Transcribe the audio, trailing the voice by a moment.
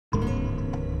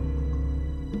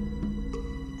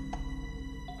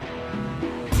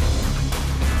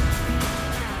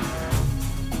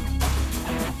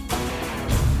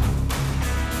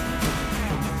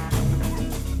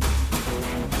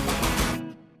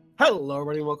Hello,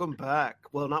 everybody. Welcome back.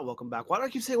 Well, not welcome back. Why do I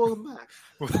keep saying welcome back?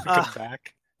 Welcome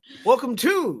back. Welcome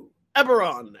to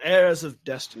Eberron, Heirs of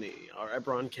Destiny, our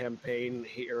Eberron campaign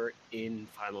here in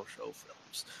Final Show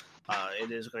Films.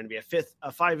 It is going to be a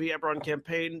 5e Eberron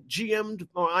campaign. GM'd.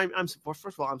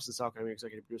 First of all, I'm Senstaku. I'm the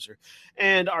executive producer,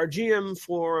 and our GM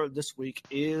for this week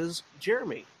is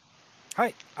Jeremy.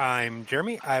 Hi, I'm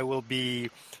Jeremy. I will be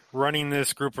running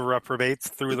this group of reprobates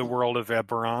through the world of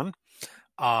Eberron.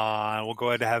 We'll go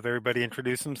ahead and have everybody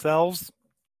introduce themselves.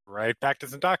 Right back to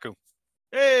Senstaku.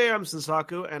 Hey, I'm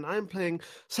Senstaku, and I'm playing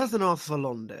Seth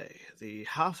Valonde, the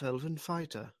half-elven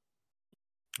fighter.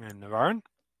 And Navarran.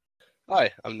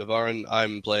 Hi, I'm Navarran.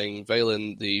 I'm playing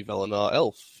Vaelin, the Valenar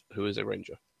elf, who is a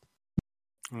ranger.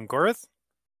 And Korvys.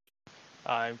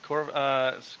 I'm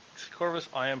Korvys.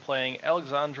 I am playing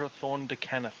Alexandra Thorn de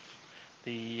Kenneth,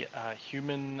 the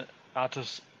human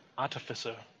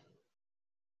artificer.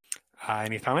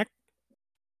 Antitonic.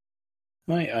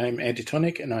 Hi, I'm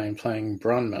Antitonic, and I am playing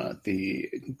Branma, the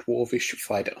dwarvish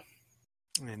fighter.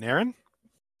 And Erin.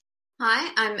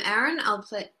 Hi, I'm Erin. I'll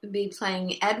be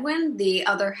playing Edwin, the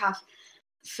other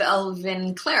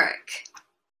half-elven cleric.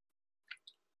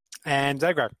 And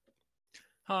Zaghrog.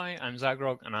 Hi, I'm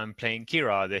Zaghrog, and I'm playing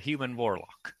Kira, the human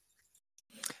warlock.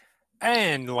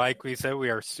 And like we said,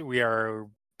 we are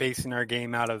basing our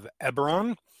game out of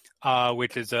Eberron,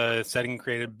 which is a setting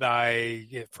created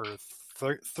for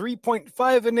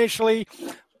 3.5 initially,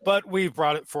 but we've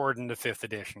brought it forward into 5th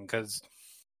edition because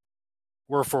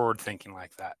we're forward thinking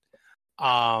like that.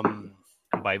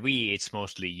 By we, it's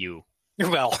mostly you.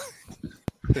 Well,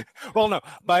 no.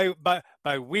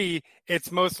 By we,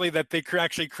 it's mostly that they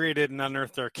actually created an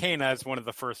Unearthed Arcana as one of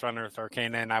the first Unearthed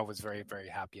Arcana, and I was very, very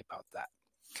happy about that.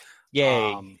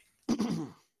 Yay!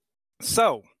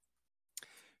 So,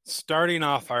 starting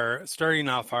off our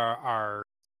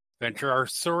adventure, our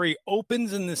story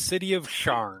opens in the city of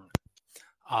Sharn,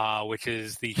 which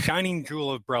is the shining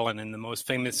jewel of Brelin and the most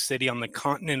famous city on the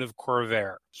continent of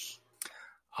Korvys.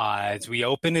 As we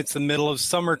open, it's the middle of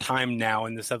summertime now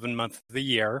in the 7th month of the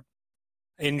year.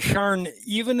 In Sharn,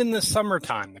 even in the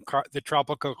summertime, the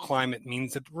tropical climate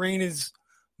means that rain is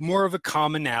more of a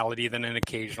commonality than an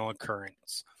occasional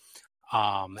occurrence.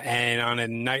 And on a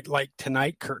night like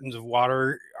tonight, curtains of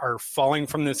water are falling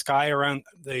from the sky around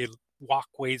the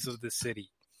walkways of the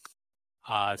city.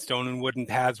 Stone and wooden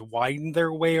paths widen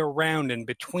their way around and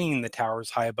between the towers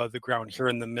high above the ground here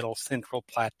in the middle central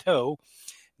plateau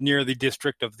near the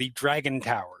district of the Dragon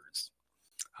Towers.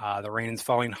 The rain is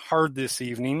falling hard this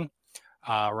evening,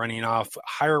 running off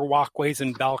higher walkways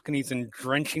and balconies and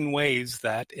drenching waves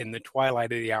that, in the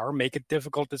twilight of the hour, make it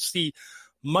difficult to see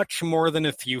much more than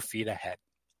a few feet ahead.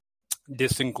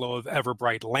 Distant glow of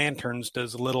ever-bright lanterns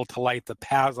does little to light the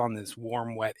paths on this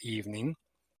warm, wet evening,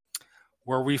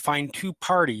 where we find two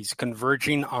parties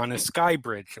converging on a sky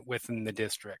bridge within the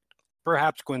district.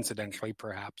 Perhaps coincidentally,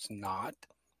 perhaps not.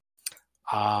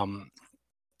 One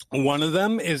of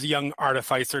them is a young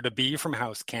artificer-to-be from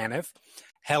House Cannith,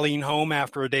 hailing home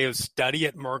after a day of study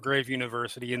at Morgrave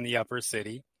University in the Upper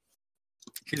City.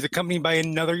 She's accompanied by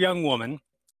another young woman,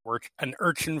 an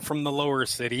urchin from the Lower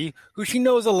City, who she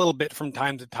knows a little bit from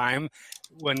time to time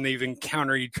when they've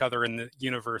encountered each other in the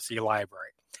university library.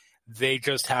 They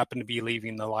just happen to be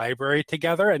leaving the library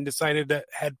together and decided to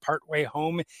head partway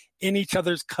home in each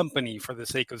other's company for the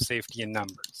sake of safety in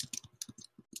numbers.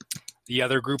 The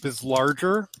other group is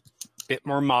larger, a bit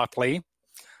more motley.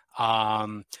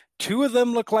 Two of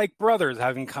them look like brothers,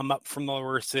 having come up from the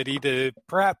Lower City to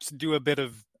perhaps do a bit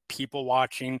of people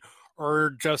watching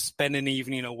or just spend an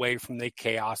evening away from the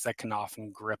chaos that can often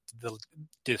grip the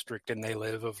district and they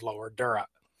live of Lower Dura.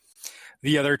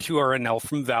 The other two are an elf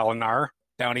from Valenar,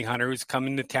 bounty hunter who's come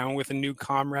into town with a new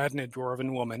comrade and a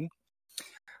dwarven woman.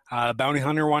 Bounty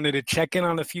hunter wanted to check in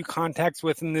on a few contacts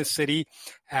within this city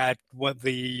at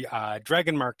the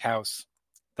Dragonmarked house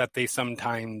that they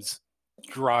sometimes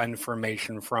draw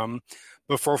information from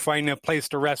before finding a place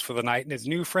to rest for the night, and his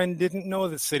new friend didn't know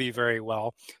the city very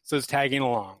well, so is tagging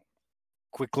along.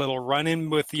 Quick little run-in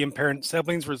with the imparent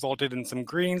siblings resulted in some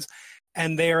greens,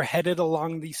 and they are headed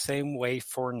along the same way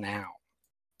for now.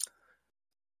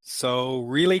 So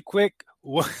really quick,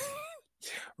 why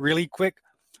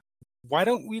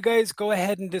don't you guys go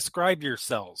ahead and describe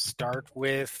yourselves? Start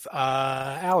with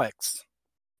Alex.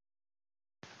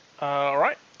 All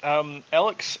right.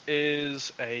 Alex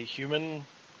is a human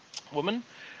woman.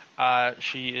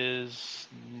 She is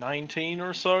 19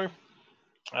 or so.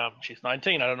 She's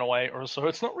 19. I don't know why or so.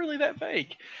 It's not really that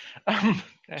vague.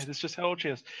 It's just how old she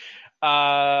is.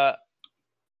 A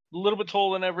little bit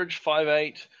taller than average,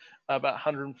 5'8", about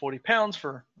 140 pounds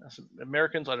for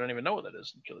Americans. I don't even know what that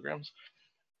is in kilograms.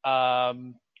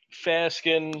 fair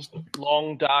skin,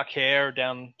 long dark hair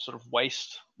down sort of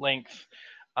waist length.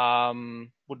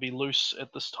 Would be loose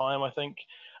at this time, I think.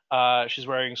 She's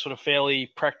wearing sort of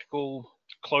fairly practical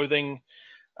clothing,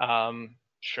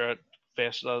 shirt,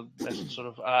 vest, sort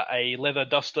of a leather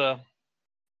duster,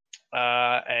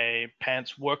 a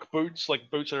pants, work boots,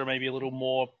 like boots that are maybe a little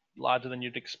more larger than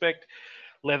you'd expect,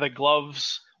 leather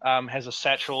gloves, has a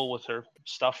satchel with her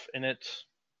stuff in it.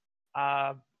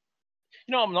 I'm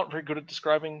not very good at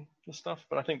describing this stuff,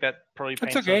 but I think that probably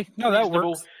paints okay. No, that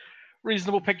works.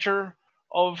 Reasonable picture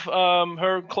of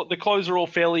her. The clothes are all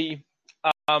fairly.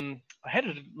 I had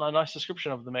a nice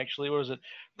description of them actually. What is it?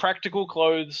 Practical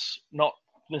clothes, not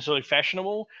necessarily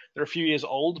fashionable. They're a few years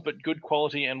old, but good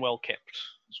quality and well kept.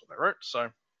 That's what I wrote. So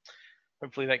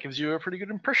hopefully that gives you a pretty good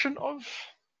impression of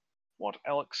what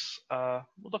Alex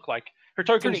would look like. Her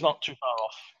token's not too far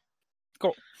off.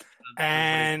 Cool.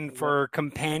 And for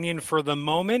companion for the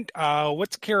moment,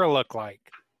 what's Kira look like?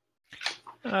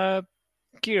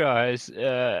 Kira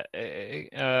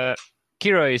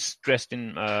is dressed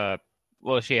in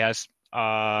she has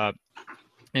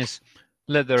this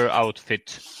leather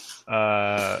outfit,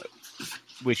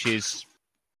 which is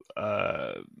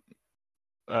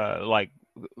fairly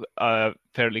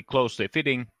closely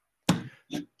fitting,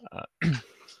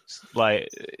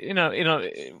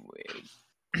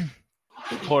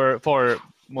 for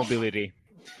mobility,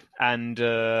 and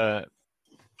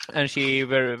she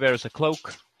wears a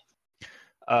cloak,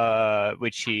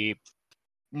 which she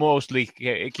mostly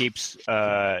keeps.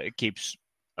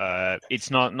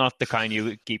 It's not the kind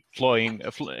you keep flowing.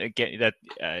 That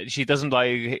she doesn't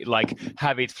like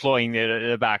have it flowing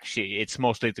in the back. It's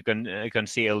mostly to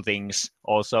conceal things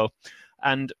also,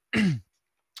 and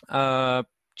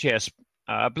she has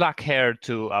black hair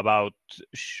to about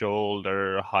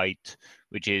shoulder height,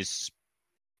 which is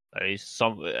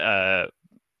some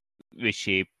which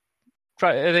she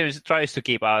tries to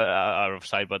keep out of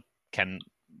sight, but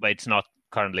it's not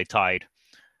currently tied.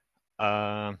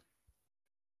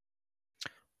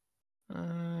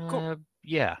 Cool.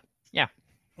 Yeah.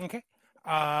 Okay.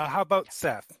 How about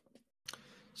Seth?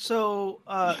 So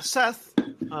Seth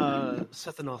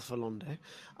Enough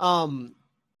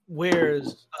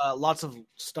wears lots of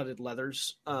studded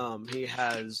leathers. He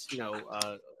has,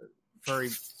 very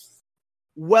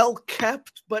well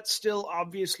kept, but still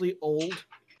obviously old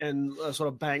and sort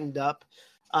of banged up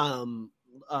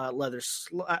leather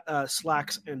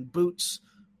slacks and boots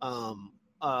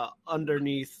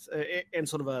underneath, and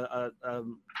sort of a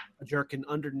jerkin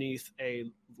underneath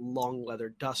a long leather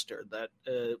duster that,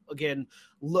 again,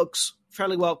 looks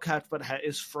fairly well kept, but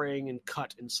is fraying and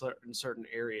cut in certain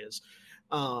areas.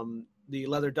 The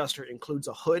leather duster includes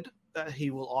a hood that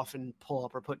he will often pull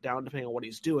up or put down depending on what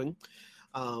he's doing.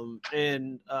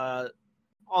 And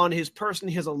on his person,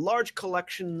 he has a large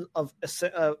collection of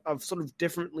sort of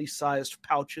differently sized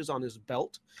pouches on his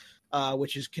belt,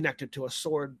 which is connected to a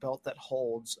sword belt that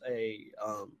holds a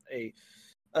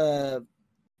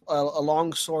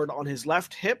long sword on his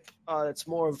left hip. It's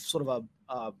more of sort of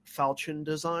a falchion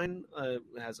design. It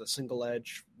has a single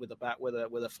edge with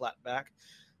a flat back.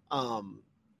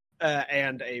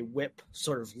 And a whip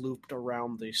sort of looped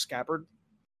around the scabbard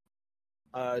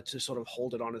to sort of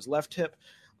hold it on his left hip.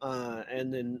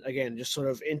 And then, again, just sort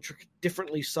of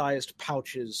differently sized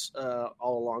pouches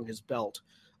all along his belt,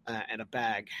 and a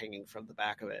bag hanging from the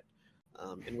back of it,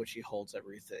 in which he holds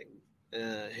everything.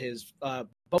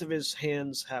 Both of his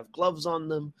hands have gloves on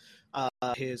them.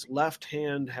 His left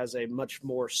hand has a much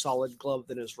more solid glove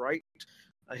than his right.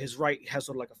 His right has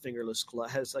sort of like a fingerless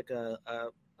glove, has like a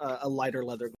lighter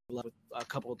leather glove with a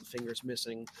couple of the fingers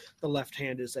missing. The left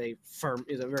hand is a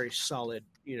very solid,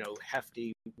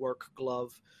 hefty work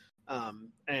glove.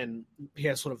 And he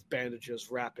has sort of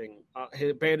bandages wrapping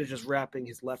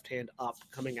his left hand up,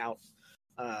 coming out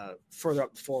further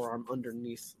up the forearm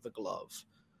underneath the glove.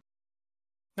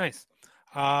 Nice.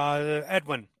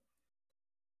 Edwin.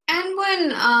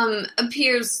 Edwin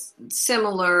appears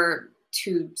similar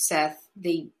to Seth.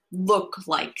 They look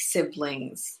like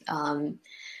siblings.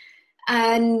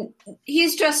 And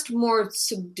he's dressed more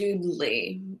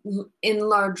subduedly, in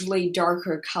largely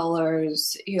darker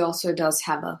colors. He also does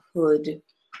have a hood.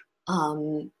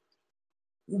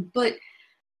 But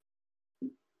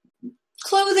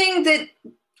clothing that,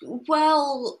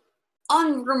 while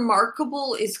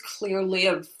unremarkable, is clearly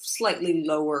of slightly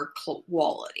lower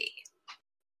quality.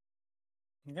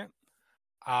 Okay.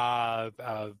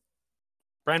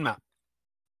 Branma.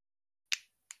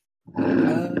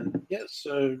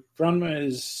 So Branma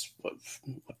is, what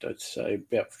did I say,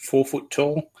 about 4 foot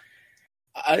tall.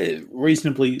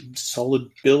 Reasonably solid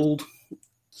build.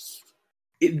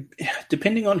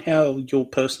 Depending on how your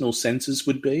personal senses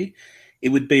would be, it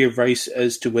would be a race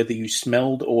as to whether you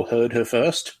smelled or heard her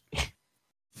first.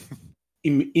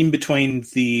 In between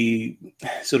the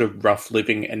sort of rough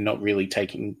living and not really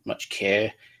taking much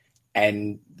care,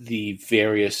 and the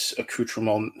various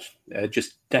accoutrements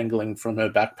just dangling from her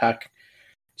backpack,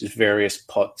 just various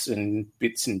pots and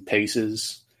bits and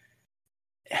pieces.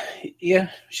 Yeah,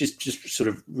 she's just sort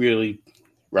of really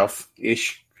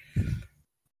rough-ish.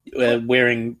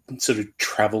 Wearing sort of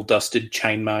travel-dusted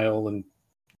chainmail and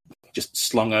just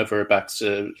slung over her back's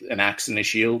an axe and a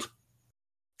shield.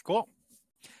 Cool.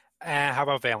 How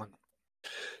about Vaelin?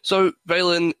 So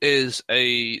Vaelin is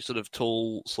a sort of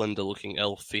tall, slender-looking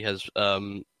elf. He has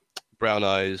brown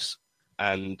eyes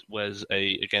and wears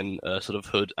a sort of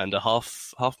hood and a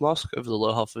half mask over the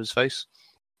lower half of his face.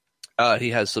 He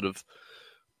has sort of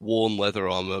worn leather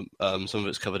armor. Some of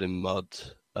it's covered in mud,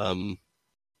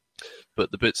 but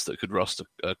the bits that could rust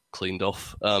are cleaned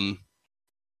off.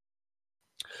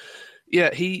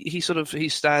 He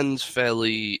stands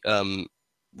fairly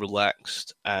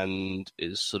relaxed and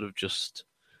is sort of just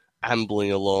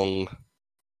ambling along,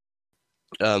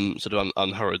 sort of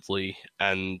unhurriedly,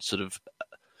 and sort of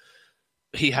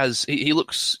he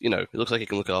looks like he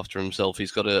can look after himself.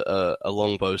 He's got a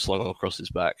long bow slung across his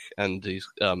back, and he's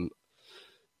on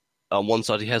one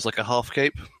side he has like a half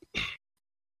cape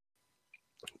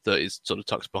that is sort of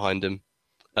tucked behind him,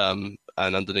 and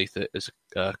underneath it is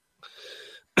a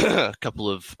couple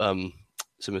of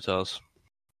scimitars.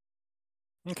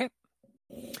 Okay.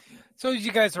 So as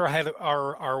you guys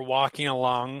are walking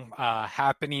along,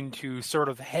 happening to sort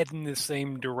of head in the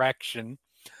same direction,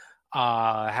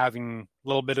 having a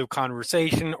little bit of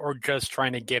conversation, or just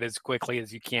trying to get as quickly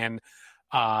as you can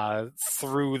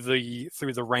through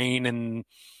the rain and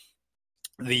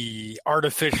the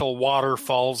artificial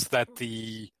waterfalls that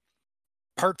the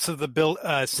parts of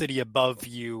the city above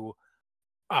you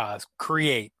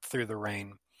create through the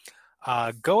rain.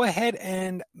 Go ahead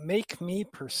and make me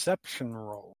perception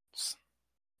rolls.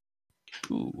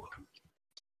 Ooh.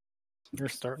 You're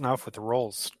starting off with the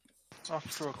rolls. I'll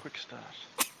throw a quick start.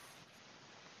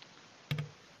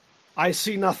 I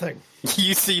see nothing.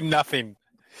 You see nothing.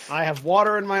 I have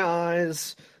water in my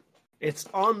eyes. It's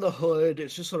on the hood.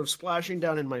 It's just sort of splashing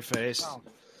down in my face. Oh,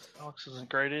 Alex isn't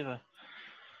great either.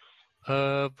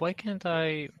 Why can't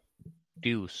I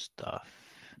do stuff?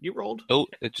 You rolled? Oh,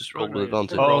 it just rolled with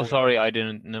advantage. Oh, sorry, I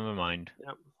didn't. Never mind.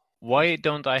 Yep. Why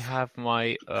don't I have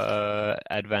my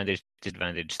advantage,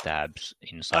 disadvantage tabs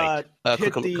inside?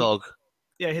 Click on the cog.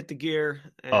 Yeah, hit the gear.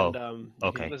 And,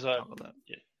 okay.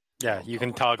 Yeah, you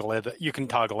can toggle it. You can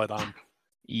toggle it on.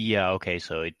 Yeah, okay.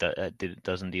 So it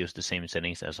doesn't use the same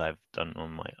settings as I've done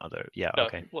on my other. Yeah, No,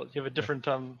 okay. Well, you have a different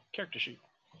character sheet.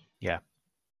 Yeah.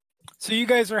 So you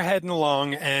guys are heading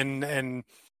along, and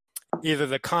either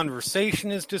the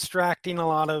conversation is distracting a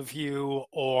lot of you,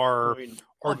 or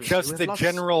just the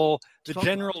general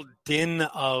din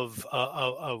of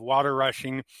water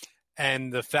rushing,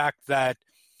 and the fact that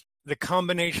the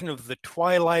combination of the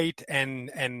twilight and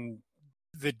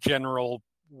the general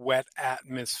wet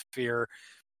atmosphere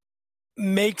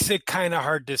makes it kind of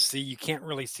hard to see. You can't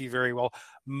really see very well.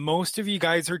 Most of you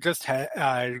guys are just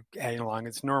heading along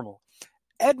as normal.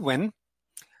 Edwin,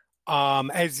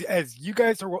 as you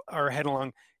guys are heading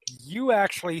along, you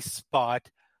actually spot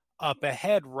up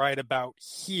ahead, right about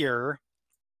here,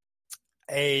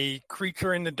 a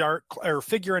creature in the dark, or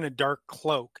figure in a dark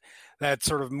cloak that's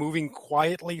sort of moving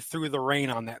quietly through the rain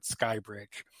on that sky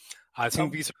bridge. Seems to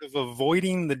be sort of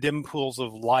avoiding the dim pools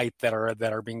of light that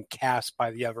are being cast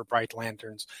by the ever bright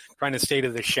lanterns, trying to stay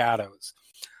to the shadows.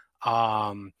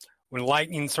 When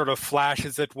lightning sort of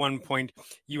flashes at one point,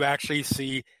 you actually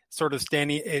see sort of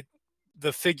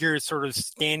the figure is sort of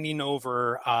standing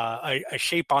over a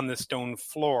shape on the stone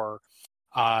floor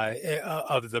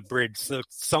of the bridge, so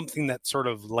something that's sort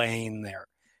of laying there,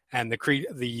 and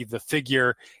the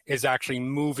figure is actually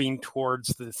moving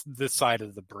towards the side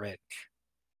of the bridge.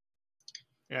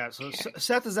 Yeah, so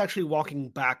Seth is actually walking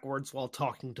backwards while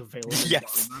talking to Vaelin.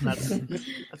 Yes.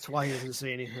 That's why he doesn't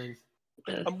say anything.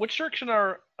 Which direction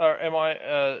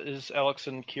is Alex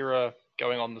and Kira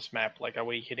going on this map? Like, are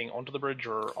we heading onto the bridge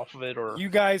or off of it? Or You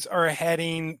guys are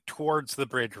heading towards the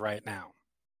bridge right now.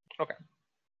 Okay.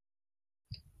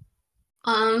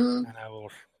 And I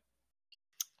will...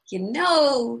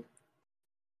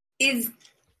 Does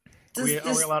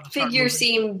this figure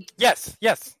seem... Yes.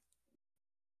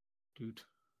 Dude.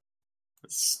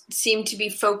 Seem to be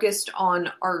focused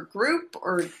on our group,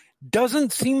 or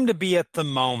doesn't seem to be at the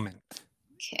moment.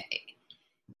 Okay.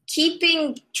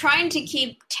 Trying to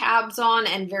keep tabs on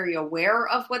and very aware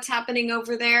of what's happening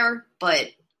over there,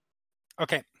 but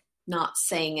Okay. Not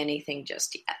saying anything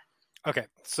just yet. Okay.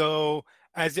 So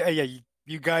as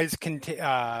you guys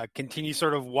continue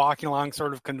sort of walking along,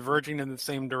 sort of converging in the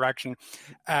same direction,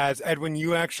 as Edwin,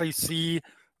 you actually see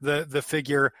the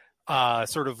figure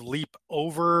sort of leap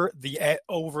over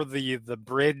the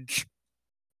bridge,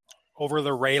 over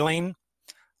the railing.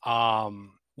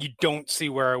 You don't see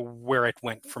where it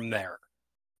went from there.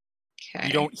 Okay.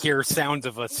 You don't hear sounds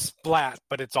of a splat,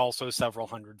 but it's also several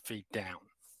hundred feet down.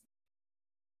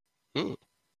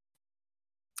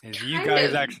 As you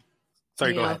guys actually,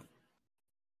 sorry, go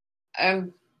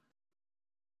ahead.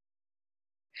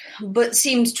 But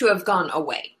seems to have gone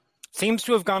away. Seems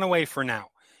to have gone away for now.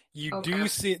 You Okay.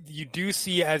 do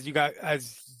see as you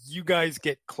guys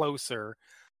get closer,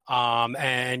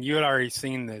 and you had already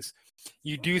seen this.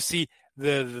 You do see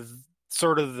the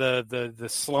sort of the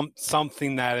slump,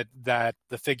 something that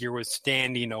the figure was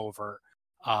standing over,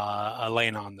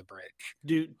 laying on the bridge.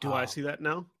 Do I see that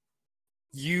now?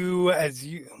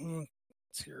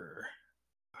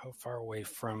 How far away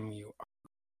from you are?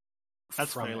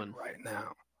 That's from Vaelin it right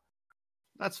now.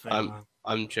 That's fine.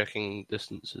 I'm checking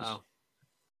distances. Oh.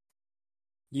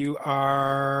 You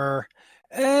are,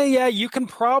 yeah, you can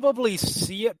probably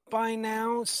see it by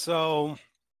now. So,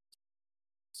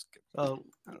 let's get out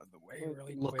of the way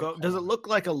really quick. Does it look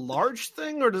like a large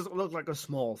thing, or does it look like a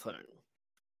small thing?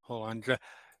 Hold on.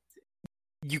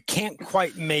 You can't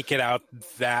quite make it out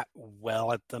that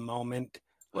well at the moment.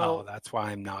 Well, that's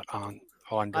why I'm not on.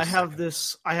 I have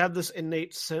this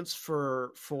innate sense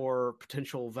for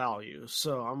potential value,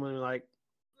 so I'm gonna like,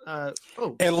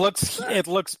 it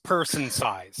looks person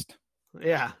sized.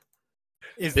 Yeah,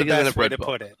 is the best way to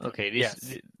put it. Okay,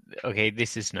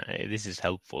 this is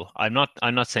helpful. I'm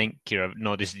not saying Kira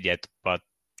noticed it yet, but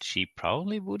she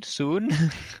probably would soon.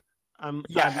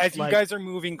 As you guys are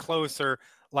moving closer,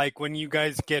 like when you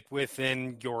guys get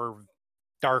within your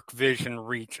dark vision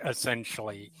reach,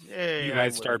 essentially, you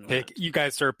guys start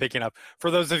picking up. For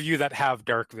those of you that have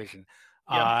dark vision,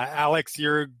 Alex,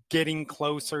 you're getting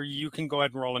closer. You can go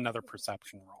ahead and roll another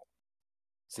perception roll.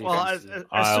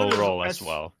 I'll roll as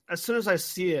well. As soon as I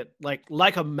see it, like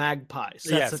a magpie,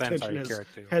 Seth's attention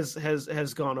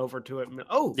has gone over to it.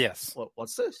 Oh, yes.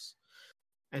 What's this?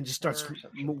 And just starts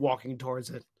walking towards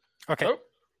it. Okay. Oh,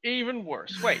 even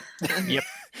worse. Wait.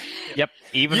 Yep.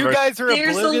 Even you worse. guys are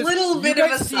There's oblivious. a little bit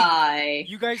of a sigh.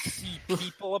 You guys see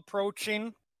people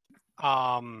approaching.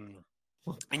 And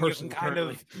you can kind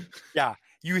of,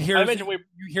 you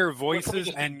hear voices,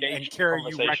 and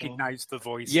Kira, you recognize the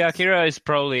voices. Yeah, Kira is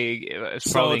probably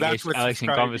engaged Alex in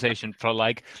conversation for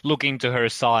like looking to her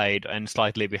side and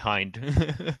slightly behind.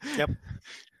 Yep.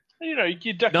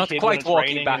 You duck not your head quite when it's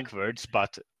walking backwards,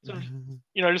 but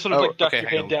just sort of duck your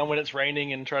head down when it's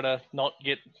raining and try to not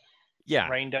get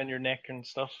rain down your neck and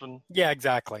stuff. And yeah,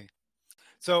 exactly.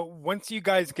 So once you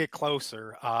guys get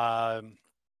closer, and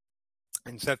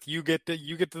Seth, you get to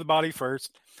the body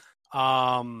first.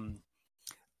 The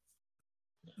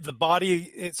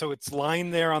body, so it's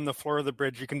lying there on the floor of the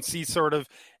bridge. You can see sort of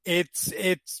its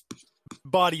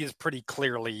body is pretty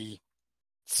clearly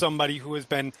somebody who has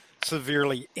been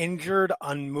severely injured,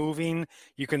 unmoving.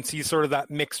 You can see sort of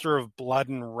that mixture of blood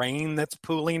and rain that's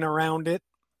pooling around it.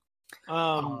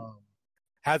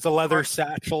 Has a leather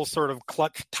satchel sort of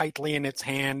clutched tightly in its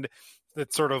hand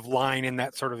that's sort of lying in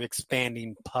that sort of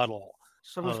expanding puddle.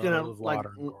 So I'm just going to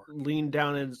lean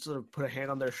down and sort of put a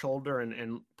hand on their shoulder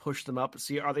and push them up and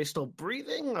see, are they still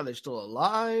breathing? Are they still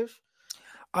alive?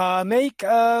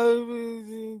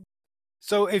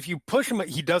 So if you push him,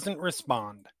 he doesn't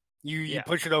respond. You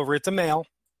push it over. It's a male,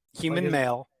 human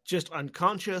male. Just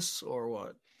unconscious or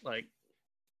what?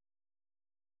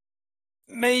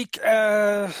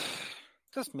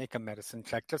 Just make a medicine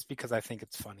check, just because I think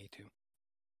it's funny too.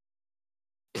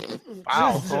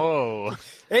 Wow! Oh,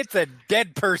 it's a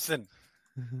dead person.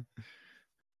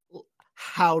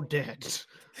 How dead?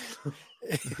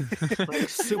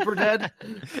 Super dead?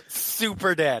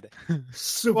 Super dead.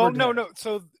 Super dead. No.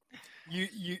 So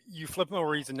you flip him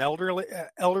over. He's an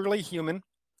elderly human,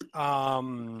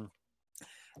 and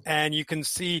you can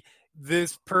see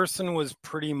this person was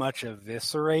pretty much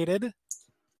eviscerated.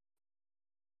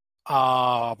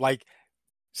 Like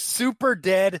super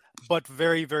dead, but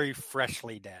very, very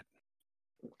freshly dead.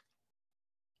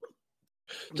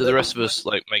 Do the rest of us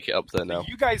make it up there now?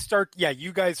 You guys start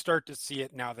to see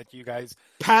it now that you guys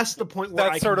past the point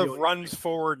where that sort of runs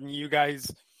forward, and you guys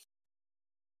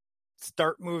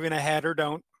start moving ahead or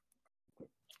don't.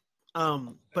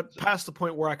 But past the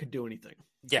point where I could do anything.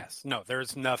 Yes. No.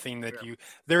 There's nothing that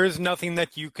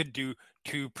you could do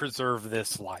to preserve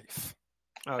this life.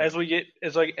 If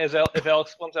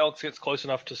Alex gets close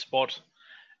enough to spot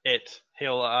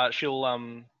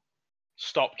she'll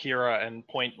stop Kira and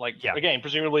point, Yeah. again,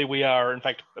 presumably we are in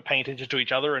fact paying attention to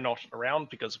each other and not around,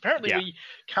 because apparently Yeah. we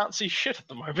can't see shit at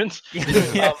the moment.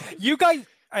 Yeah. You guys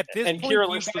at this and point, Kira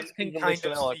you less guys than, can even kind less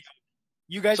than of Alex. see.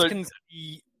 You guys So- can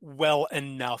see well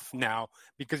enough now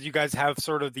because you guys have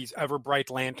sort of these ever bright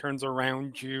lanterns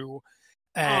around you,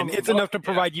 and it's enough to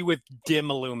provide you with dim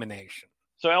illumination.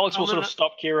 So Alex will I'm sort of gonna-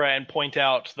 stop Kira and point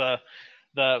out the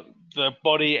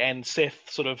body, and Seth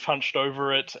sort of hunched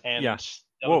over it, and Yeah.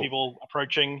 the other Whoa. people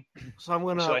approaching. So I'm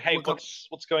gonna So hey, look up,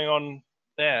 what's going on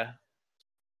there?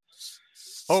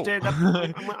 Oh. stand up.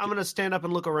 I'm gonna stand up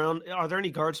and look around. Are there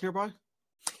any guards nearby?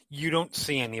 You don't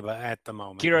see anybody at the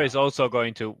moment. Kira no. is also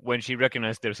going to, when she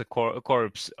recognizes there's a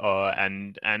corpse,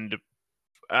 and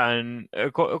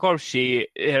corpse,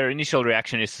 her initial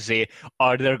reaction is to say,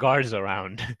 "Are there guards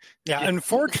around?" Yeah,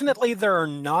 unfortunately, there are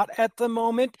not at the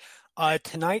moment.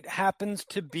 Tonight happens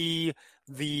to be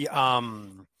the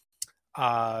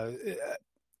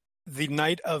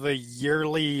night of a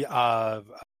yearly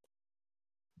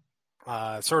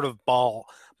sort of ball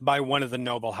by one of the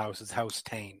noble houses, House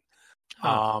Tane.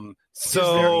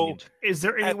 So Is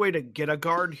there any At- way to get a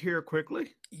guard here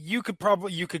quickly? you could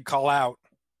call out,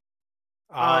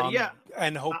 Yeah.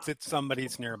 and hope that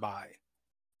somebody's nearby.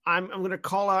 I'm going to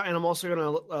call out, and I'm also going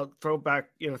to throw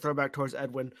back towards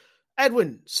Edwin.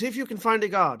 Edwin, see if you can find a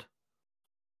guard.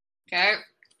 Okay.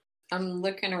 I'm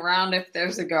looking around if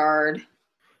there's a guard.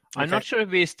 I'm not sure if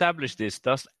we established this.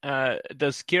 Does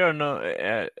Kira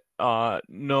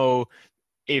know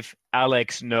if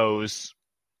Alex knows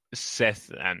Seth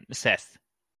and Seth?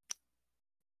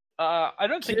 I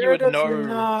don't think Kira you would does know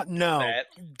not know. that.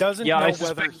 Doesn't Yeah, know I whether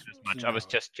suspected as much. I was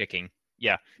just checking.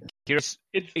 Yeah,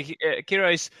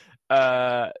 Kira is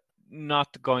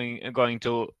not going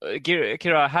to.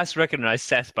 Kira has recognized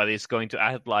Seth, but is going to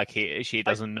act like she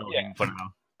doesn't know him for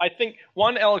now. I think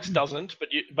Alex doesn't,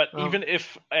 but Oh. even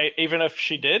if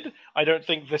she did, I don't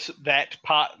think that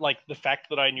part, like the fact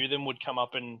that I knew them, would come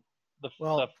up in the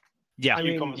Yeah, I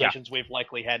few mean, conversations we've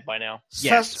likely had by now.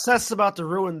 Seth's about to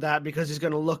ruin that because he's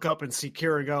going to look up and see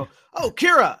Kira and go, "Oh,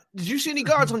 Kira, did you see any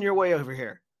guards on your way over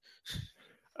here?"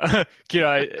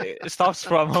 Kira stops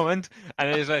for a moment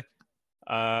and is like,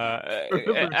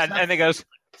 and it goes,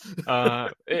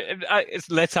 it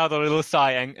lets out a little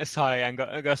sigh and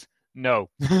goes, "No,"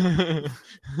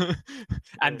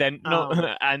 and then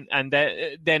and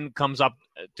then comes up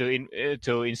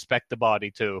to inspect the body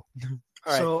too.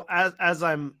 All right. So as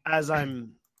I'm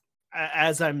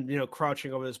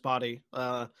crouching over this body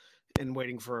and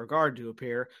waiting for a guard to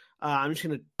appear, I'm just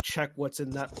going to check what's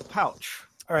in that pouch.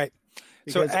 All right.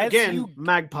 So Because, as again, you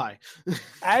magpie.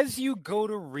 as you go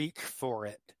to reach for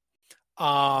it,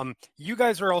 you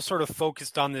guys are all sort of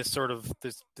focused on this sort of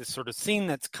scene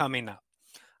that's coming up,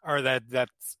 or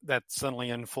that's suddenly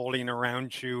unfolding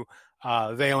around you.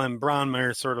 Vaelin and Branma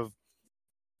are sort of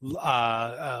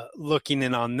looking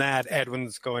in on that.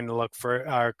 Edwin's going to look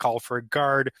for call for a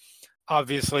guard.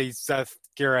 Obviously, Seth,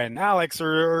 Kira, and Alex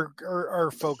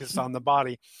are focused on the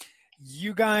body.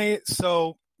 You guys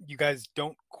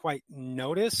don't quite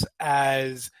notice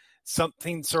as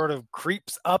something sort of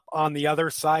creeps up on the other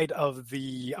side of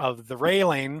the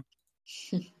railing,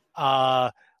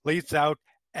 leaps out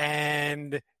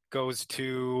and goes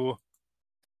to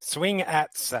swing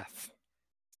at Seth.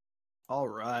 All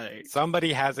right.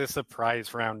 Somebody has a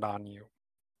surprise round on you.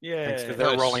 Yeah. Thanks to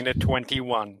their rolling a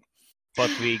 21. But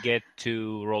we get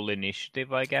to roll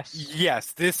initiative, I guess.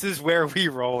 Yes, this is where we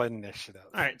roll initiative.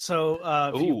 All right. So,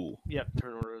 Ooh.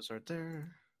 turn orders right there.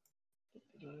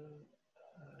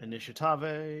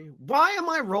 Initiative. Why am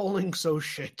I rolling so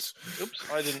shit? Oops,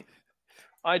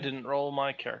 I didn't roll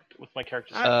my character with my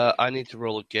character. I need to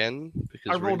roll again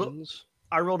because I rolled a- reasons.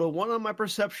 I rolled a 1 on my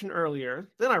perception earlier.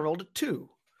 Then I rolled a 2.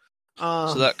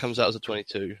 So that comes out as a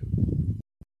 22.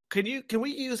 Can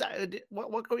we use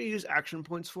what can we use action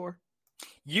points for?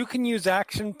 You can use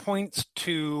action points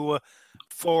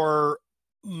for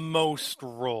most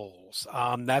rolls.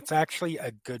 That's actually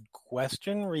a good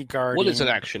question regarding What is an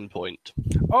action point?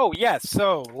 Oh yes,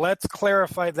 so let's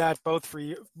clarify that both for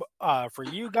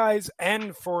you guys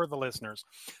and for the listeners.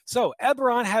 So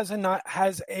Eberron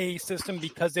has a system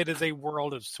because it is a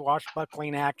world of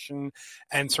swashbuckling action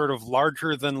and sort of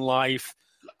larger than life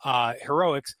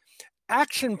heroics.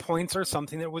 Action points are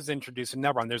something that was introduced in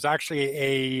Navarran. There's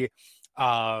actually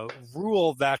a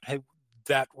rule that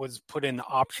was put in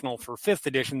optional for 5th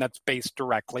edition that's based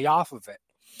directly off of it.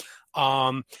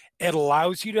 It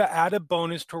allows you to add a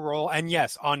bonus to roll, and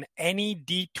yes, on any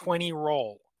D20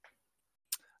 roll,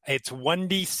 it's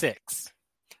 1d6.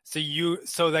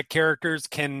 So that characters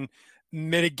can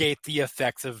mitigate the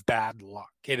effects of bad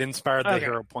luck. It inspired the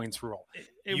hero points rule.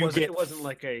 It wasn't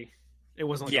like a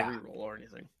reroll or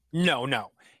anything.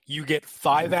 No. You get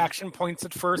 5 action points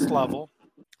at first level.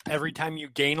 Every time you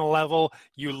gain a level,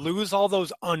 you lose all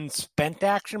those unspent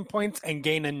action points and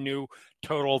gain a new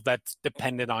total that's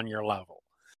dependent on your level.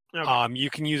 Okay. You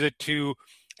can use it to,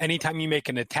 anytime you make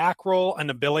an attack roll, an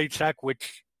ability check,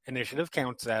 which initiative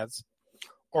counts as,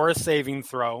 or a saving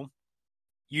throw,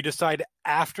 you decide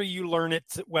after you learn it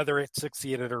whether it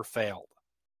succeeded or failed.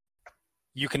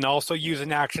 You can also use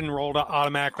an action roll to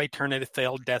automatically turn a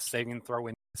failed death saving throw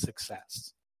into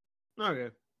success. Okay.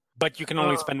 But you can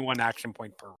only spend 1 action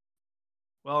point per.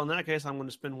 Well, in that case, I'm going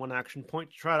to spend 1 action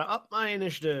point to try to up my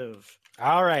initiative.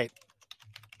 All right.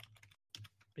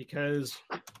 Because,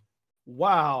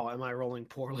 wow, am I rolling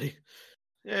poorly.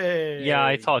 Yay. Yeah,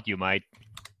 I thought you might.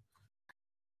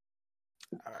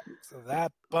 All right, so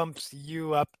that bumps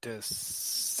you up to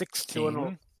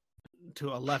 16.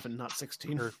 To 11, not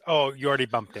 16. You already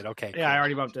bumped it. Okay. Yeah, cool. I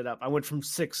already bumped it up. I went from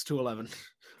 6 to 11.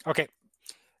 Okay.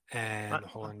 And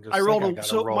hold on just I rolled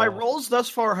roll. My rolls thus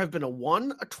far have been a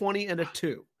 1, a 20, and a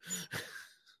 2.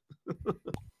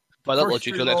 By that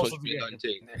logic, your next one should be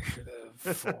 19.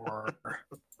 Initiative 4.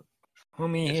 Let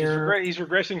me hear. He's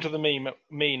regressing to the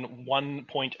mean 1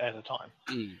 point at a time.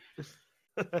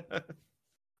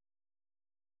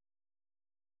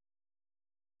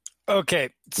 Okay,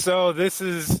 so this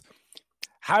is.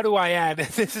 How do I add?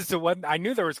 This is the one. I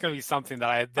knew there was going to be something that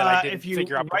I didn't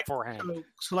figure out beforehand. So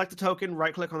select the token,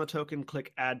 right-click on the token,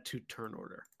 click Add to Turn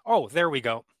Order. Oh, there we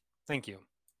go. Thank you.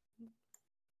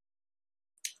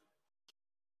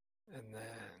 And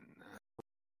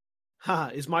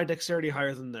then, is my dexterity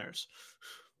higher than theirs?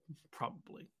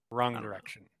 Probably. Wrong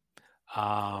direction.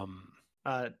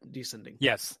 Descending.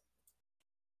 Yes.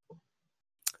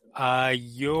 What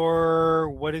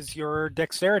is your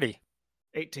dexterity?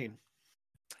 18.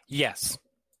 Yes.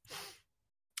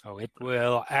 Oh, it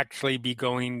will actually be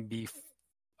going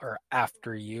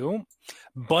after you,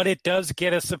 but it does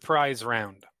get a surprise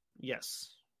round. Yes.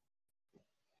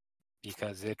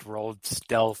 Because it rolled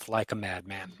stealth like a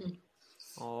madman.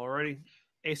 Alrighty.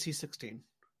 AC 16.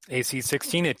 AC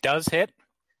 16, it does hit.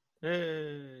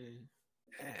 Hey.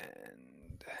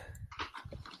 And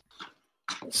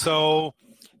so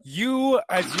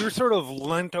as you're sort of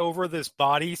leant over this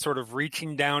body, sort of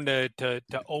reaching down to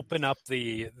open up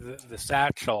the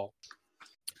satchel,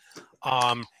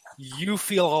 you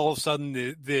feel all of a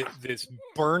sudden this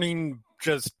burning,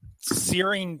 just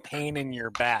searing pain in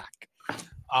your back.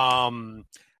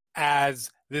 As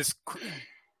this,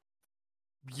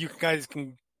 you guys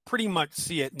can pretty much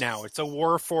see it now. It's a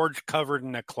Warforged covered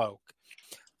in a cloak.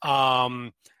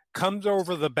 Comes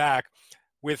over the back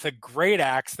with a great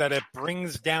axe that it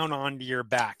brings down onto your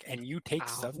back, and you take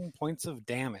 7 points of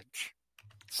damage.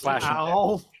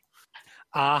 Ow.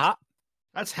 Uh-huh.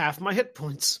 That's half my hit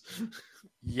points.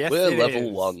 Yes, we're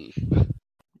level 1.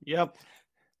 Yep.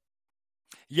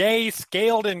 Yay,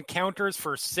 scaled encounters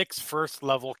for 6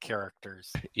 first-level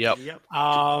characters. Yep.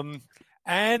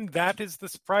 And that is the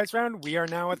surprise round. We are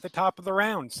now at the top of the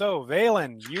round. So,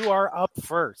 Vaelin, you are up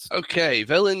first. Okay,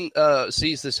 Vaelin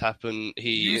sees this happen.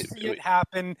 You see it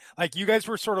happen. Like, you guys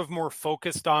were sort of more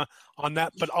focused on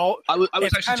that, but I was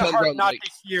it's actually kind of turned hard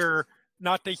around,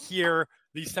 not to hear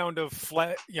the sound of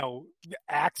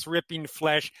axe ripping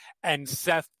flesh, and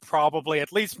Seth probably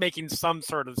at least making some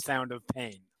sort of sound of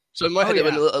pain. So in my head, it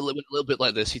went a little bit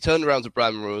like this. He turned around to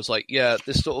Branma and was like, yeah,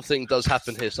 this sort of thing does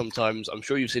happen here sometimes. I'm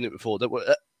sure you've seen it before.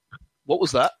 What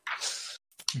was that?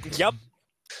 Yep.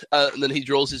 And then he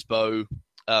draws his bow,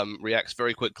 reacts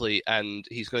very quickly, and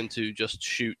he's going to just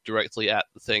shoot directly at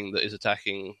the thing that is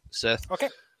attacking Seth. Okay.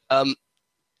 I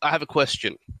have a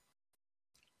question.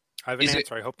 I have an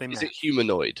answer. I hope they match. Is it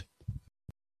humanoid?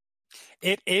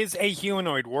 It is a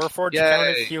humanoid. Warforged count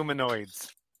as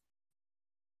humanoids.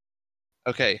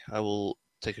 Okay, I will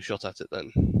take a shot at it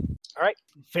then. All right.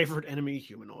 Favorite enemy,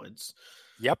 humanoids.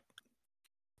 Yep.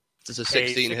 Does a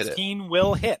 16 hit it? 16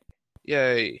 will hit.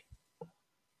 Yay.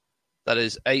 That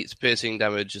is 8 piercing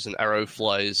damage as an arrow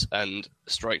flies and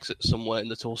strikes it somewhere in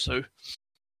the torso.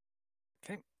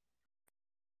 Okay.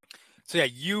 So yeah,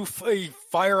 you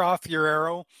fire off your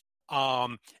arrow.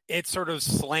 It sort of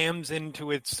slams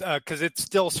into its, because it's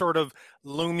still sort of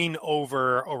looming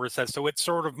over Seth, so it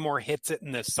sort of more hits it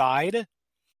in the side.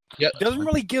 Yep. Doesn't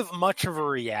really give much of a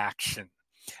reaction.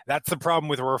 That's the problem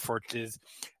with Warforged is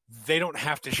they don't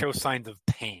have to show signs of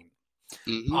pain.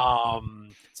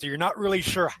 Mm-hmm. So you're not really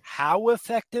sure how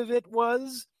effective it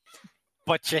was,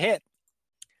 but you hit.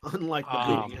 Unlike the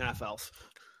bleeding half-elf.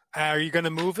 Are you going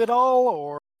to move at all,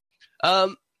 or?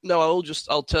 No,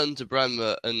 I'll turn to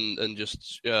Branma and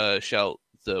just shout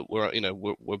that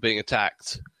we're being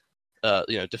attacked.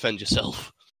 Defend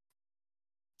yourself.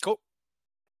 Cool.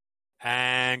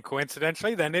 And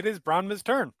coincidentally, then it is Branma's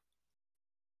turn.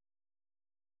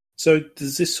 So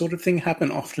does this sort of thing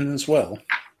happen often as well?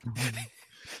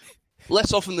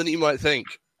 Less often than you might think.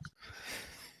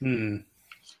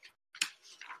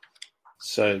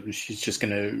 So she's just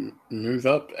going to move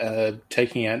up,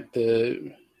 taking out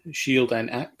the shield and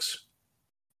axe.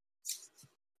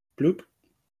 Bloop.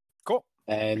 Cool.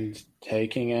 And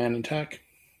taking an attack.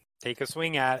 Take a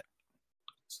swing at it.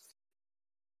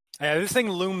 Yeah, this thing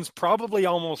looms probably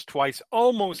almost twice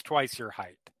your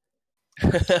height.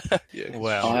 Yeah.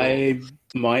 Well, I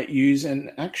might use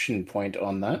an action point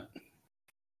on that.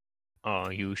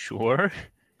 are you sure?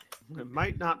 It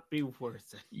might not be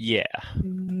worth it. Yeah.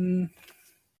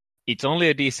 It's only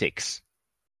a d6.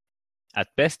 At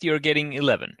best, you're getting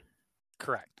 11.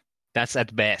 Correct. That's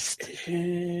at best.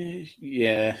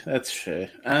 Yeah, that's fair.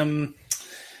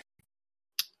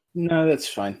 No, that's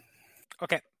fine.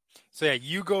 Okay. So yeah,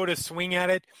 you go to swing at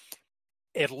it.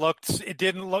 It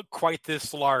didn't look quite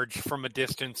this large from a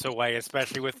distance away,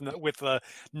 especially with the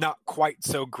not quite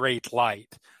so great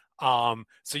light. So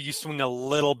you swing a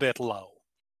little bit low.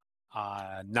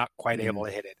 Not quite able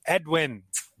to hit it. Edwin,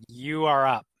 you are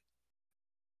up.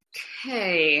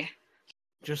 Okay.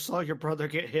 Just saw your brother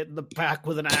get hit in the back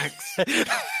with an axe.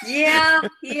 Yeah.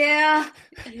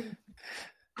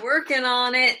 Working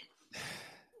on it.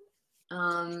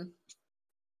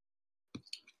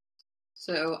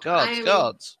 So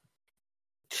Guards.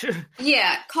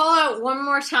 Yeah, call out one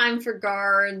more time for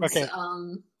guards. Okay.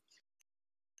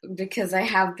 Because I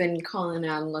have been calling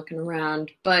out and looking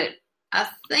around, but I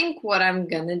think what I'm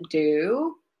gonna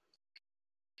do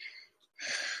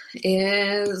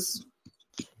is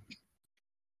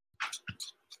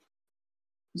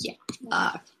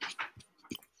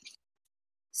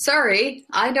sorry,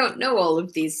 I don't know all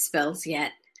of these spells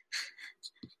yet.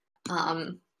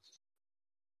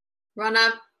 Run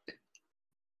up,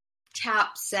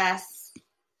 tap Seth,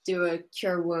 do a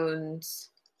cure wounds.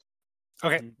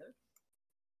 Okay.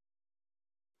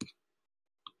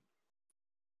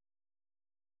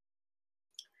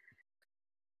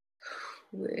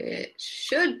 Which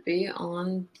should be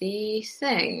on the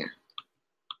thing.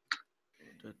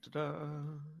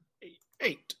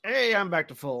 Eight. Hey, I'm back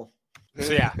to full.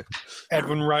 So yeah,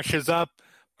 Edwin rushes up,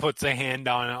 puts a hand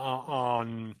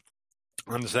on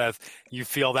Seth. You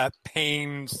feel that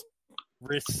pain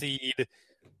recede,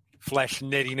 flesh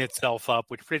knitting itself up,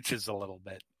 which itches a little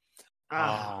bit.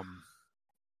 And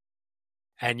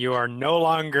you are no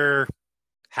longer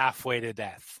halfway to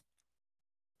death.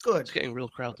 Good. It's getting real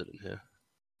crowded in here.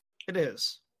 It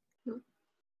is.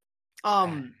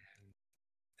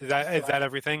 Is that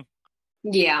everything?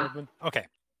 Yeah. Edwin? Okay.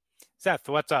 Seth,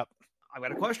 what's up? I've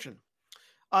got a question.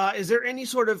 Is there any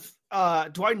sort of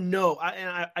do I know?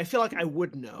 I feel like I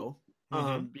would know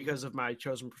because of my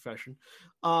chosen profession.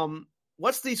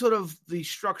 What's the sort of the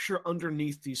structure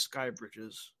underneath these sky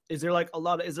bridges? Is there like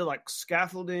is there like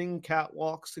scaffolding,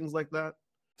 catwalks, things like that?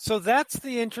 So that's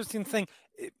the interesting thing.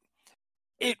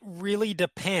 It really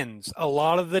depends. A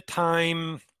lot of the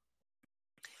time,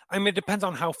 I mean, it depends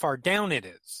on how far down it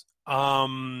is.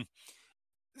 Some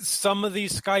of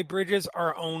these sky bridges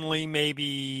are only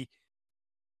maybe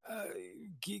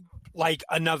like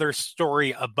another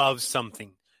story above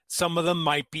something. Some of them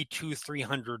might be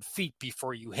 200-300 feet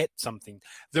before you hit something.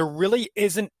 There really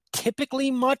isn't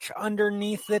typically much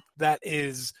underneath it that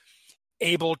is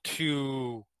able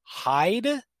to hide.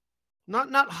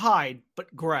 Not hide,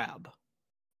 but grab.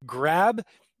 Grab,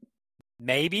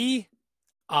 maybe.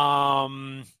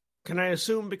 Can I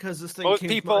assume because this thing Most came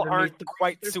people from underneath aren't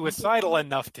quite the suicidal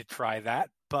enough to try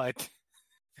that, but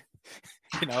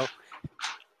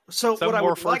So some what I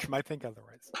more would folks might think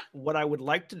otherwise. What I would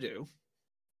like to do,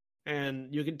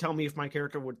 and you can tell me if my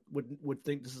character would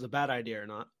think this is a bad idea or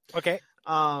not. Okay.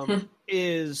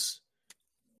 Is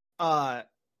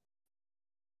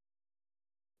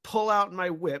pull out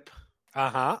my whip.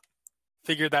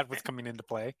 Figured that was coming into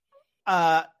play.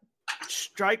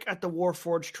 Strike at the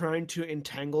Warforged, trying to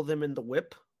entangle them in the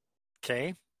whip.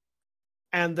 Okay.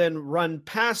 And then run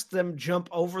past them, jump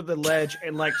over the ledge,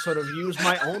 and sort of use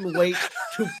my own weight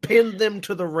to pin them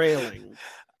to the railing.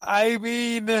 I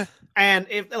mean, and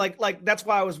if that's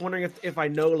why I was wondering if I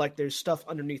know there's stuff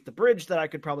underneath the bridge that I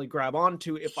could probably grab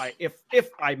onto if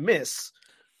I miss.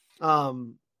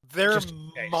 There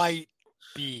might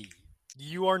be.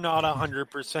 You are not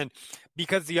 100%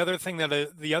 because the other thing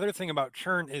about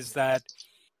churn is that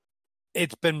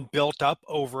it's been built up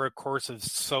over a course of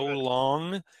so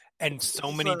long, and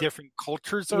so many So- different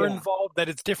cultures are Yeah. involved that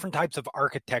it's different types of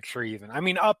architecture even. I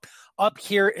mean, up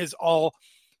here is all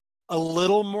a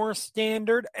little more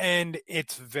standard, and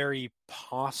it's very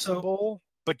possible,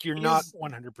 but you're not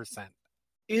 100%.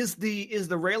 Is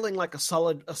the railing like a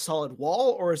solid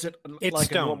wall, or is it It's like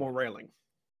stone. a normal railing?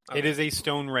 It is a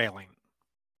stone railing.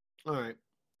 All right.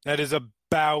 That is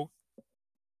about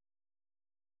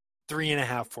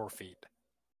 3.5, 4 feet.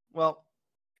 Well,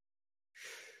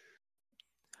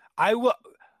 I will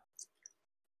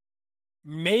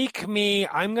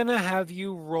I'm going to have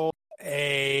you roll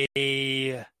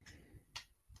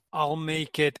I'll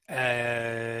make it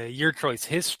your choice,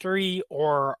 history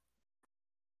or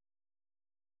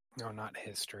no, not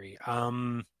history.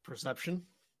 perception.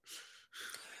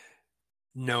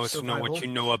 No, it's not what Survival?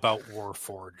 you know about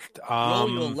Warforged. Roll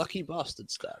your lucky bastard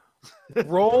stat.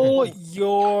 Roll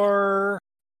your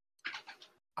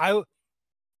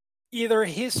either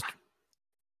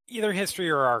history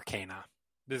or arcana.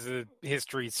 This is a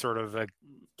history sort of a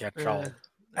catch-all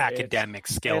academic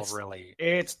skill, it's- really.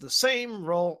 It's the same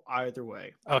roll either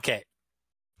way. Okay.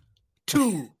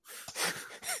 2.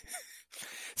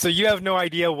 So you have no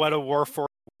idea what a Warforged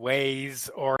weighs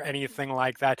or anything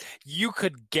like that. You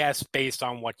could guess based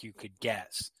on what you could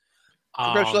guess.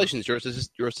 Congratulations, you're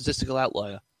a statistical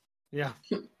outlier. Yeah.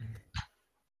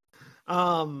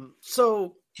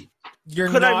 So You're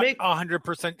Could I not make-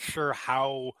 100% sure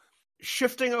how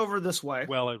shifting over this way,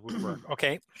 well it would work.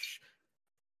 Okay.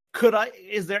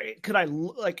 is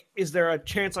there a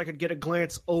chance I could get a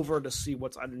glance over to see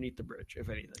what's underneath the bridge, if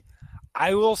anything?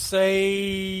 I will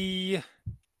say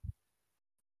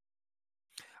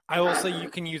you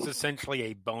can use essentially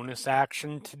a bonus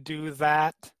action to do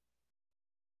that.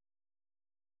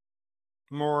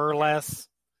 More or less.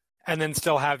 And then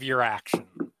still have your action.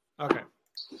 Okay.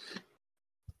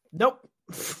 Nope.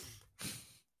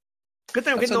 Good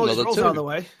thing I'm That's getting all these another rolls two. out of the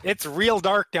way. It's real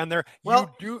dark down there.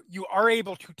 Well- you are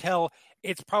able to tell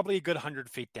it's probably a good 100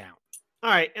 feet down. All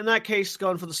right. In that case,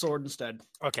 going for the sword instead.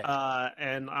 Okay.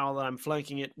 And now that I'm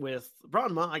flanking it with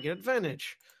Branma, I get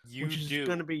advantage, You which is do.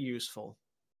 going to be useful.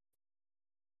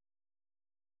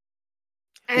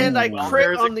 And I Well, crit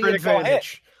there's a on the critical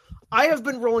advantage. I have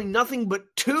been rolling nothing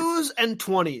but 2s and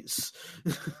 20s.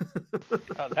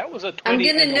 That was a 20 I'm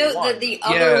going to and a note 1. that the Yeah.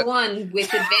 other one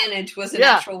with advantage was a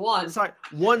Yeah. natural one. Sorry,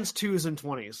 1s, 2s, and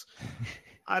 20s.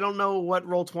 I don't know what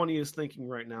roll 20 is thinking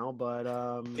right now, but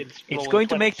It's rolling going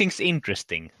to 20s. make things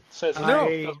interesting. Says I- no.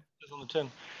 It says on the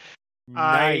tin.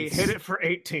 I Nice. hit it for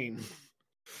 18.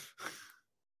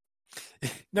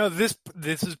 No, this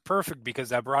is perfect because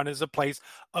Eberron is a place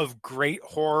of great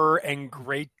horror and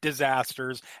great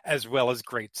disasters as well as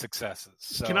great successes.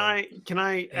 So Can you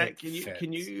it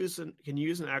use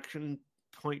an action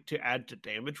point to add to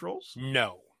damage rolls?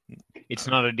 No. It's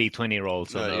not a D20 roll,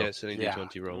 so no. Yeah, it's an Yeah.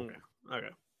 D20 roll. Okay.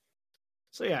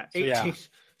 So yeah, So, 18. yeah.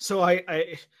 So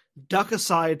I duck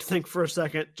aside, think for a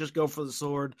second, just go for the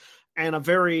sword, and a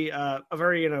very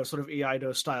sort of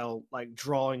Eido style like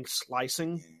drawing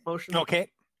slicing motion. Okay.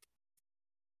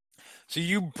 So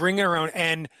you bring it around,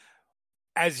 and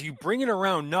as you bring it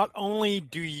around, not only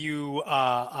do you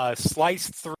slice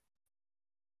through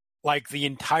like the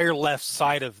entire left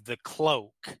side of the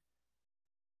cloak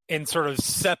and sort of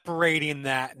separating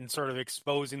that and sort of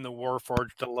exposing the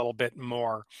Warforged a little bit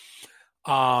more.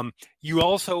 You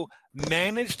also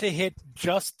manage to hit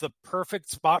just the perfect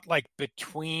spot, like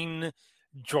between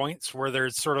joints where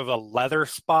there's sort of a leather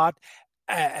spot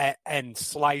and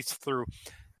slice through.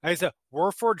 Like I said,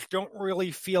 Warforged don't really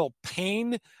feel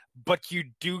pain, but you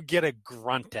do get a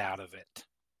grunt out of it.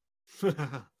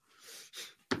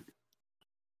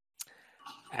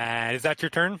 And is that your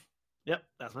turn? Yep,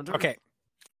 that's my turn. Okay.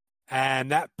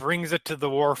 And that brings it to the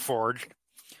Warforged,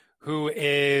 who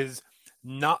is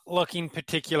not looking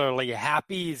particularly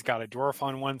happy. He's got a dwarf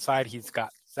on one side. He's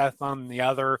got Seth on the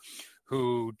other,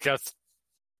 who just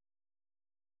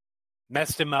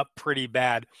messed him up pretty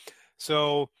bad.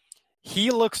 So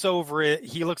he looks over it.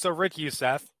 He looks over at you,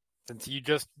 Seth, since you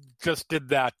just did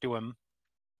that to him.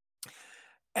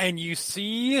 And you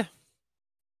see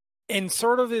in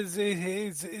sort of his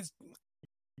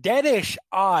deadish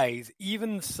eyes,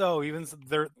 even so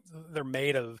they're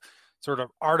made of sort of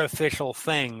artificial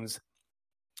things.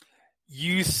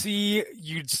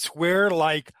 You'd swear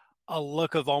like a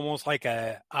look of almost like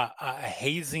a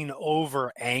hazing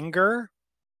over anger.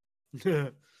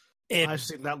 It I've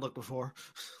seen that look before.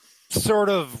 sort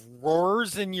of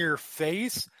roars in your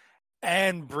face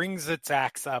and brings its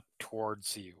axe up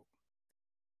towards you.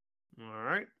 All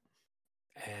right.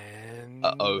 And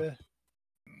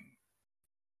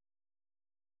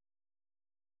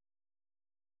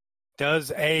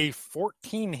Does a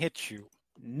 14 hit you?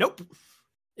 Nope.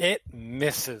 It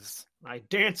misses. I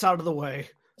dance out of the way.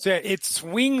 So it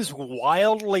swings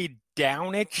wildly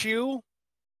down at you.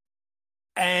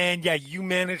 And yeah, you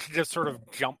manage to just sort of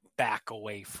jump back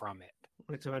away from it.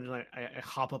 I like to imagine I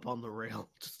hop up on the rail.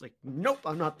 Just like, nope,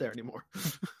 I'm not there anymore.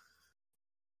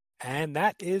 And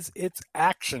that is its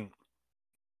action.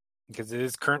 Because it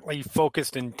is currently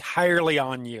focused entirely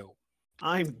on you.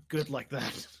 I'm good like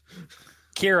that.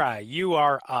 Kira, you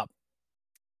are up.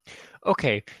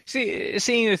 Okay,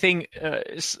 seeing the thing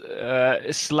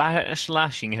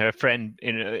slashing her friend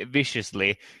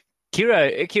viciously,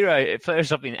 Kira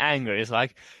flares up in anger. It's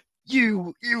like,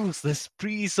 "You useless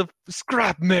piece of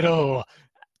scrap metal!"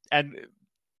 And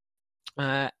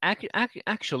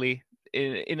actually,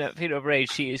 in a fit of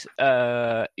rage, she is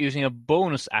using a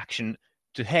bonus action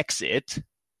to hex it,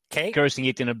 cursing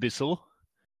it in Abyssal.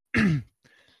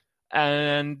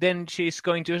 And then she's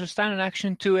going to use a standard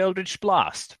action to Eldritch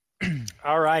Blast.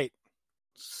 All right.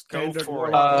 Standard for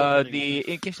it. Warlock.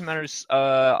 In case it matters,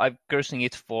 I'm cursing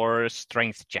it for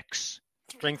strength checks.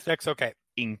 Strength checks, okay.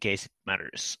 In case it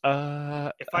matters.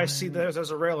 If I see there's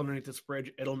a rail underneath this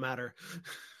bridge, it'll matter.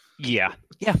 Yeah.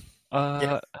 Yes.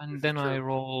 And then I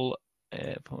roll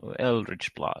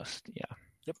Eldritch Blast. Yeah.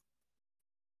 Yep.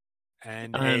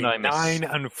 And I a miss. 9,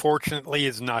 unfortunately,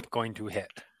 is not going to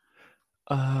hit.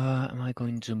 Am I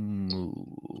going to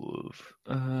move?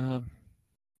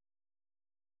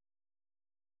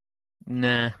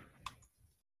 Nah.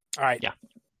 All right. Yeah.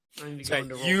 I need to So go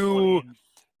into roll you 20.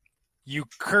 you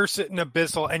curse it in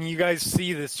Abyssal, and you guys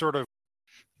see this sort of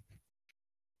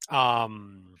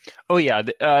Oh yeah,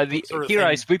 the sort of Kira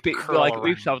thing is whipping, curl like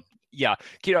whips around. out. Yeah,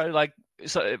 Kira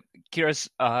Kira's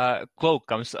cloak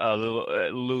comes a little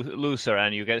looser,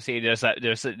 and you can see there's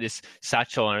this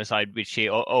satchel on her side which she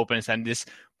opens, and this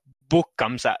book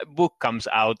comes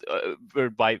out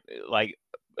by like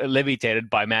levitated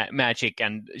by magic,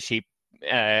 and she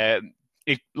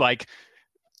it like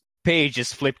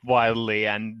pages flip wildly,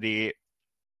 and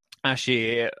as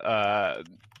she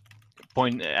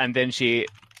point, and then she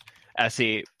as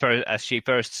she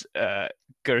first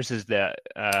curses the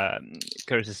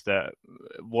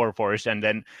Warforged, and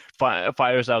then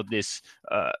fires out this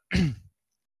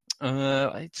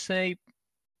I'd say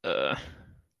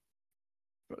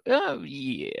yeah,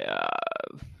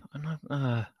 I'm not,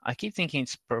 I keep thinking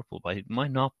it's purple, but it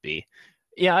might not be.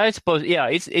 Yeah, I suppose. Yeah,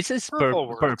 it's this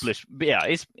purplish. Yeah,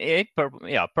 it's a purple.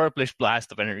 Yeah, purplish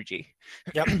blast of energy.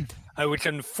 Yep. Which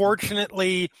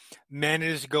unfortunately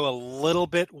manages to go a little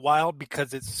bit wild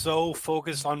because it's so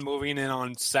focused on moving in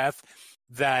on Seth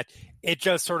that it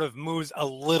just sort of moves a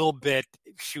little bit,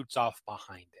 shoots off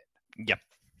behind it. Yep.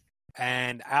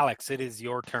 And Alex, it is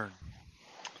your turn.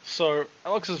 So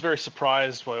Alex is very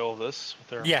surprised by all this.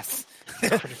 With her Yes.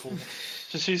 critical.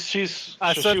 So she's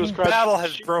A so she sudden was battle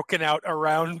has broken out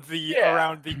around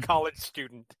the college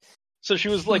student. So she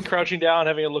was like crouching down,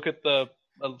 having a look at the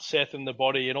Seth in the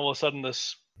body, and all of a sudden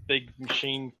this big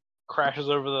machine crashes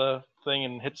over the thing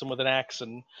and hits him with an axe,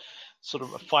 and sort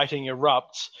of a fighting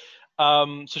erupts.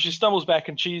 So she stumbles back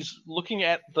and she's looking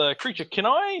at the creature. Can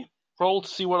I roll to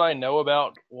see what I know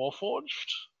about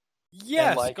Warforged?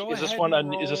 Yes, And, go is this ahead one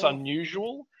and is this roll.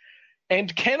 unusual?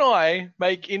 And can I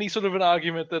make any sort of an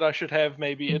argument that I should have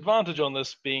maybe advantage on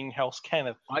this, being House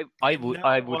Kenneth? I would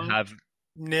have.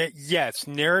 Yes,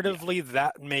 narratively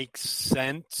that makes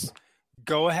sense.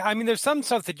 Go ahead. I mean, there's some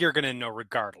stuff that you're going to know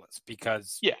regardless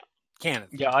because Kenneth.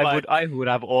 Yeah, I would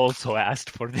have also asked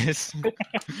for this.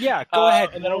 Yeah, go ahead.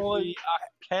 And then it'll be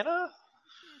Arcana.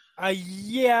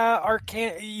 Yeah,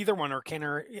 Arcana. Either one, Arcana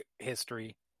or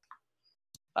History.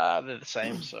 They're the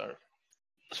same, so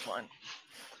it's fine.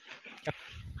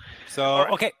 So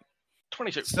right. okay,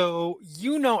 22. so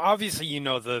obviously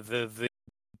the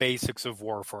basics of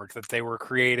Warforged, that they were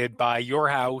created by your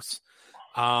house,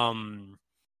 through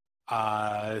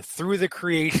the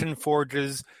creation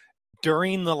forges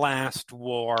during the last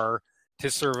war to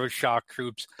serve as shock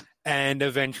troops and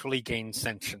eventually gain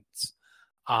sentience.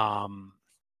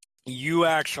 You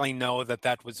actually know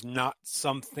that was not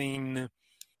something.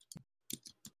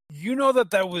 You know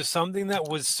that was something that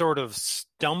was sort of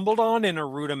stumbled on in a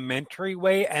rudimentary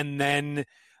way, and then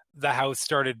the house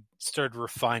started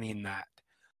refining that.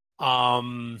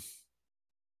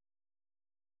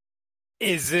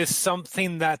 Is this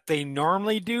something that they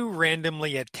normally do,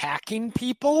 randomly attacking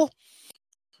people?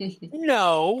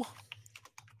 No.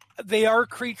 They are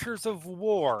creatures of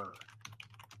war.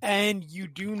 And you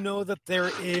do know that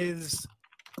there is,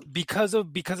 because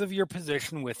of your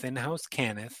position within House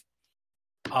Cannith,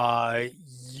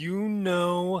 you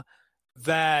know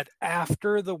that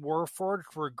after the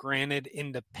Warforged were granted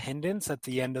independence at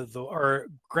the end of or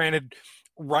granted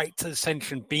rights as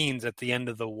sentient beings at the end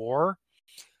of the war,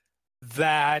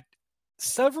 that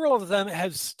several of them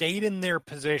have stayed in their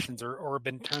positions or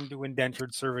been turned to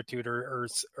indentured servitude or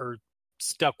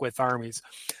stuck with armies.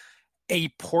 A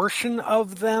portion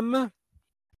of them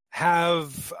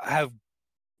have a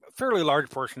fairly large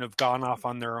portion have gone off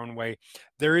on their own way.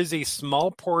 There is a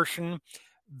small portion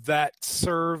that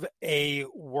serve a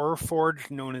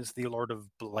Warforged known as the Lord of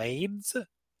Blades,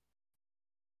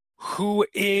 who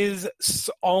is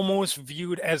almost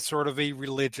viewed as sort of a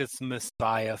religious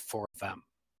messiah for them,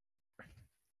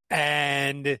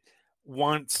 and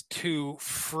wants to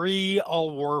free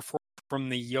all Warforged from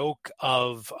the yoke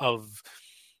of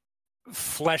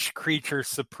flesh creature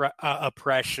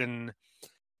oppression,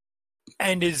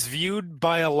 and is viewed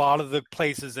by a lot of the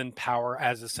places in power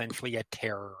as essentially a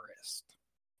terrorist.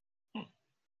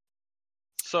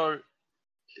 So,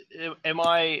 am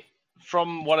I,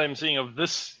 from what I'm seeing of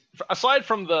this, aside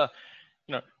from the,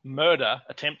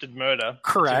 attempted murder,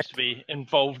 correct, seems to be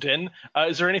involved in,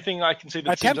 is there anything I can see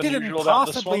that attempted seems unusual and about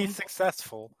this possibly one?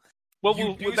 successful? Well,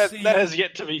 that has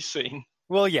yet to be seen.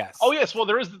 Well, yes. Oh, yes. Well,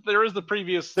 there is the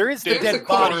previous. There is the dead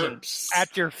body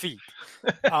at your feet.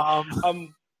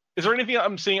 Is there anything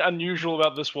I'm seeing unusual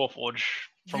about this Warforged?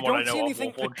 From what I know, you don't see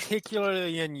anything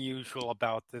particularly unusual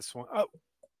about this one.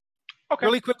 Okay.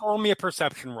 Really quick, roll me a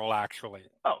perception roll. Actually,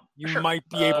 you might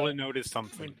be able to notice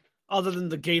something other than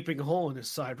the gaping hole in his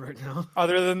side right now.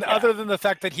 Other than the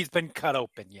fact that he's been cut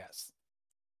open. Yes.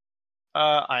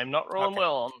 I'm not rolling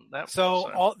well on that.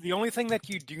 So the only thing that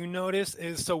you do notice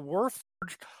is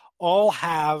Warforged all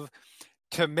have,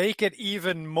 to make it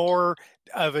even more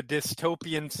of a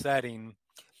dystopian setting,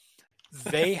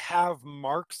 they have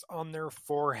marks on their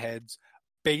foreheads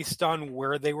based on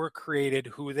where they were created,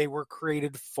 who they were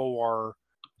created for,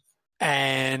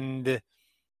 and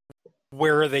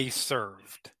where they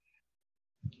served.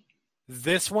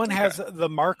 This one has the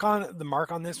mark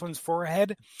on this one's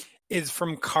forehead is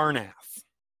from Karnath,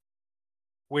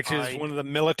 which is one of the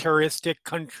militaristic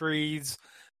countries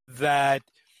that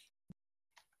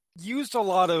used a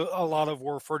lot of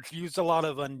Warforged, used a lot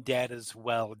of undead as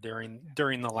well during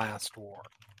the last war.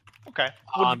 Okay.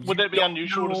 Would that be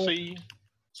unusual to see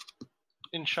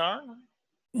in Sharn?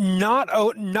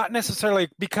 Not necessarily,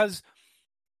 because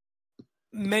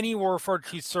many Warforged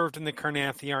who served in the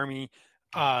Karnathi army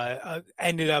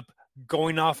ended up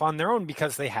going off on their own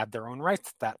because they had their own rights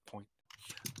at that point.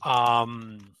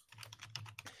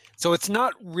 So it's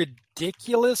not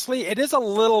ridiculously. It is a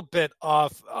little bit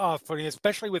off-putting,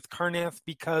 especially with Karnath,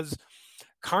 because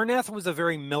Karnath was a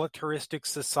very militaristic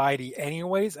society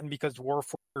anyways, and because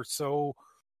Warforged are so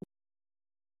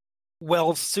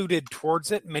well suited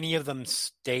towards it, many of them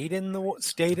stayed in the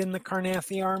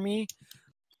Karnathi army.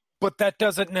 But that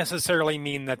doesn't necessarily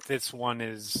mean that this one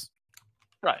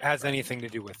has anything to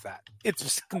do with that.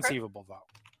 It's conceivable, though.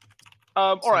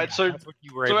 All right, so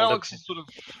Alex is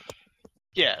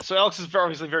so Alex is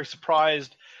obviously very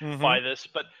surprised by this,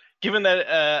 but given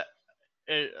that,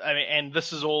 and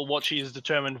this is all what she has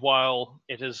determined while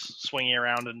it is swinging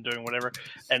around and doing whatever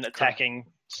and attacking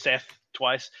Seth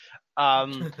twice.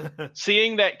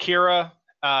 Seeing that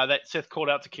that Seth called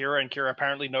out to Kira, and Kira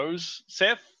apparently knows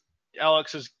Seth,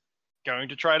 Alex is going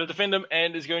to try to defend him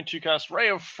and is going to cast Ray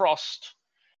of Frost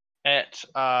at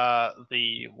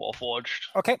the Warforged.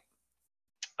 Okay.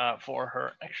 For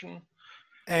her action.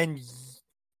 And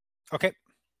okay.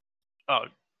 Oh,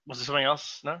 was there something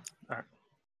else? No? All right.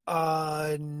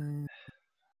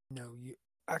 No,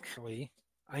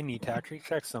 I need to actually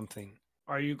check something.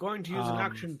 Are you going to use an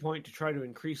action point to try to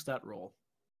increase that roll?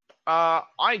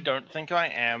 I don't think I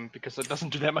am, because it doesn't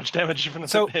do that much damage even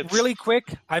if it hits. Really quick.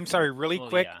 Yeah.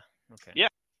 Okay. Yeah.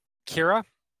 Kira,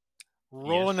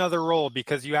 roll another roll,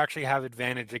 because you actually have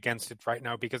advantage against it right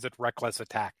now because it reckless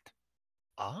attacked.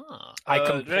 I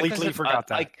completely forgot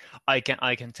that. I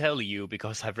can tell you,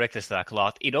 because I've reckless attack a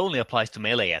lot, it only applies to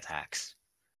melee attacks.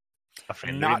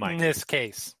 Not in this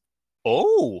case.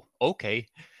 Oh, okay.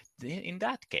 In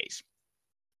that case.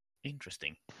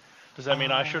 Interesting. Does that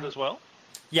mean I should as well?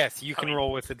 Yes, you can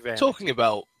roll with advantage. Talking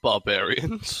about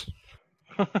barbarians.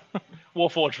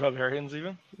 Warforged barbarians,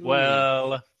 even?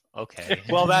 Well, okay.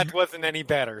 Well, that wasn't any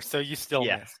better, so you still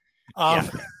miss.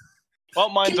 Well,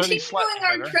 mine's only slightly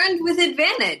better. Continuing our trend with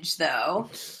advantage, though.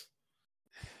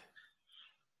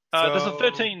 Does a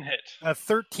 13 hit? A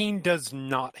 13 does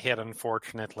not hit,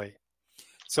 unfortunately.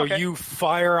 So you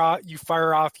fire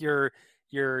off your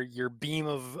beam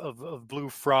of blue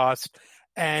frost,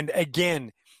 and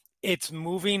again, it's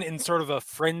moving in sort of a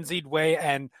frenzied way,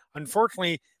 and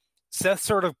unfortunately, Seth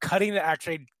sort of cutting to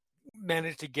actually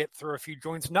manage to get through a few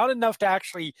joints, not enough to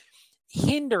actually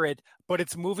hinder it, but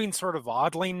it's moving sort of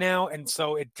oddly now, and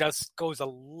so it just goes a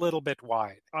little bit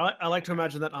wide. I like to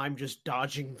imagine that I'm just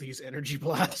dodging these energy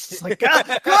blasts. It's like,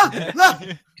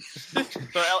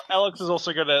 So Alex is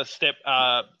also going to step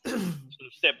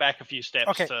back a few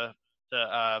steps to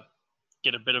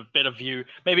get a better view.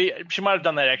 Maybe she might have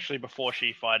done that actually before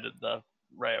she fired the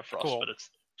ray of frost, but it's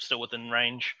still within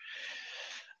range.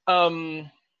 Yeah,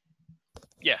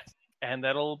 and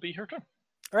that'll be her turn.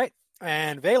 All right.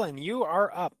 And Vaelin, you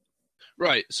are up.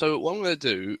 Right, so what I'm going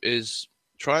to do is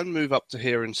try and move up to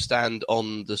here and stand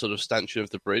on the sort of stanchion of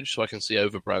the bridge so I can see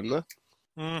over Branma.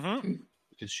 Mm-hmm.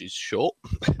 Because she's short.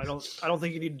 I don't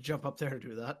think you need to jump up there to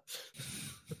do that.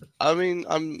 I mean,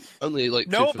 I'm only like...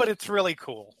 No, but it's really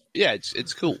cool. Yeah,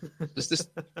 it's cool. This...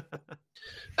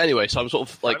 Anyway, so I'm sort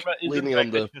of like leaning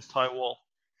on the chest high wall.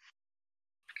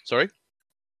 Sorry?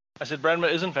 I said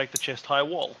Branma is in fact the chest high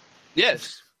wall.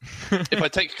 Yes. If I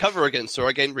take cover against her,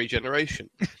 I gain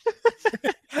regeneration.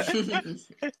 And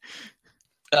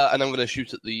I'm going to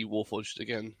shoot at the Warforged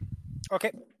again.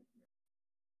 Okay.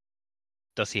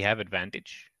 Does he have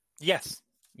advantage? Yes.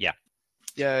 Yeah.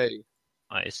 Yay.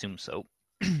 I assume so.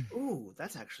 Ooh,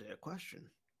 that's actually a question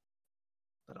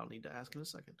that I'll need to ask in a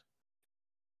second.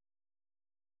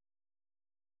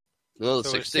 Another So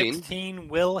 16. 16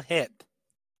 will hit.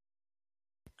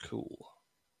 Cool.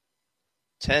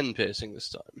 10 piercing this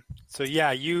time. So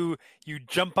yeah, you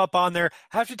jump up on there.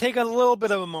 Have to take a little bit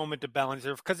of a moment to balance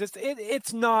it because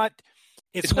it's not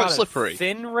It's quite not slippery. a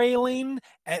thin railing,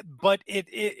 but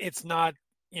it's not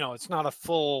it's not a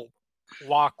full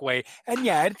walkway, and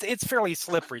yeah, it's fairly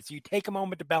slippery. So you take a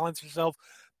moment to balance yourself,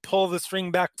 pull the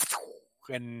string back,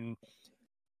 and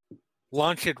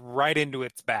launch it right into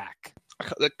its back.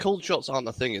 The cold shots aren't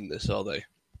a thing in this, are they?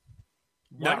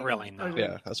 Not really. No.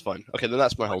 Yeah, that's fine. Okay, then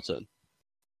that's my whole turn.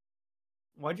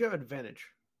 Why'd you have advantage?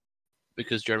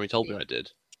 Because Jeremy told me I did.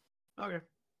 Okay.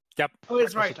 Yep. Oh,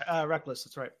 that's right. Reckless.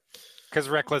 That's right. Because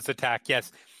reckless attack.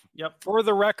 Yes. Yep. For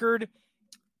the record,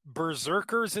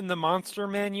 berserkers in the monster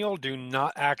manual do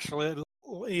not actually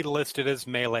listed as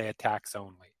melee attacks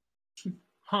only.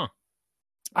 Huh.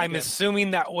 I'm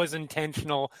assuming that was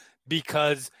intentional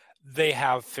because they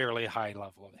have fairly high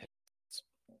level of hits.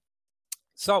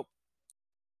 So,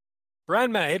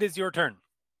 Branma, it is your turn.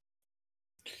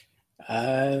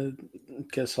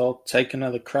 Guess I'll take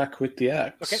another crack with the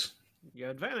axe. Okay. You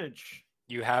have advantage.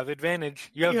 You have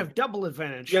advantage. You have double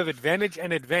advantage. You have advantage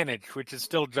and advantage, which is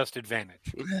still just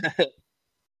advantage.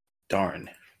 Darn.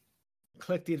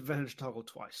 Click the advantage toggle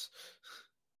twice.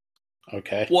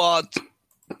 Okay. What?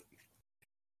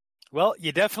 Well,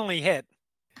 you definitely hit.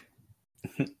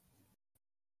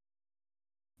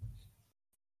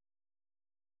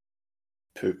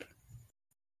 Poop.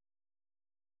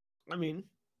 I mean,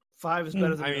 5 is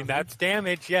better than nothing. That's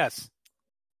damage, yes.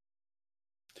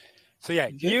 So yeah,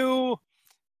 you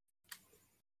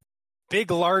big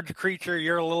large creature,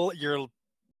 you're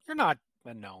not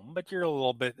a gnome, but you're a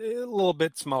little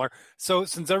bit smaller. So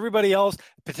since everybody else,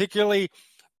 particularly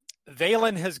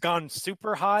Vaelin, has gone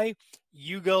super high,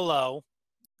 you go low.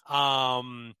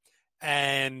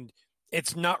 And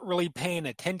it's not really paying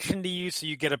attention to you, so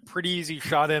you get a pretty easy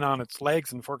shot in on its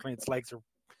legs. Unfortunately, its legs are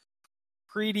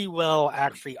pretty well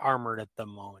actually armored at the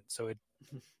moment, so it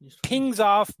pings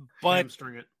off, but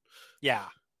hamstring it. Yeah.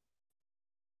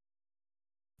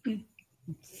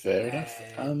 Fair enough.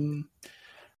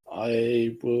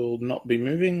 I will not be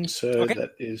moving, so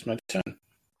that is my turn.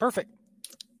 Perfect.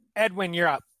 Edwin, you're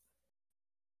up.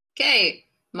 Okay,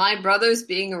 my brother's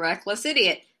being a reckless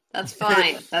idiot. That's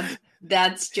fine.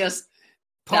 That's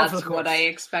what I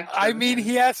expect. I mean,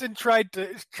 he hasn't tried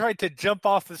to jump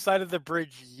off the side of the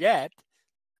bridge yet.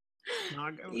 No,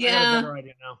 I got a better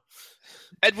idea now.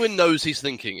 Edwin knows he's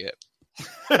thinking it.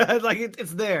 Like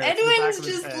it's there. Edwin's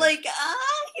just like,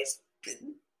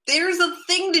 there's a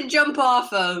thing to jump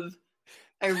off of.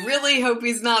 I really hope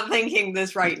he's not thinking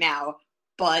this right now,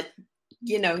 but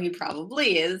he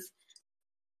probably is.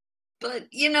 But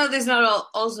there's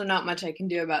also not much I can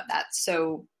do about that.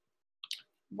 So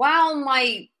while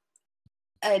my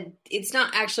it's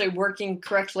not actually working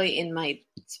correctly in my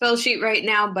spell sheet right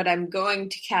now, but I'm going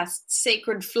to cast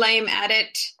Sacred Flame at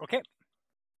it. Okay.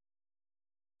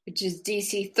 Which is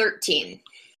DC 13.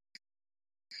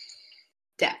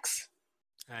 Dex.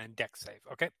 And Dex save.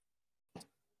 Okay.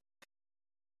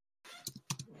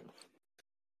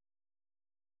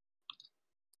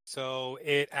 So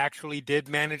it actually did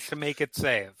manage to make it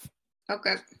save.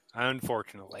 Okay.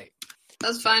 Unfortunately.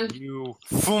 That's fine. You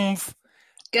foomf.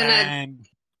 Gonna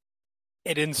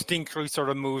it instinctively sort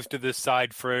of moves to the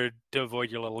side to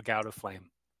avoid your little gout of flame.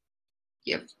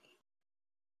 Yep.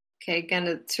 Okay,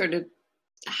 gonna sort of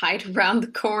hide around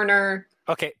the corner.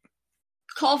 Okay.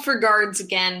 Call for guards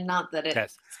again. Not that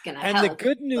it's gonna help. And the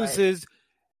good news is,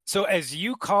 so as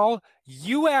you call,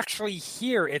 you actually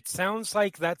hear, it sounds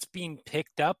like that's being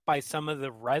picked up by some of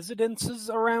the residences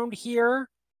around here.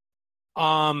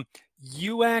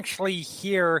 You actually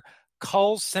hear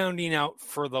calls sounding out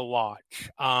for the watch.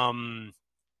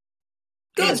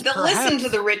 Good, they'll listen to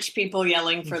the rich people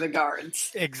yelling for the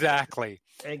guards. Exactly.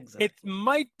 It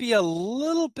might be a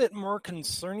little bit more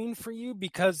concerning for you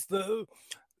because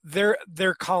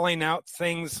they're calling out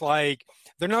things like,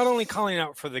 they're not only calling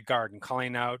out for the guard and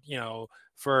calling out,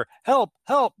 for help,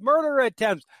 murder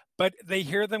attempts, but they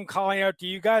hear them calling out to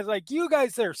you guys like, you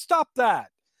guys there, stop that.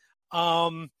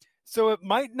 So it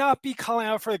might not be calling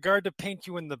out for the guard to paint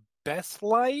you in the best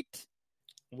light.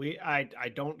 I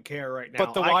don't care right now.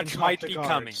 But the watch might be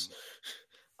coming.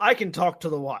 I can talk to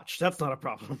the watch. That's not a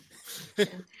problem.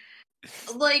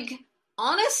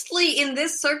 Honestly, in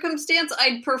this circumstance,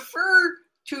 I'd prefer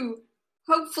to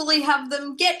hopefully have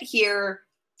them get here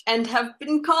and have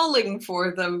been calling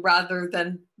for them rather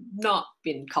than not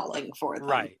been calling for them.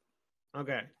 Right.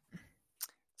 Okay.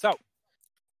 So,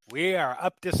 we are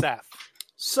up to Seth.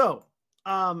 So,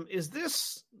 is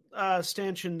this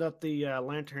stanchion that the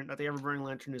lantern, that the ever-burning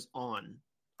lantern is on?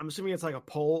 I'm assuming it's like a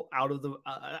pole out of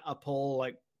a pole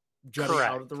like jutting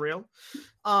Correct. out of the rail.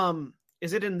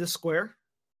 Is it in this square?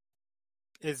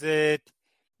 Is it?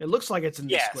 It looks like it's in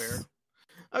this square.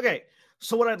 Okay.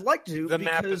 So what I'd like to do, the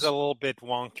map is a little bit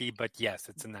wonky, but yes,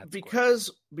 it's in that square.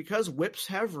 Because whips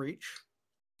have reach.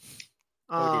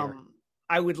 I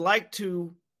would like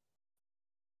to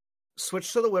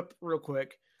switch to the whip real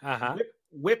quick.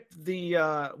 Whip the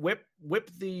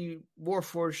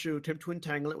Warforged shoe, attempt to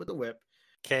entangle it with the whip.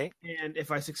 Okay. And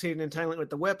if I succeed in entangling it with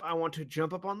the whip, I want to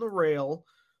jump up on the rail,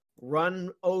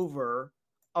 run over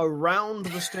around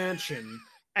the stanchion,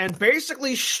 and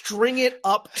basically string it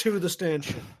up to the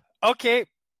stanchion. Okay.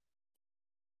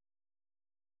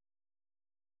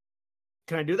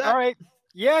 Can I do that? All right.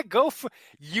 Yeah, go for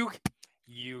you.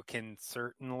 You can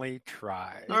certainly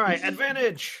try. All right,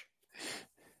 advantage.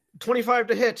 25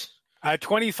 to hit.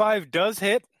 25 does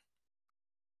hit.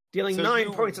 Dealing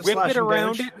 9 points of slashing damage. Whip it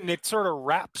around it, and it sort of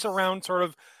wraps around, sort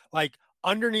of like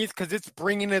underneath, because it's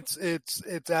bringing its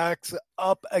axe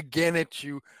up again at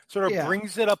you. Sort of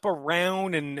brings it up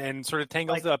around and sort of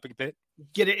tangles it up a bit.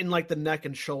 Get it in like the neck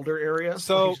and shoulder area.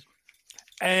 So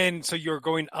you're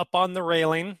going up on the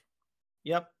railing.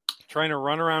 Yep. Trying to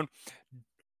run around.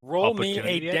 Roll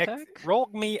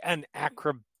me an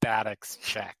acrobatics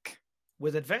check.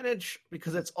 With advantage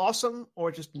because it's awesome,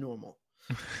 or just normal?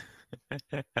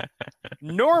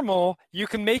 Normal, you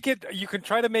can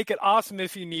try to make it awesome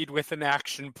if you need with an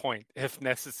action point, if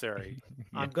necessary.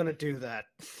 I'm going to do that.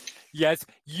 Yes,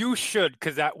 you should,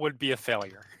 because that would be a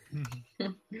failure.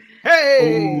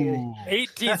 Hey! Ooh.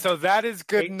 18, so that is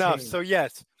good 18. enough. So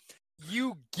yes,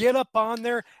 you get up on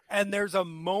there, and there's a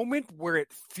moment where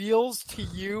it feels to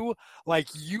you like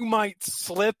you might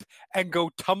slip and go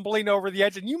tumbling over the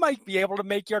edge, and you might be able to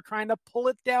make your trying to pull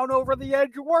it down over the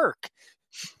edge work.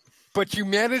 But you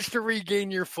manage to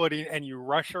regain your footing, and you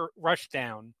rush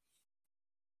down.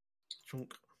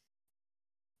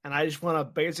 And I just want to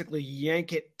basically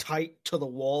yank it tight to the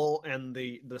wall and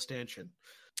the stanchion.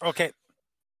 Okay.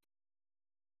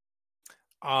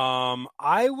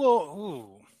 I will...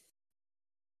 Ooh.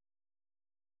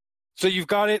 So you've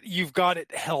got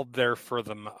it held there for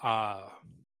them.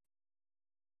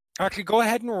 Actually, go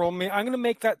ahead and roll me. I'm going to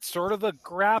make that sort of a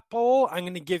grapple. I'm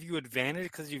going to give you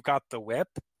advantage because you've got the whip.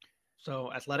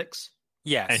 So athletics?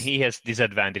 Yes. And he has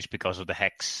disadvantage because of the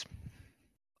hex.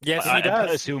 Yes, he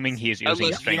does. Assuming he is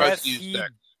using strength. Yes, he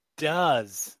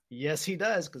does. Yes, he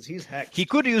does, because he's hexed. He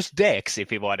could use Dex if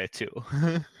he wanted to.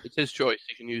 It's his choice.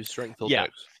 He can use strength or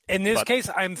Dex. In this case,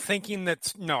 I'm thinking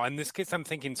I'm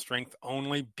thinking strength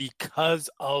only because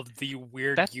of the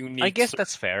unique. I guess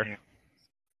that's fair. Yeah.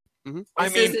 Mm-hmm. I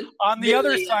mean, on the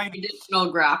other side,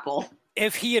 additional grapple.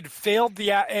 If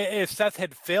Seth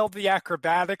had failed the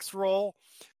acrobatics roll,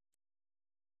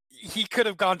 he could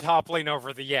have gone toppling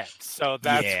over the edge. So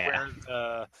that's where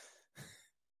the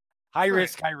high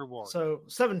risk, high reward. So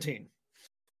 17.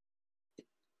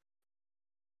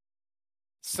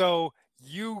 So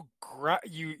you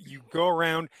go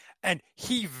around, and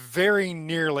he very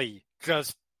nearly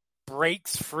just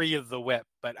breaks free of the whip.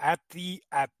 But at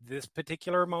this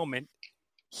particular moment,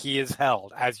 he is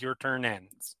held as your turn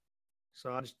ends.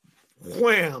 So I just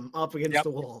wham up against the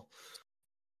wall.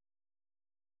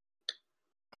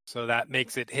 So that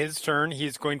makes it his turn.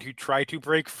 He's going to try to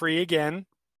break free again.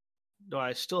 Do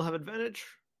I still have advantage?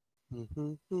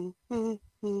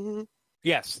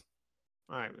 Yes,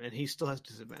 All right, and he still has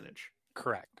disadvantage.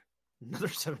 correct. Another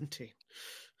 17.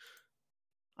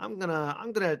 I'm gonna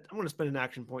spend an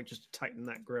action point just to tighten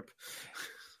that grip.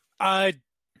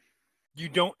 You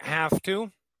don't have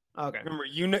to. Okay. Remember,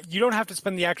 you don't have to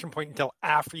spend the action point until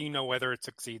after you know whether it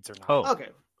succeeds or not. Oh,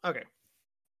 Okay.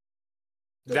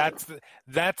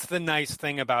 That's the nice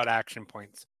thing about action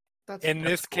points. In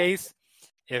this case,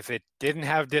 if it didn't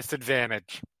have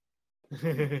disadvantage,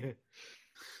 yeah,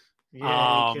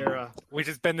 Kara. which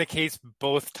has been the case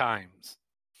both times.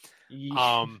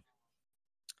 Yeesh.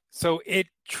 So it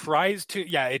tries to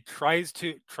get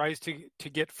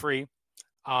free.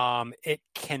 It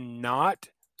cannot,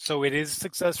 so it is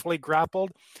successfully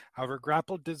grappled. However,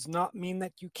 grappled does not mean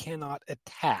that you cannot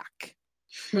attack.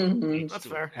 That's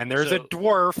fair. And there's a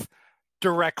dwarf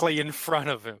directly in front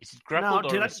of him. Is it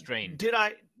grappled Now, or restrained?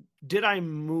 Did I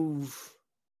move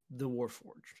the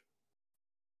Warforged?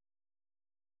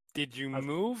 Did you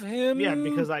move him? Yeah,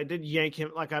 because I did yank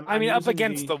him. Like I'm up using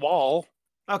against the wall.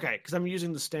 Okay, because I'm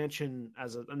using the stanchion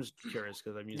as a. I'm just curious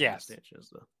because I'm using the stanchion as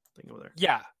the thing over there.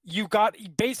 Yeah, you got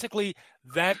basically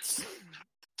that's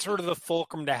sort of the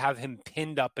fulcrum to have him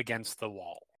pinned up against the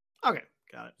wall. Okay,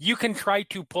 got it. You can try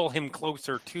to pull him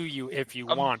closer to you if you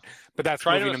want, but that's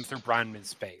moving him through Branma's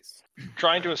space.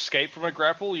 Trying to escape from a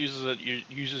grapple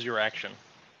uses your action.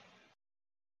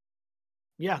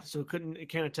 Yeah, so it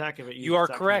can't attack if it. You are uses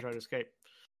action to correct. Try to escape.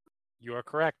 You are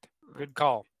correct. Good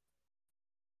call.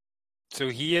 So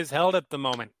he is held at the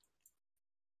moment.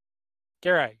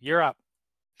 Kara, you're up.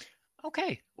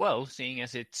 Okay, well, seeing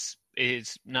as it's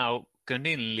now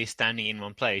continually standing in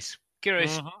one place, Kira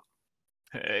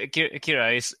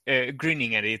is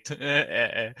grinning at it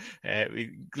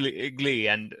with glee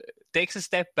and takes a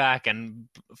step back and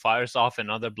fires off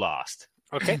another blast.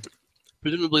 Okay.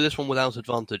 Presumably this one without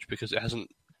advantage because it hasn't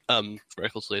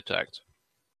recklessly attacked.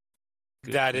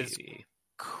 That is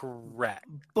correct.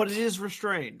 But it is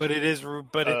restrained. It is.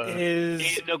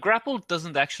 The grapple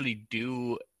doesn't actually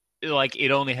do. Like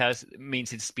it only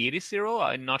means its speed is 0.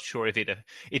 I'm not sure if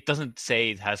it doesn't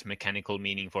say it has mechanical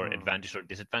meaning for advantage or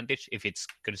disadvantage if it's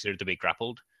considered to be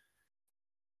grappled.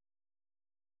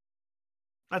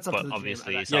 That's up but to the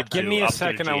obviously, GM. it's Yeah, up give to- me a up to the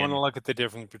second. I GM. want to look at the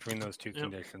difference between those two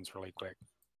conditions really quick.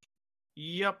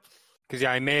 Yep. Because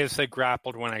I may have said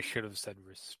grappled when I should have said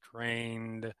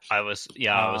restrained. I was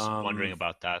wondering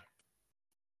about that.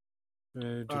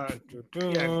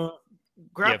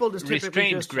 Grappled is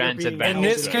typically restraint just grants you're being advantage. In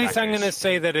held this in case, a- I'm going to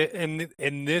say that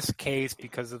in this case,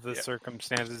 because of the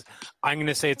circumstances, I'm going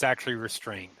to say it's actually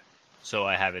restrained. So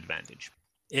I have advantage.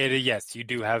 Yes, you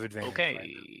do have advantage. Okay,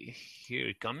 right? here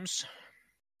it comes.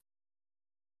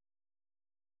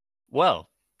 Well,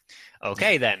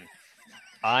 okay then.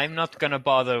 I'm not gonna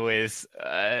bother with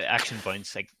action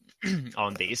points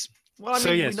on these. Well, I mean,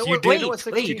 So, yes, we know you what, did- we know what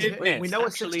 16 wait, hit- wait. we know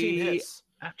what 16 hits.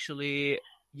 Actually,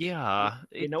 yeah.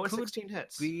 We know what could 16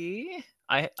 hits. be.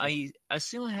 I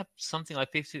assume I have something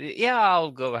like 50. Yeah, I'll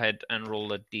go ahead and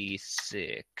roll a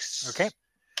d6. Okay.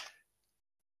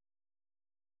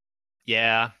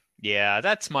 Yeah,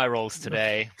 that's my rolls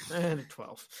today. And a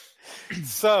 12.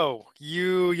 So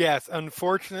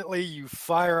unfortunately, you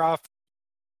fire off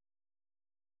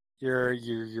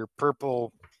your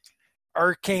purple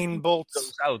arcane bolts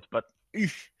Goes out, but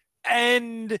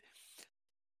and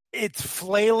it's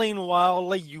flailing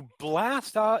wildly. You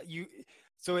blast out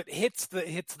so it hits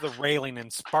the railing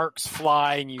and sparks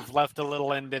fly, and you've left a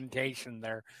little indentation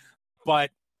there,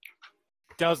 but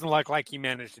doesn't look like you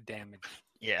managed to damage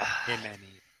yeah, him any.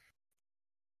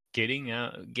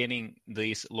 Getting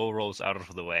these low rolls out of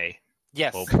the way.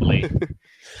 Yes. Hopefully.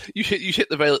 You hit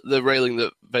the railing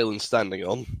that Vaelin's standing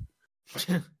on.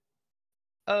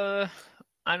 I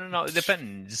don't know. It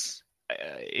depends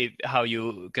how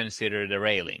you consider the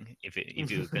railing. If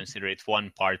you consider it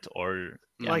one part or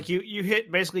Like you hit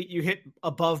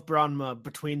above Branma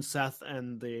between Seth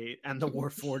and the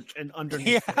Warforged and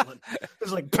underneath. Yeah.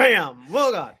 It's like bam!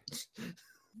 Oh god!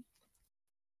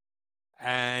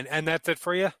 And that's it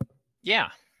for you? yeah.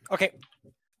 Okay.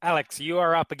 Alex, you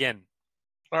are up again.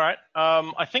 All right.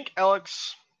 I think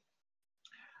Alex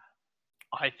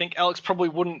probably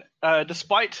wouldn't,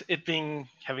 despite it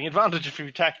having advantage if you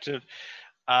attacked it.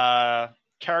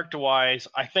 Character-wise,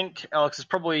 I think Alex is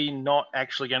probably not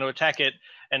actually going to attack it,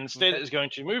 and instead is going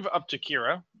to move up to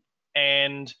Kira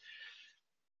and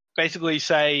basically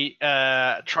say,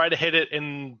 try to hit it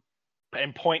and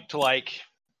point to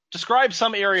describe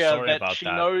some area Sorry that about she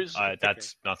that. knows.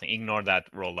 That's nothing. Ignore that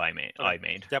roll I made.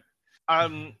 Yep.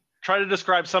 try to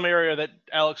describe some area that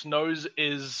Alex knows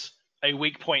is a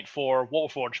weak point for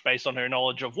Warforged based on her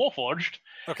knowledge of Warforged.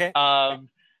 Okay.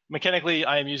 Mechanically,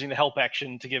 I am using the help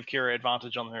action to give Kira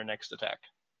advantage on her next attack.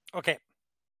 Okay.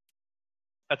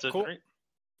 That's it. Cool. Right?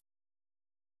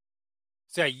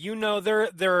 So yeah,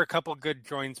 there are a couple good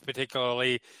joints,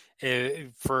 particularly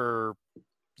for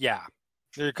there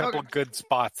are a couple good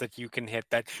spots that you can hit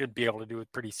that should be able to do a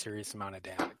pretty serious amount of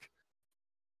damage.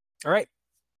 All right,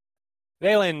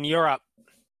 Vaelin, you're up.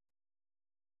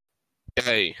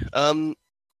 Okay. I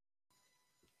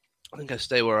think I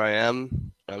stay where I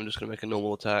am. I'm just going to make a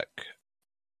normal attack,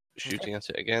 shooting at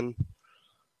it again.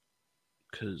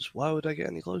 Because why would I get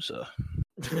any closer?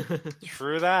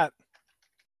 True that.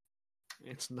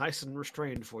 It's nice and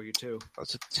restrained for you, too.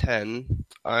 That's a 10.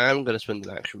 I am going to spend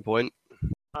an action point.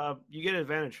 You get an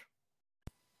advantage.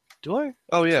 Do I?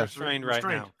 Oh, yeah. It's restrained right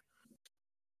now.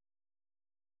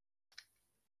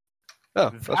 Oh,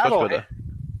 that's much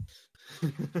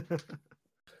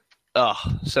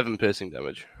better. 7 piercing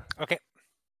damage. Okay.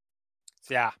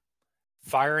 So yeah,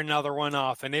 fire another one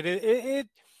off, and it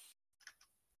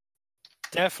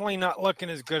definitely not looking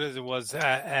as good as it was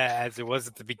at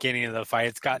the beginning of the fight.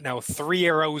 It's got now 3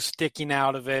 arrows sticking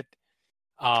out of it,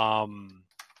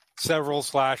 several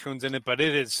slash wounds in it, but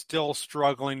it is still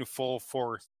struggling full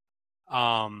force,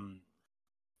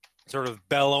 sort of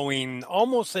bellowing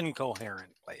almost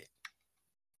incoherently.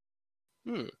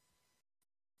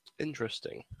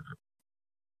 Interesting.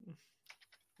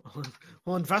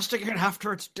 We'll investigate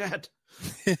after it's dead.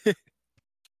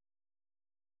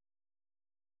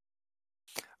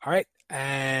 All right,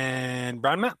 and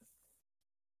Branma?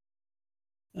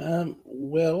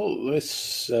 Well,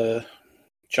 this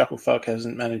chucklefuck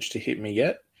hasn't managed to hit me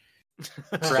yet.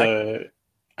 So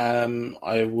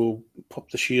I will pop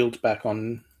the shield back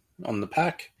on the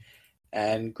pack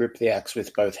and grip the axe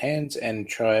with both hands and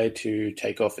try to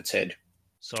take off its head.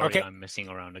 Sorry, Okay. I'm messing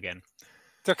around again.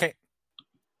 It's okay.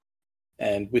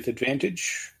 And with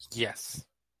advantage. Yes.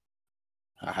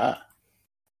 Haha.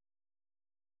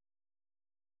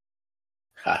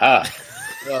 Haha.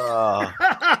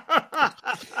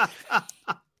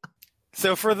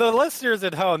 So for the listeners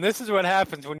at home, this is what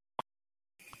happens when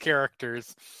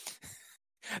characters.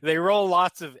 They roll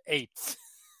lots of 8s.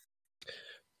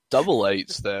 Double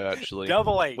 8s there, actually.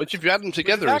 Double 8. Which, if you add them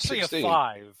together, is actually 16. a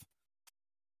 5.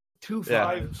 2 Yeah.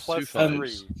 5 plus 2 3.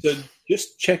 So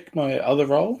just check my other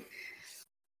roll.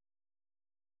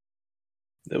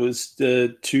 There was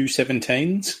the 2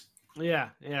 17s. Yeah.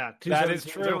 2 That 17s is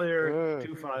true. earlier,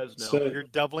 2 5s now. So- You're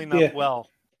doubling Yeah. up well.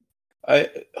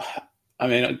 I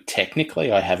mean,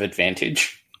 technically, I have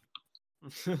advantage.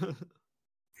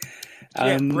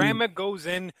 Branma goes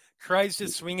in, tries to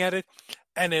swing at it,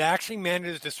 and it actually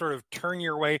manages to sort of turn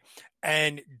your way,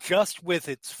 and just with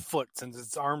its foot, since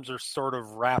its arms are sort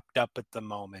of wrapped up at the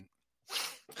moment,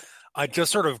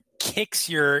 just sort of kicks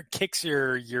your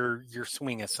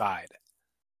swing aside.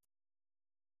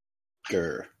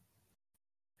 Grr.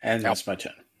 And that's my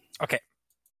turn. Okay,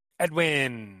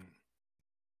 Edwin.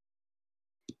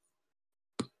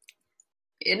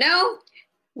 You know,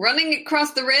 running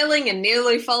across the railing and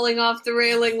nearly falling off the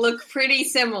railing look pretty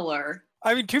similar.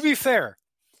 I mean, to be fair,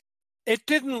 it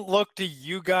didn't look to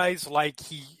you guys like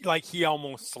he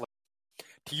almost slipped.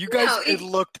 To you guys, No, it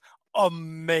looked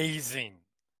amazing.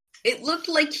 It looked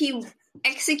like he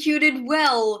executed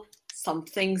well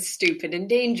something stupid and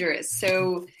dangerous.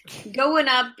 So going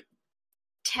up,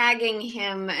 tagging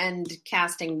him, and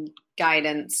casting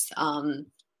guidance,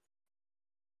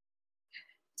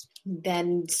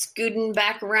 then scooting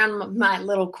back around my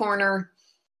little corner.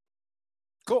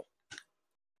 Cool.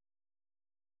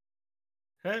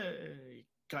 Hey,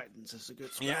 guidance is a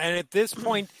good spell. Yeah, and at this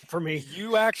point, For me.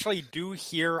 you actually do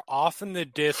hear off in the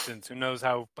distance, who knows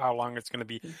how long it's going to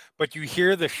be, but you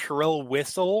hear the shrill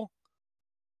whistle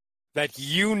that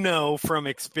you know from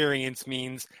experience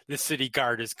means the city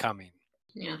guard is coming.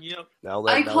 Yeah. Yep. Now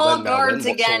then, I now call then, now guards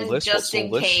then. What's all again this? just What's all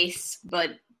in this? case, but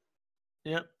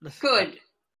Yep. good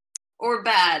or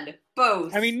bad,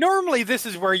 both. I mean, normally this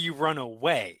is where you run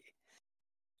away.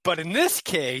 But in this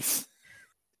case,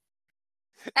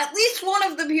 at least one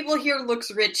of the people here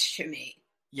looks rich to me.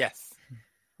 yes,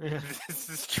 Yeah. this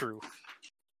is true.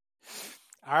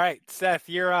 All right, Seth,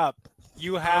 you're up.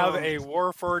 You have a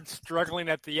Warforged struggling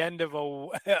at the end of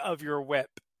of your whip.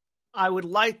 I would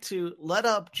like to let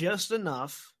up just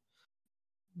enough,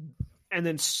 and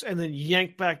then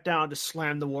yank back down to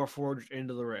slam the Warforged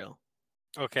into the rail.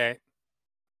 Okay.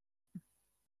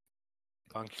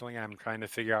 Functionally, I'm trying to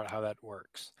figure out how that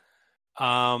works. Be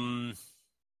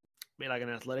like an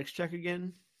athletics check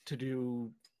again to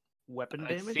do weapon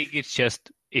I damage? think it's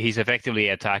just he's effectively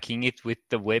attacking it with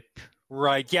the whip.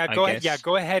 Right. Yeah. I Go ahead. guess. Yeah.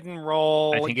 Go ahead and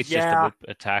roll. I think it's just a whip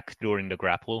attack during the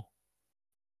grapple.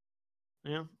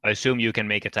 Yeah. I assume you can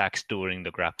make attacks during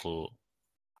the grapple.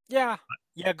 Yeah.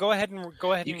 Yeah. Go ahead and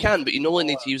You can, but you normally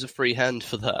need to use a free hand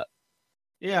for that.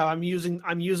 Yeah, I'm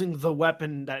using the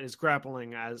weapon that is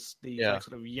grappling as the Yeah.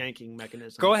 sort of yanking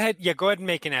mechanism. Go ahead. Yeah. Go ahead and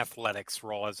make an athletics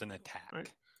roll as an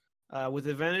attack. Right. With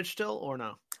advantage still or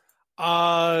no?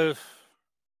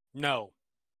 No,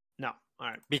 No. All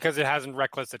right. because it hasn't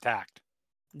reckless attacked.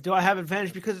 Do I have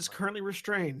advantage because it's currently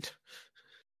restrained?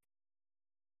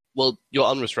 Well, you're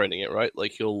unrestraining it, right?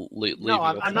 Like you'll leave. No,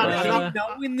 I'm not.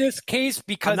 No, in this case,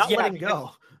 because I'm not letting because-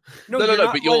 go. No, No, you're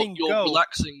not but letting you're go.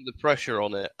 relaxing the pressure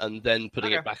on it and then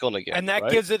putting it back on again. And that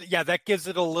right? gives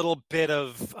it a little bit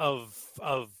of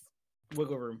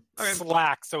Wiggle room.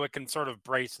 slack, so it can sort of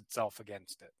brace itself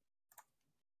against it.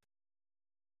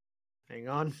 Hang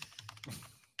on.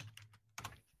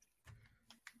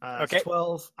 Okay.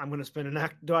 12. I'm going to spend an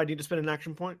act. Do I need to spend an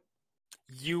action point?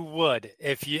 You would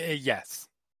if you yes.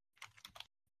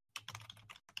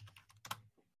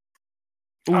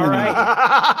 All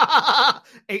right.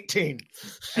 18.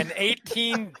 An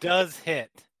 18 does hit.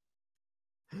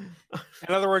 In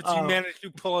other words, you manage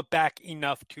to pull it back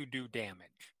enough to do damage.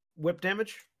 Whip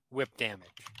damage? Whip damage.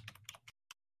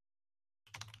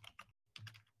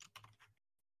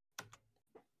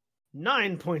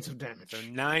 Nine points of damage. So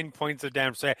 9 points of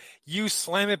damage. So you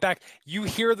slam it back. You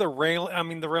hear the rail. I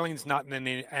mean, the railing's not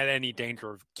at any danger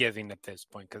of giving at this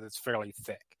point because it's fairly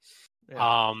thick.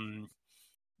 Yeah.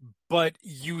 But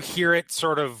you hear it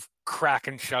sort of crack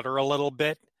and shudder a little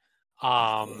bit.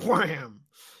 Wham!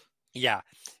 Yeah,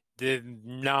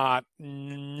 not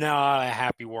a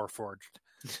happy Warforged.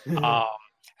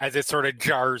 As it sort of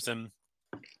jars him.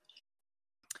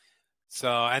 So,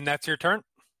 and that's your turn.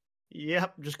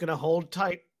 Yep, just gonna hold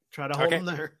tight. Try to hold him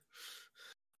there.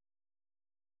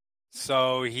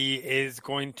 So he is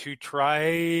going to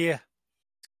try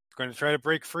to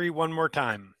break free one more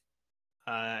time.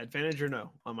 Advantage or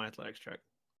no on my athletics check?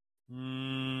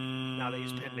 Now that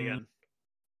he's pinned again.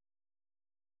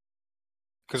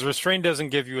 Because restraint doesn't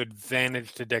give you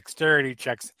advantage to dexterity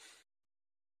checks.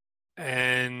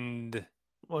 And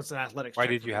Well, it's an athletics why check.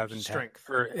 did you have strength?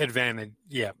 or advantage?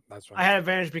 Yeah, that's right. I had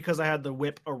advantage because I had the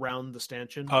whip around the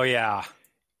stanchion. Oh yeah.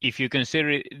 If you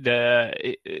consider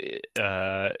the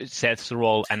Seth's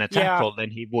roll an attack roll, then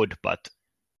he would. But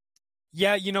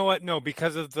yeah, you know what? No,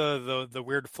 because of the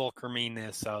weird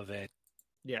fulcruminess of it.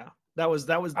 Yeah, that was.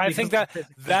 I think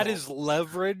that is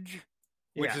leverage,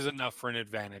 which Yeah. is enough for an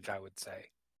advantage. I would say.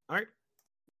 All right.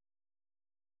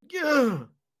 Yeah.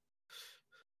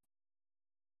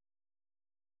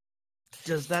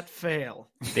 Does that fail?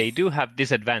 they do have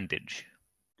disadvantage.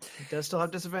 It does still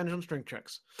have disadvantage on strength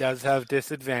checks. Does have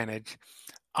disadvantage.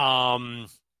 However,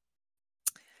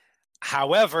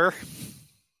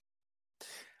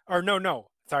 or no,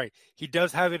 sorry, he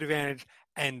does have advantage,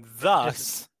 and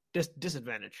thus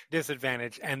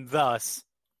Disadvantage. and thus,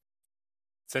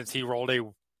 since he rolled a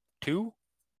 2,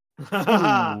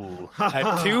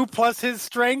 a 2 plus his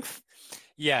strength,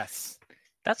 yes.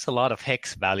 That's a lot of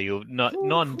hex value,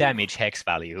 non-damage hex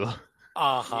value.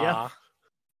 Uh-huh. Yeah.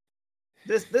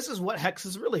 This is what Hex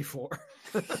is really for.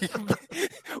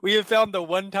 We have found the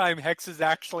one time Hex is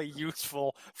actually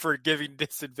useful for giving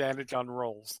disadvantage on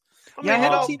rolls. I mean,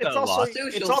 Yeah, it's also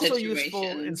Social useful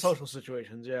in situations. social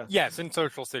situations. Yeah. Yes, in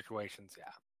social situations,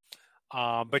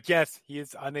 yeah. But yes, he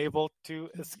is unable to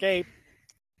escape.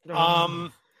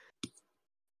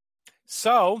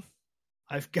 So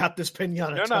I've got this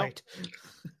pinata tight.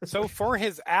 So for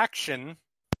his action,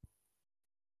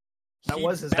 That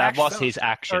was his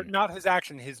action. or not his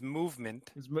action, his movement.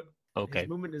 Okay, His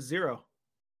movement is 0.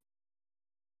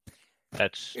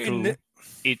 that's In true.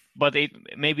 But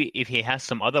maybe if he has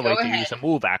some other Go way to ahead. use a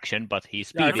move action, but his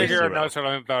speed I is figure 0. knows what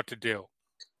I'm about to do.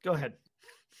 Go ahead.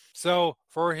 So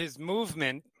for his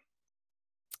movement,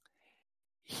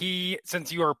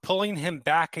 since you are pulling him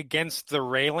back against the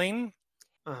railing,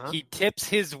 he tips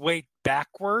his weight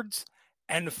backwards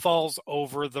and falls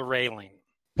over the railing.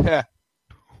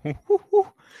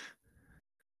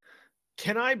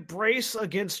 Can I brace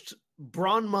against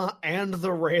Branma and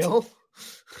the rail?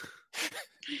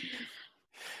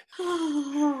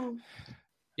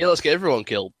 Yeah, let's get everyone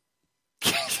killed.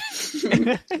 Well,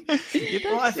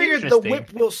 I figured the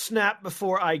whip will snap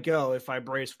before I go if I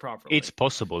brace properly. It's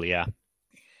possible, yeah.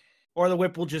 Or the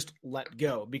whip will just let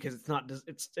go because it's not.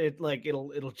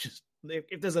 It'll just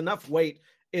if there's enough weight,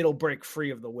 it'll break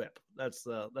free of the whip. That's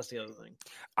the other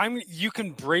thing. You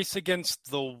can brace against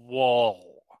the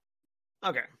wall.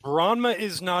 Okay. Branma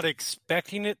is not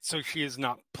expecting it, so she is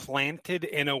not planted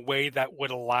in a way that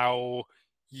would allow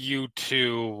you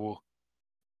to...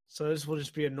 So this will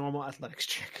just be a normal athletics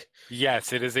check.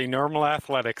 Yes, it is a normal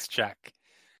athletics check.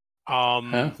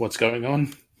 What's going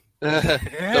on?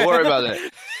 Don't worry about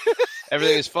it.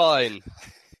 Everything is fine.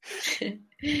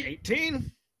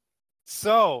 18.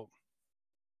 So,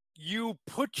 you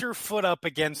put your foot up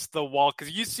against the wall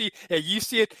because you see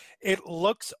it. It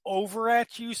looks over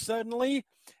at you suddenly,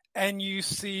 and you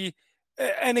see.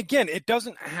 And again, it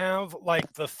doesn't have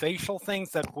like the facial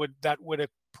things that would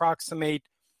approximate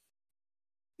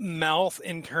mouth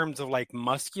in terms of like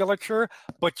musculature,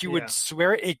 but you would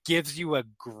swear it gives you a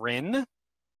grin.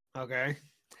 Okay.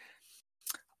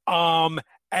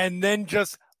 And then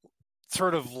just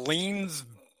sort of leans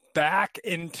back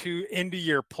into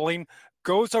your pulling,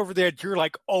 goes over the edge. You're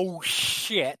like, oh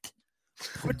shit!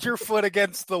 Put your foot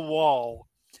against the wall,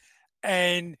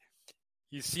 and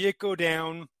you see it go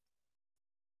down.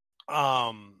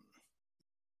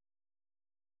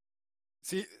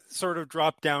 See, sort of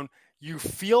drop down. You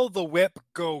feel the whip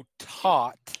go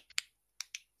taut.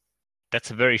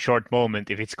 That's a very short moment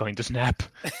if it's going to snap.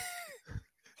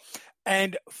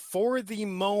 And for the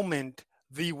moment,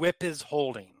 the whip is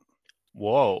holding.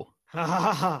 Whoa.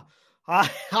 I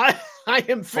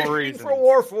am fishing reasons. for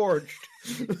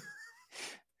Warforged.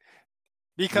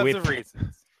 Because Whip. of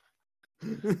reasons.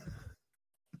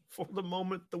 For the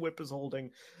moment, the whip is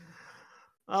holding.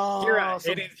 Kira,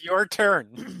 So it is your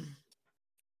turn.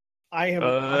 I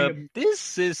am.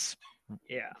 This is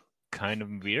Yeah. kind of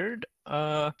weird. Do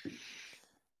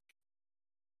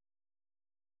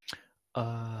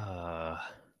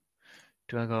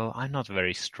I go? I'm not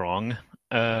very strong.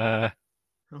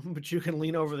 But you can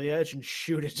lean over the edge and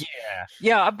shoot it.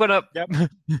 Yeah, I'm gonna. Yep.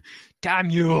 Damn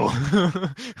you!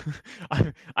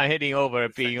 I'm heading over,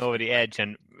 being over the edge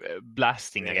and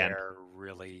blasting again. They're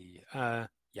really, yeah,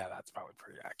 that's probably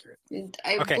pretty accurate.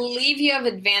 I Okay. believe you have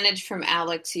advantage from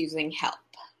Alex using help.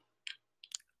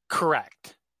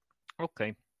 Correct.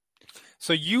 Okay.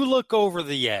 So you look over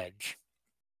the edge,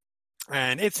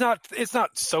 and it's not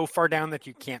so far down that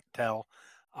you can't tell.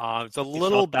 It's a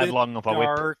little not that bit long of a whip.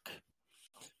 dark,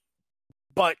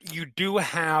 but you do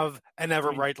have an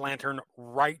ever-bright lantern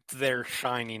right there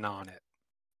shining on it.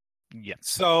 Yeah.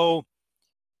 So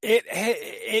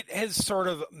it has sort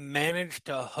of managed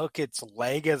to hook its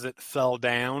leg as it fell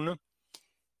down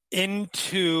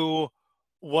into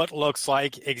what looks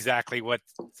like exactly what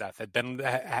Seth had been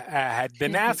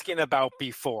asking about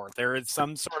before. There is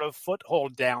some sort of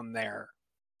foothold down there.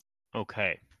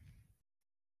 Okay.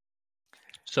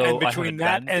 So And between I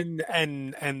have that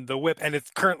and the whip, and it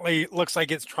currently looks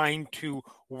like it's trying to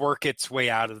work its way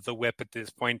out of the whip at this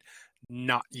point,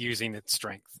 not using its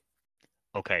strength.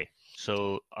 Okay.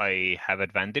 So I have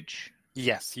advantage.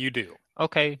 Yes, you do.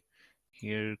 Okay.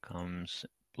 Here comes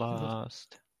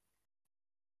blast.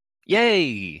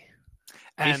 Yay!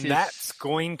 And This is- that's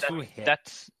going to hit.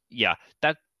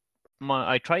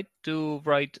 I tried to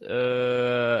write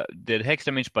the hex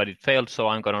damage, but it failed, so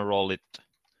I'm gonna roll a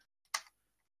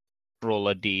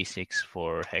d6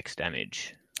 for hex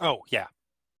damage. Oh, yeah.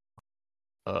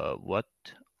 What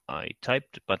I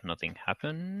typed, but nothing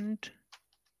happened.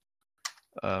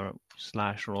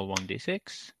 Slash roll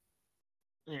 1d6.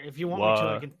 Yeah, if you want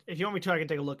me to, I can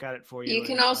take a look at it for you. You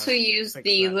can and, also use fix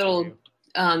the that for little you.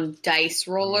 dice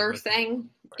roller thing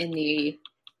in the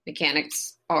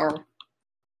mechanics bar.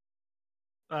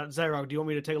 Zaghrog, do you want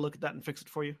me to take a look at that and fix it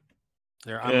for you?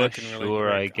 There, I'm looking really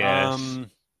sure, I quick. guess.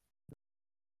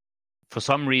 For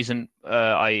some reason,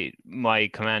 my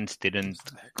commands didn't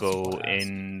go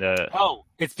in the. Oh,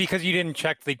 it's because you didn't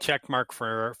check the check mark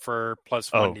for plus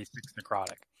 1d6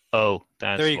 necrotic. Oh,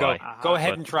 that's There you why. go. Go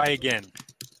ahead and try again.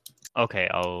 Okay,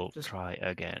 I'll Just- try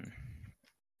again.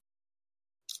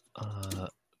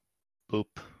 Boop.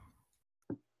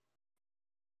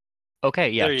 Okay,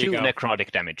 yeah, There you 2 go.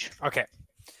 necrotic damage. Okay.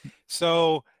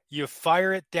 So you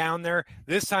fire it down there.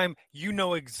 This time you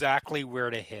know exactly where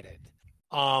to hit it.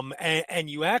 And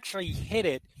you actually hit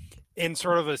it in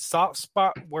sort of a soft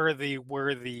spot where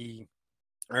the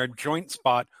joint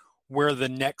spot where the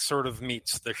neck sort of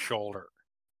meets the shoulder.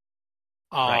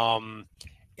 Right.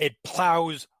 It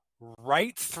plows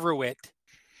right through it.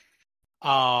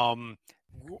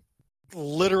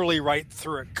 Literally right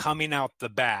through it, coming out the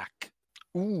back.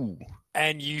 Ooh.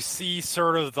 And you see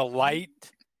sort of the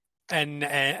light and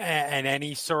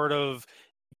any sort of,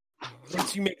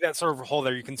 once you make that sort of hole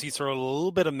there, you can see sort of a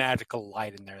little bit of magical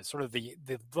light in there, sort of the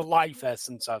life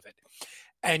essence of it.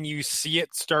 And you see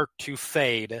it start to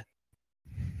fade,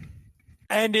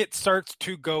 and it starts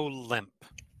to go limp.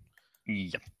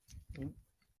 Yep.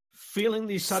 Feeling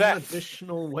the sudden Seth.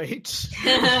 additional weight.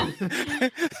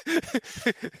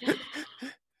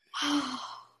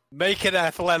 Make an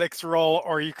athletics roll,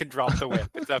 or you can drop the whip.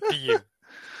 It's up to you.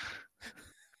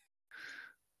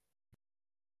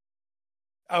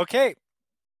 Okay.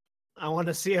 I want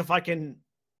to see if I can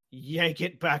yank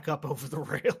it back up over the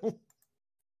rail.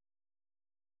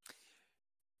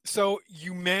 So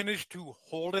you manage to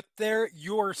hold it there.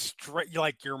 You're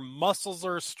like your muscles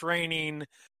are straining.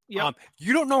 Yep.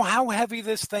 You don't know how heavy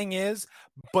this thing is,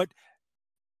 but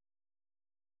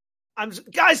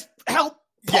guys, help!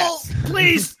 Pull, yes,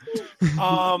 please.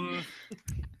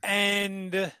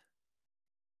 And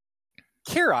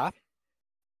Kira,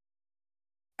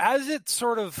 as it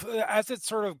sort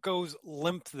of goes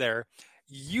limp there,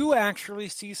 you actually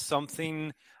see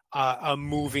something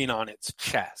moving on its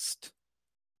chest.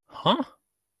 Huh?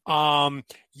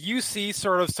 You see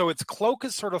sort of, so its cloak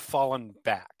is sort of fallen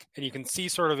back, and you can see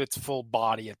sort of its full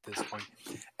body at this point.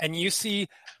 And you see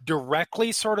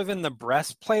directly sort of in the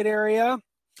breastplate area,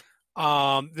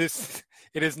 it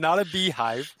is not a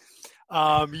beehive.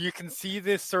 You can see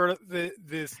this sort of,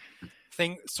 this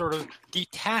thing sort of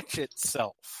detach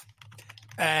itself.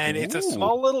 And it's a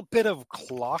small little bit of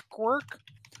clockwork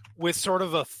with sort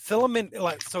of a filament,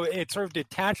 so it's sort of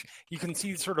detached. You can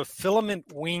see sort of filament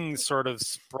wings sort of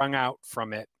sprung out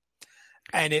from it,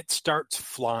 and it starts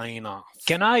flying off.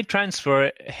 Can I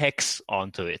transfer Hex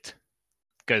onto it?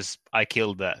 Because I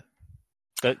killed that.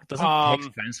 Doesn't Hex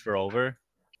transfer over?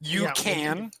 You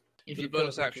can. With a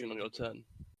bonus action on your turn.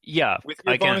 Yeah, With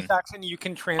your I bonus can. action, you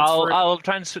can transfer. I'll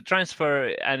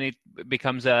transfer, and it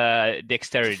becomes a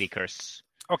dexterity curse.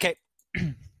 Okay.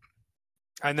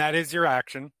 And that is your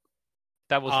action.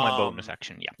 That was my bonus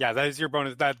action. Yeah. Yeah, that is your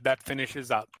bonus. That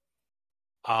finishes up.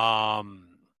 And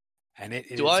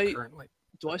it is currently.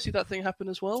 Do I see that thing happen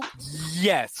as well?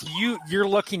 Yes, you're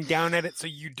looking down at it, so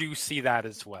you do see that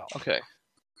as well. Okay.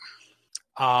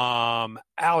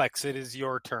 Alex, it is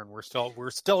your turn.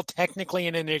 We're still technically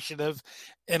in initiative,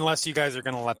 unless you guys are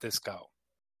going to let this go.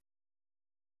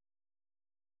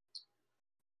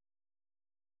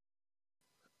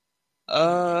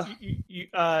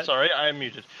 Sorry, I am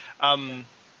muted.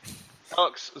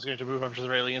 Alex is going to move over to the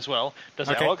railing as well. Does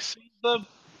Alex see the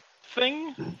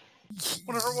thing?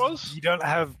 Whatever it was? You don't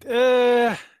have...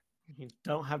 You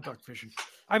don't have dark vision.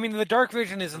 I mean, the dark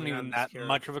vision isn't even that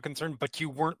much of a concern, but you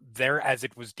weren't there as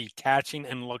it was detaching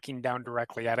and looking down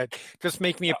directly at it. Just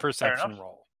make me a perception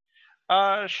roll.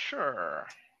 Sure.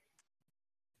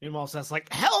 Meanwhile, Seth's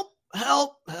like, help!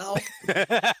 Help! Help!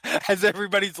 As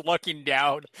everybody's looking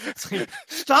down.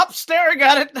 Stop staring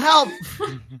at it and help!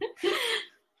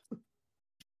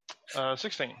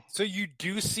 16. So you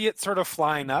do see it sort of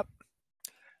flying up.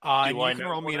 And you can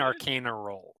roll me an Arcana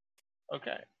roll.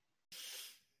 Okay.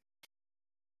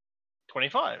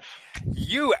 25.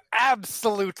 You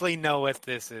absolutely know what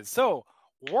this is. So,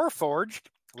 Warforged,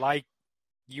 like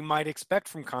you might expect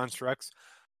from constructs,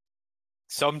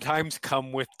 sometimes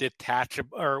come with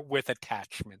attachments.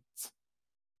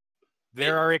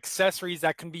 There are accessories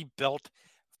that can be built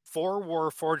for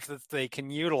Warforged that they can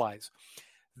utilize.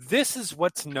 This is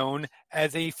what's known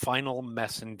as a final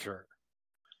messenger.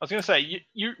 I was going to say,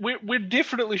 we're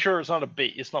definitely sure it's not a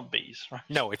bee. It's not bees, right?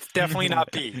 No, it's definitely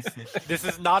not bees. This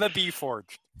is not a bee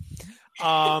forged.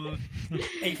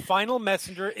 A final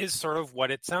messenger is sort of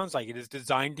what it sounds like. It is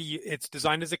designed it's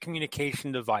designed as a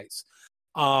communication device,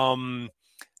 and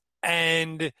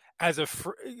as a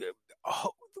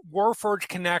Warforged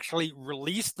can actually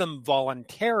release them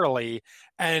voluntarily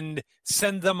and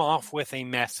send them off with a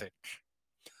message.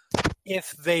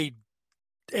 If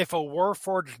a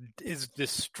Warforged is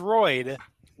destroyed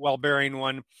while bearing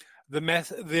one, the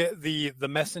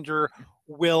messenger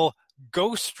will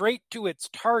go straight to its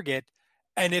target,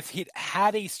 and if it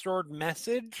had a stored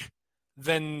message,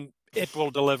 then it will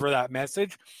deliver that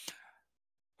message.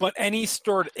 But any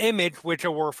stored image, which a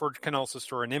Warforged can also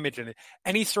store an image in it,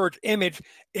 any stored image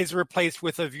is replaced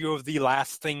with a view of the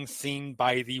last thing seen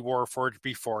by the Warforged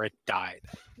before it died.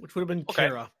 Which would have been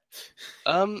Kira.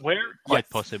 Quite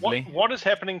possibly. What is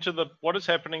happening to the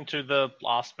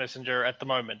last messenger at the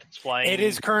moment? It's flying.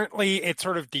 It's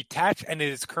sort of detached, and it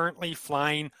is currently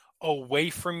flying away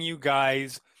from you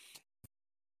guys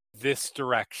this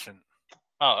direction.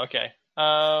 Oh, okay.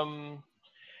 Can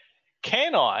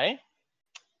I?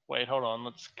 Wait, hold on.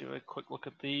 Let's give a quick look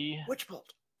at the Witch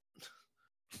bolt.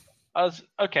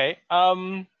 Okay.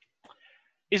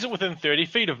 Is it within 30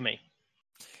 feet of me?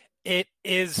 It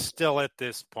is still at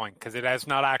this point, because it has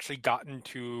not actually gotten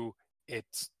to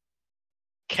its...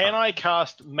 Can I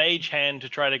cast Mage Hand to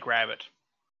try to grab it?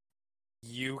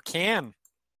 You can.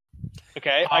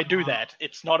 Okay, I do that.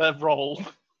 It's not a roll.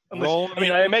 Roll.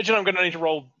 I imagine I'm going to need to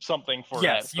roll something for that.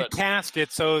 Yes, you cast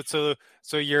it, so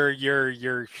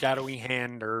your shadowy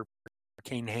hand or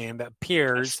arcane hand A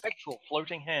appears. spectral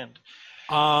floating hand.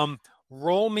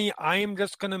 Roll me. I am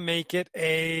just going to make it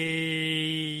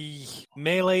a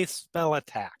melee spell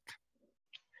attack.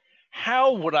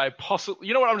 How would I possibly...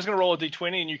 You know what? I'm just going to roll a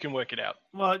d20 and you can work it out.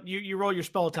 Well, you roll your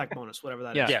spell attack bonus, whatever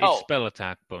that is. Yeah, Oh. it's spell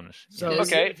attack bonus. So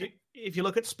Okay. if you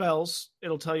look at spells,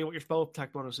 it'll tell you what your spell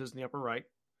attack bonus is in the upper right.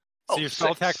 So your spell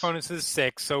 6. attack bonus is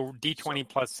 6, so d20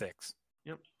 plus 6.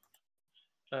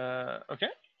 Okay.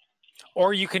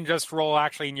 Or you can just roll,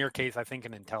 actually, in your case, I think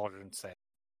an intelligence save.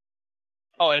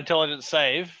 Oh, an intelligence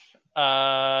save.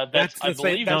 That's the I same-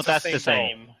 believe no, that's that's the the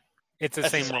same. same. It's the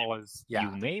That's the same roll as... Yeah.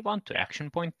 You may want to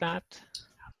action point that.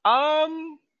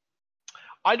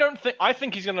 I don't think. I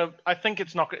think he's gonna. I think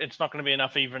it's not gonna be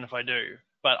enough, even if I do.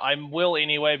 But I will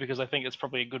anyway because I think it's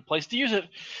probably a good place to use it.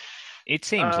 It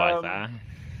seems like that.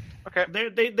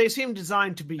 Okay. They seem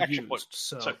designed to be Action used. point.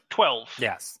 So So 12.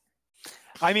 Yes.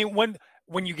 I mean,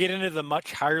 when you get into the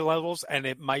much higher levels, and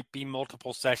it might be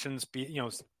multiple sessions,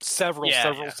 several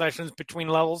sessions between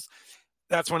levels,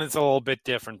 that's when it's a little bit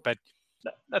different. But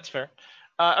That's fair.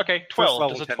 Okay, 12. level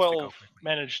Does a tends to go 12 quickly.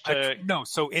 manage to... no,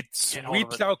 so it get hold of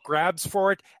sweeps it? out, grabs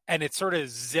for it, and it sort of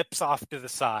zips off to the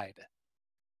side.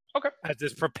 Okay. As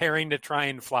it's preparing to try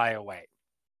and fly away.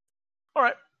 All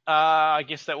right. I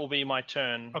guess that will be my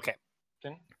turn. Okay.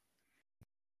 Then.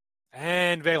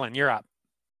 And Vaelin, you're up.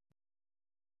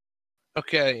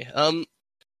 Okay.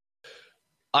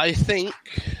 I think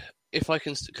if I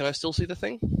can I still see the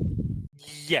thing?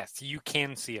 Yes, you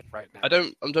can see it right now.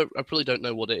 I really don't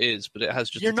know what it is, but it has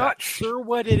just. You're not attached. sure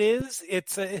what it is.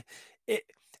 It's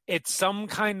some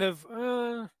kind of.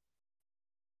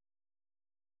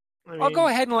 I'll go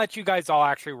ahead and let you guys all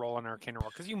actually roll an Arcana roll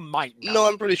because you might know. No,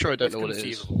 I'm pretty sure I don't It's know what it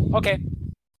is. conceivable. Okay.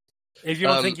 If you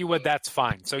don't think you would, that's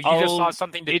fine. So you just saw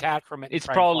something detach from it. It's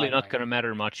probably not going to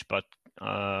matter much, but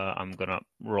I'm going to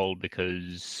roll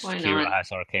because Why Kira not?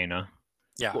 has Arcana.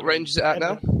 Yeah. What range is it at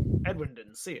now? Edwin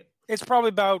didn't see it. It's probably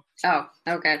about. Oh,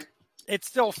 okay. It's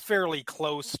still fairly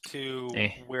close to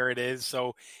where it is,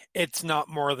 so it's not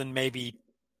more than maybe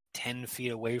 10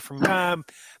 feet away from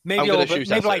maybe a little bit,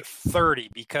 maybe like 30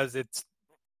 because it's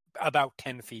about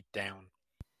 10 feet down.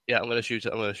 Yeah, I'm gonna shoot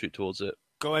towards it.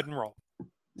 Go ahead and roll.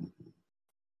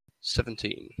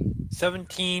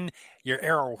 17. Your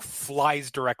arrow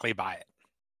flies directly by it.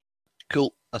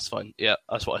 Cool. That's fine. Yeah,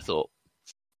 that's what I thought.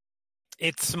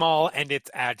 It's small and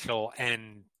it's agile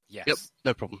and yes. Yep,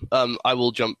 no problem. I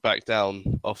will jump back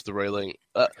down off the railing.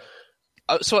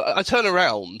 So I turn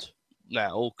around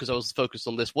now because I was focused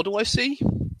on this. What do I see?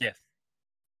 Yes.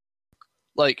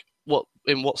 Like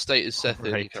in what state is Seth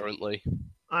in Right. currently?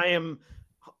 I am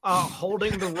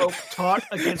holding the rope taut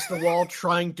against the wall,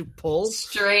 trying to pull.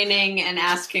 Straining and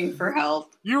asking for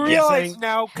help. You realize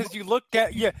now because you looked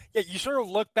at you sort of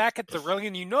look back at the railing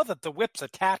and you know that the whip's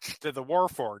attached to the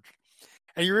Warforge.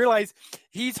 And you realize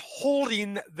he's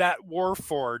holding that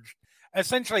Warforge.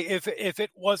 Essentially, if it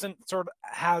wasn't sort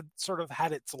of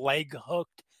had its leg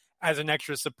hooked as an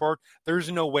extra support,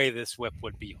 there's no way this whip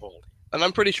would be holding. And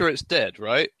I'm pretty sure it's dead,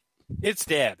 right? It's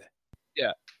dead.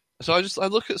 Yeah. So I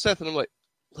look at Seth and I'm like,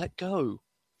 let go.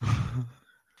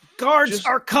 Guards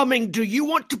are coming. Do you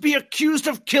want to be accused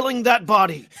of killing that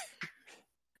body?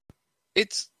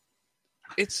 It's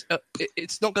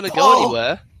not going to go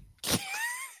anywhere.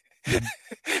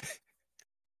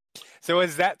 So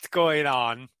as that's going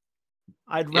on,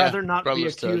 I'd rather not be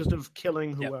Branma's accused turn. of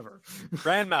killing whoever.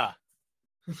 Branma.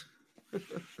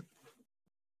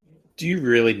 Do you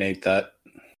really need that?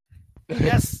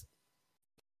 Yes.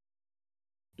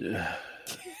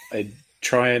 I'd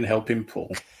try and help him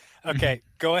pull. Okay,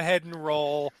 go ahead and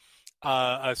roll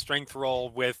a strength roll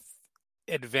with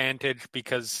advantage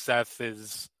because Seth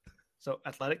is So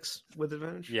athletics with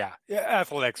advantage? yeah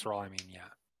athletics roll. I mean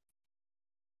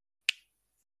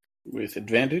With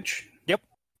advantage? Yep.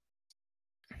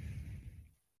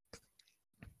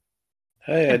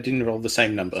 Hey, I didn't roll the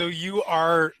same number. So you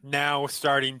are now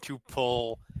starting to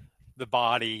pull the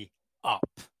body up.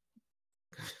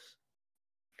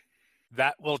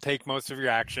 That will take most of your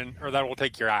action, or that will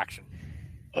take your action.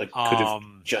 I could have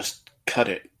just cut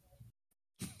it.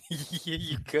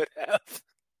 You could have.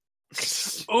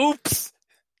 Oops.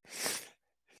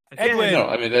 Again, Edwin. No,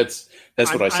 I mean that's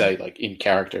what I I'm- say. Like in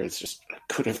character, it's just I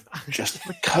could have just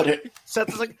cut it. Seth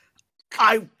is like,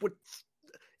 I would.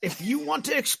 If you want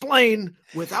to explain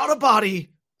without a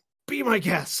body, be my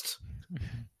guest.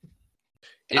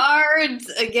 Guards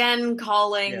again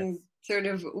calling, sort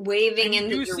of waving And in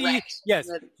the you see- direction. yes.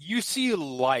 that- You see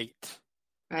light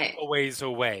Right. a ways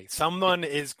away. Someone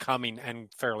is coming and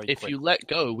fairly If quick. you let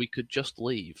go, we could just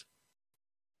leave.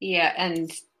 Yeah,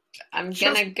 and I'm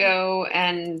Sure. gonna go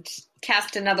and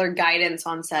cast another guidance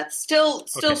on Seth. Still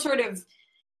Okay. sort of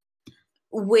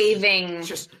waving.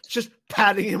 Just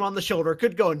patting him on the shoulder.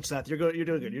 Good going, Seth. You're doing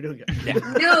good. You're doing good. Yeah.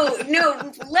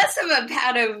 No, less of a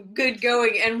pat of good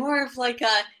going and more of like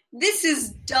a, this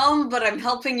is dumb, but I'm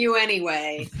helping you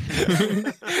anyway.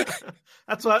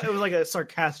 That's why it was like a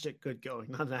sarcastic good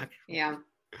going, not an actual. Yeah.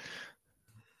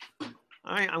 All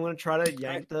right, I'm gonna try to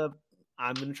yank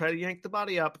the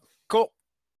body up. Cool.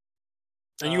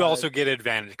 And you Uh, also get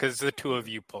advantage because it's the two of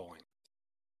you pulling.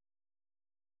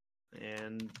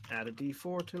 And add a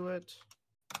D4 to it.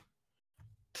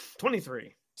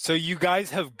 23. So you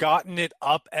guys have gotten it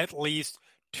up at least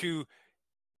to.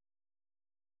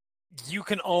 You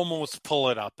can almost pull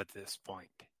it up at this point.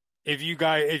 If you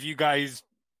guys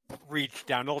reach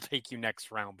down, it'll take you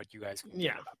next round, but you guys can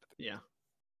Yeah. get it up. Yeah.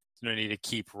 No need to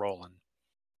keep rolling.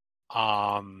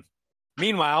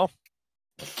 Meanwhile,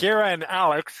 Kira and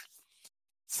Alex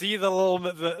see the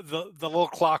little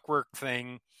clockwork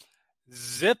thing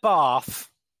zip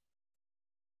off.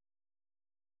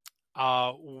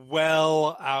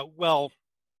 Well,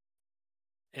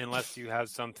 unless you have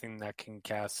something that can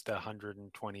cast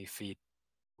 120 feet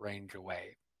range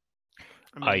away.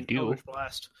 I do. Eldritch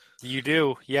Blast. You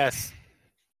do, yes.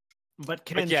 But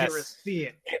can But yes. Kira see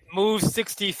it? It moves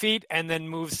 60 feet and then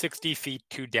moves 60 feet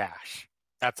to dash.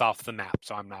 That's off the map,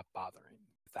 so I'm not bothering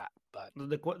with that. But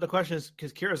The question is,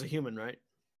 because Kira's a human, right?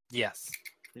 yes,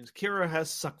 Means Kira has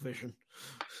suck vision.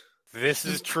 this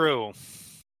is true.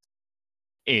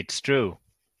 It's true.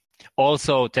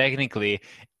 Also, technically,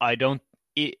 I don't.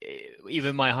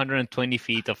 Even my 120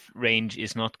 feet of range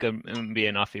is not going to be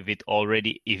enough if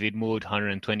it moved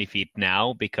 120 feet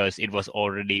now, because it was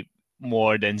already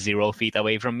more than 0 feet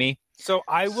away from me. So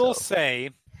I will say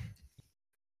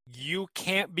you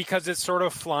can't, because it's sort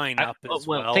of flying up as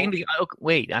well. Technically,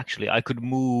 actually, I could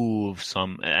move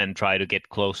some and try to get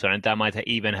closer, and that might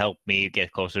even help me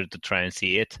get closer to try and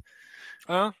see it.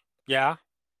 Yeah.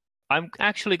 I'm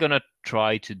actually gonna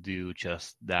try to do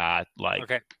just that.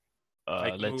 Okay.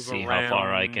 Let's move see how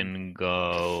far I around. can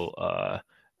go.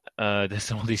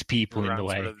 There's all these people in the Around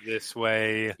way. sort of this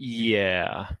way.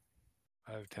 Yeah.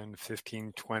 5, 10,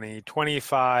 15, 20,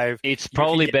 25. It's You can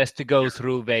probably get- best to go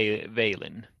through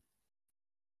Vaelin.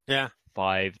 Yeah.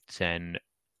 5, 10,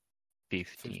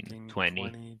 15, 15,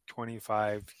 20,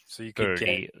 25. So you could 30.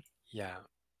 get. Yeah.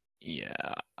 Yeah.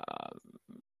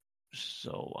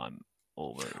 So I'm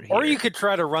over here. Or you could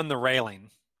try to run the railing.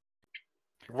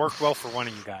 It worked well for one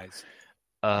of you guys.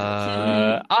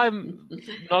 I'm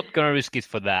not gonna risk it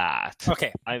for that.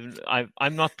 Okay.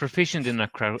 I'm not proficient in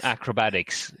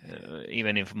acrobatics,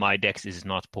 even if my dex is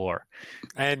not poor.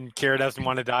 And Kira doesn't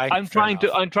want to die. I'm Fair trying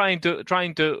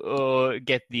enough. to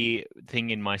get the thing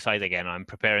in my sight again. I'm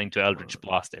preparing to Eldritch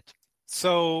Blast it.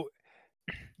 So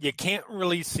you can't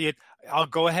really see it. I'll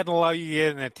go ahead and allow you to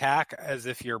get an attack as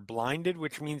if you're blinded,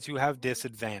 which means you have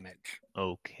disadvantage.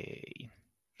 Okay.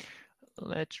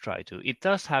 Let's try to. It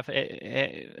does have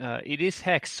it is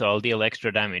hex, so I'll deal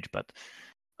extra damage, but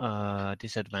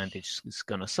disadvantage is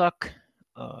gonna suck.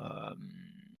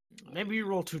 Maybe you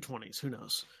roll 2 20s. Who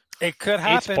knows? It could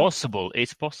happen.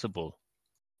 It's possible.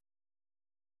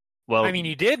 Well, I mean,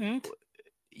 you didn't.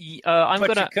 I'm but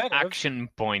gonna you could've. action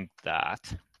point that.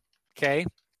 Okay.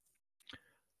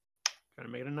 Trying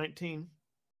to make it a 19.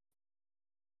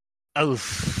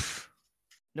 Oof.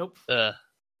 Nope.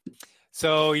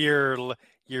 So your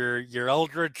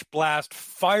Eldritch Blast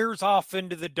fires off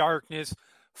into the darkness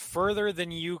further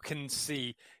than you can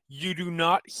see. You do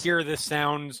not hear the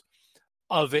sounds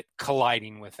of it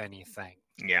colliding with anything.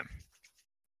 Yeah.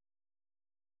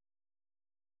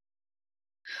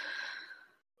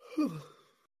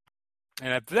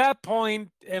 And at that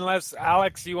point, unless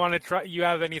Alex, you want to try, you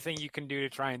have anything you can do to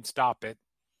try and stop it.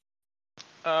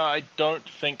 I don't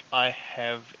think I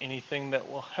have anything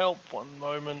that will help. One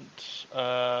moment.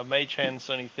 Mage Hand's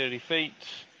only 30 feet.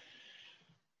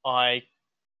 I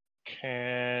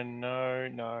can... No.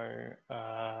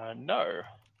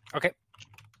 Okay.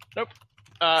 Nope.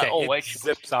 Okay, Oh, it wait.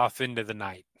 zips off into the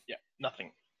night. Yeah,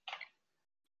 nothing.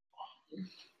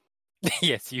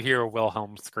 Yes, you hear a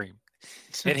Wilhelm scream.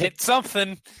 It hit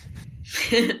something.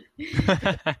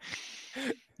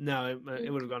 No, it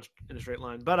would have gone in a straight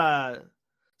line. But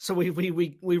so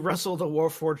we wrestled the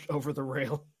Warforged over the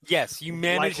rail. Yes, you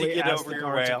managed to Likely get as over the your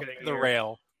guards are rail, getting the near.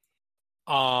 rail.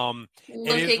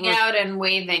 Looking out and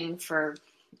waving for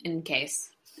in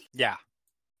case. Yeah.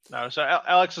 No, so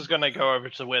Alex is going to go over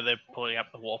to where they're pulling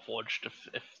up the Warforged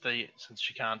since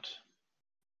she can't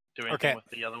do anything with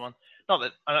the other one.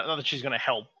 Not that she's going to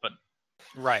help, but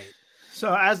Right.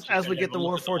 So as Just we gonna get the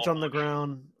look at the Warforged on the Warforged.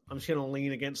 ground, I'm just gonna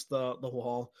lean against the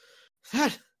wall.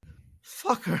 That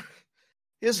fucker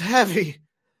is heavy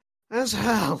as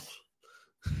hell.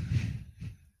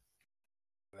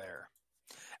 There.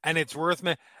 And it's worth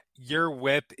me. Your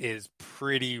whip is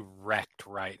pretty wrecked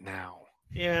right now.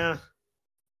 Yeah.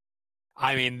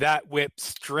 I mean, that whip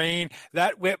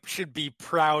should be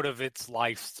proud of its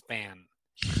lifespan.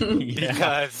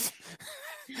 Because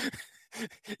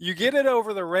you get it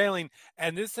over the railing,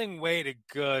 and this thing weighed a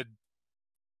good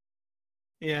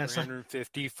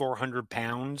 350, 400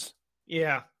 pounds.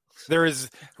 Yeah.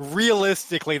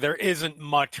 Realistically, there isn't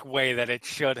much way that it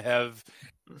should have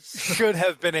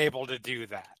been able to do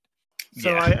that.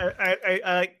 So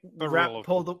I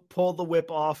pull the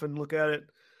whip off and look at it.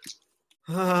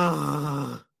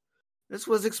 This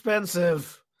was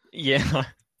expensive. Yeah.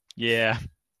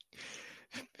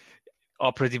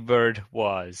 Operative word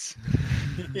was.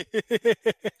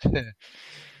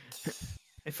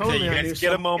 If Okay, only you I knew guys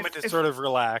get a moment to sort of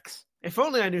relax. If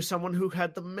only I knew someone who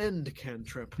had the mend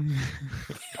cantrip.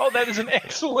 that is an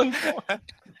excellent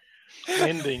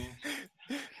ending.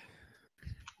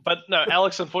 But no,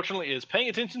 Alex unfortunately is paying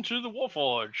attention to the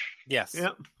Warforge. Yes.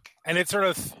 Yep. And it sort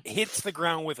of hits the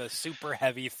ground with a super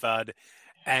heavy thud,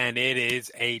 and it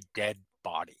is a dead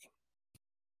body.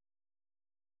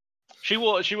 She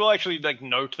will actually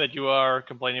note that you are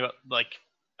complaining about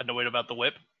annoyed about the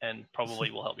whip, and probably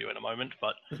will help you in a moment.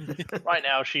 But right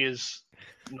now, she is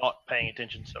not paying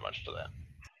attention so much to that.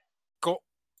 Cool.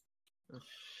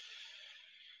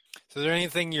 So is there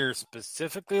anything you're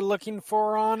specifically looking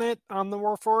for on the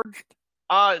Warforged?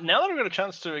 Now that I've got a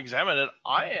chance to examine it,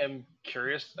 I am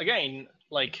curious. Again,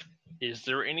 is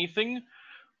there anything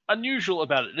unusual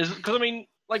about it? Because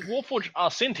Warforged are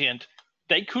sentient.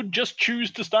 They could just choose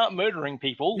to start murdering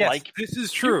people. Yes, this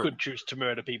is true. You could choose to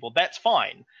murder people. That's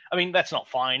fine. I mean, that's not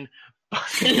fine. But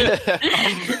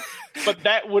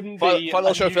that wouldn't be...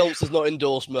 Final Show Films does not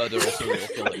endorse murder or serial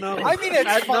killing. No, I mean,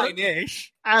 it's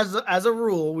fine-ish. As a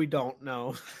rule, we don't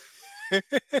know.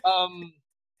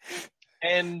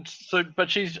 And so,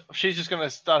 but she's just going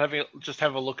to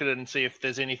have a look at it and see if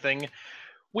there's anything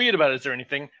weird about it. Is there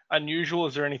anything unusual?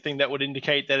 Is there anything that would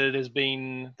indicate that it is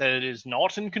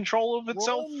not in control of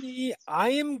itself? I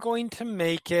am going to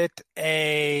make it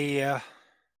a. Let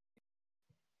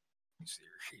me see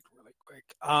your sheet really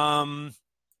quick.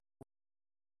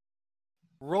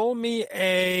 Roll me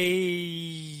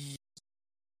a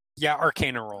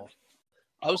Arcana roll.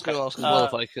 I was going to ask as well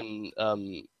if I can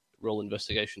roll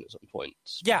investigation at some point.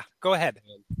 Yeah, go ahead.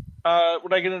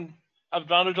 Would I get an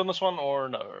advantage on this one or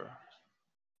no?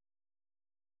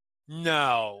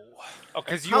 No, Okay.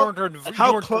 because you weren't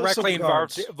directly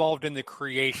involved in the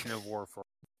creation of Warforged.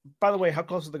 By the way, how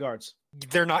close are the guards?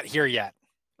 They're not here yet.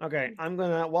 Okay, I'm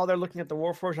gonna while they're looking at the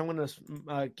Warforged, I'm gonna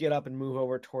get up and move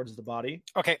over towards the body.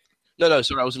 Okay. No,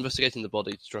 sorry, I was investigating the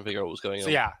body to try and figure out what was going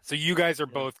on. So you guys are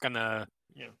both gonna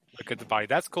look at the body.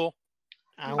 That's cool.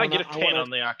 I get a 10 on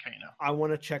the Arcana. I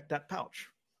want to check that pouch.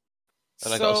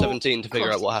 And I got a 17 to figure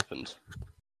out what happened.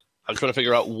 I'm trying to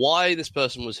figure out why this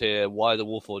person was here, why the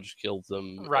Warforged killed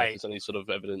them, right? If there's any sort of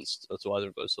evidence to either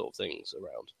of those sort of things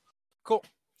around. Cool.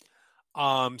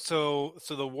 So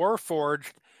the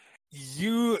Warforged,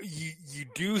 you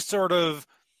do sort of,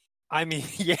 I mean,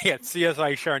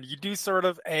 CSI Sharon, you do sort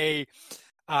of a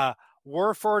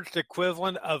Warforged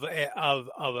equivalent of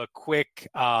a quick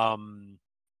a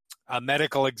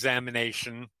medical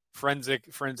examination,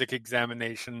 forensic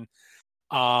examination.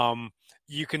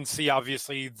 You can see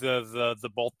obviously the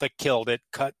bolt that killed it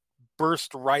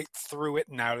burst right through it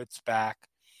and out its back.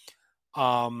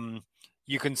 You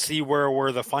can see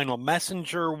where the final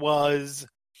messenger was.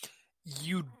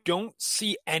 You don't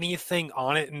see anything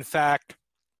on it. In fact,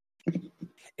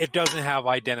 it doesn't have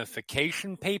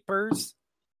identification papers,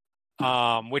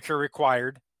 which are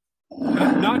required.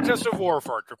 Not just of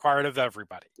Warforged, required of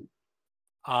everybody.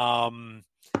 Other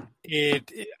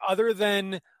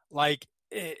than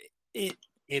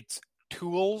its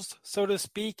tools, so to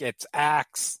speak, its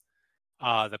axe,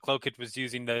 the cloak it was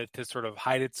using to sort of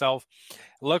hide itself. It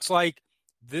looks like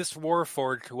this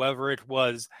Warforged, whoever it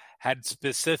was, had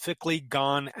specifically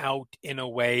gone out in a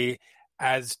way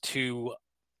as to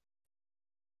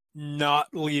not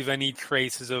leave any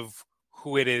traces of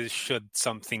who it is should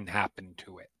something happen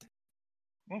to it.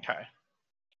 Okay.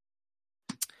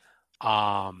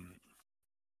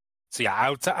 So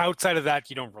yeah, outside of that,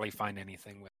 you don't really find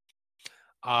anything with it.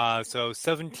 So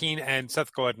 17, and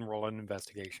Seth, go ahead and roll an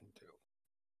investigation too.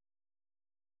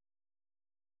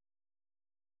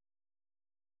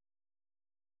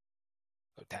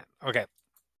 So 10. Okay.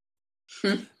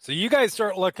 So you guys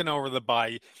start looking over the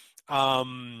body.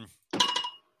 Vaelin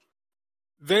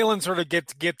sort of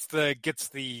gets the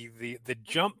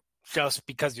jump just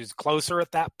because he was closer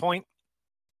at that point,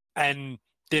 and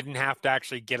didn't have to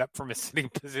actually get up from a sitting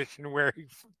position where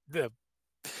because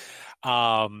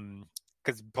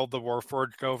he pulled the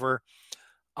Warforged over.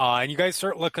 And you guys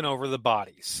start looking over the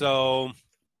body. So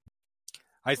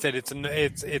I said it's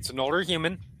an older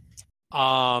human,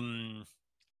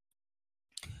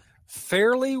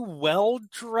 fairly well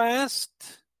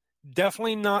dressed.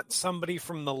 Definitely not somebody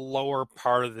from the lower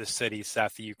part of the city,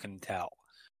 Seth. You can tell.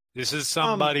 This is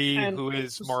somebody who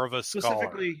is more of a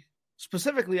scholar.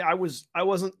 Specifically, I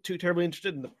wasn't too terribly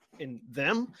interested in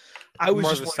them. I was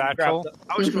more just the satchel.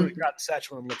 I was going to grab the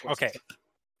satchel and look. Okay.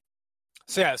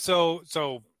 So yeah, so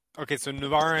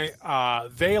Navarran,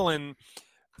 Vaelin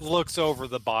looks over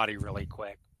the body really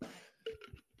quick.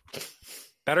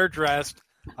 Better dressed,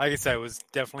 like I said, was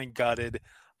definitely gutted.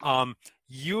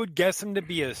 You would guess him to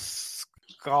be a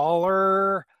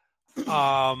scholar.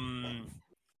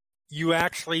 You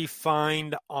actually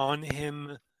find on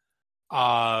him,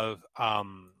 in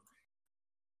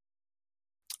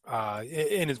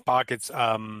his pockets,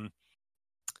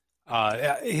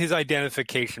 his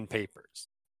identification papers.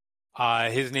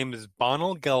 His name is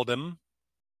Bonal Geldum.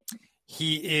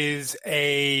 He is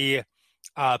a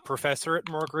professor at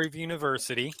Morgrave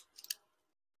University,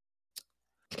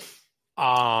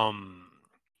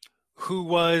 who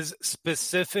was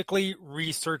specifically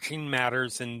researching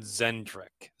matters in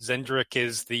Zendrick. Zendrick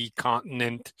is the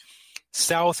continent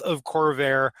south of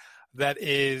Korvys that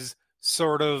is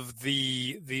sort of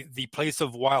the place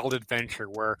of wild adventure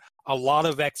where a lot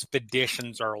of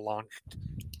expeditions are launched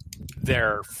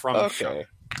there from. Okay.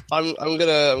 I'm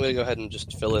gonna go ahead and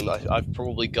just fill in. I've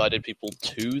probably guided people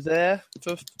to there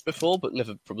before, but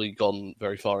never probably gone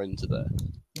very far into there.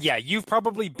 Yeah, you've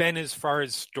probably been as far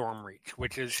as Stormreach,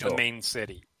 which is the main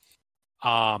city.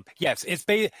 Yes,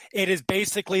 it is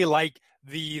basically like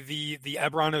the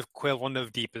Eberron equivalent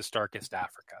of Deepest Darkest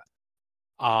Africa.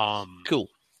 Cool.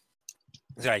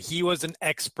 Yeah, he was an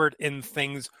expert in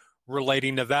things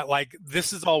relating to that. Like,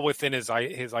 this is all within his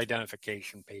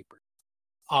identification paper.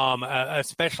 A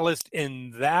specialist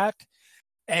in that,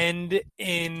 and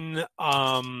in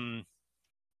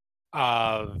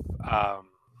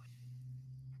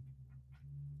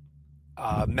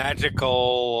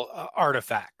magical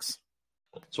artifacts.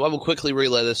 So I will quickly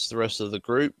relay this to the rest of the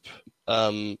group,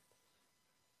 and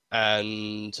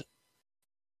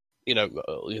it's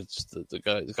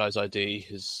the guy's ID,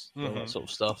 his all that sort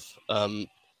of stuff.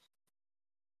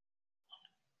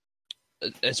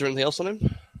 Is there anything else on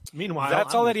him? Meanwhile,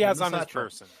 that's all that he has on his satchel.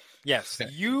 person. Yes,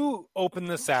 Okay. You open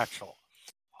the satchel.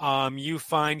 You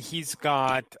find he's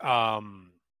got.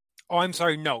 I'm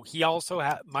sorry. No, he also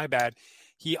my bad.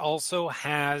 He also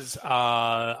has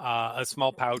a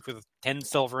small pouch with 10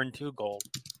 silver and 2 gold.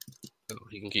 Oh,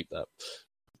 he can keep that.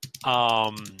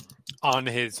 On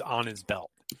his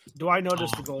belt. Do I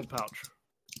notice the gold pouch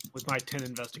with my 10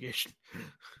 investigation?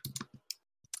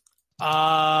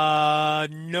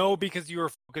 No, because you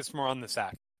were focused more on the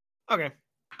satchel. Okay.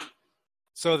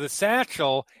 So the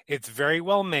satchel, it's very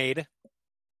well made,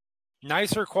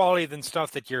 nicer quality than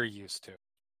stuff that you're used to.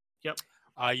 Yep.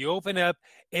 You open it up.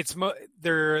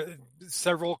 There are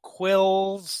several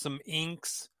quills, some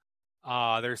inks.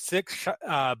 There's 6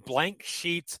 blank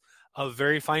sheets of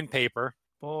very fine paper.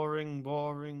 Boring.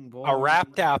 A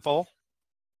wrapped apple.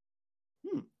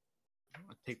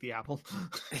 I'll take the apple.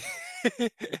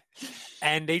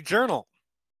 And a journal.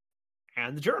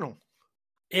 And the journal.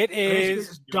 It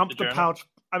is.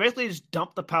 I basically just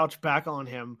dump the pouch back on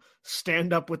him,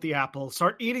 stand up with the apple,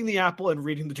 start eating the apple, and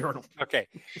reading the journal. Okay,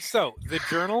 so the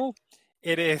journal,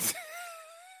 it is.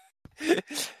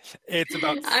 It's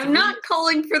about. I'm not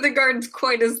calling for the guards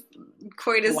quite as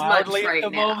much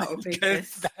right now.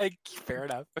 Fair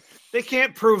enough. They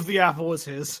can't prove the apple was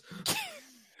his.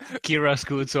 Kira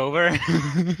scoots over.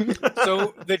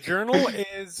 So the journal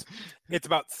it's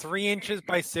about 3 inches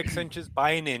by 6 inches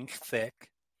by an inch thick.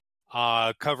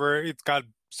 Cover. It's got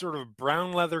sort of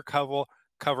brown leather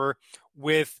cover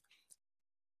with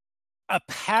a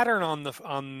pattern on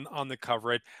the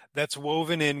cover that's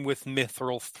woven in with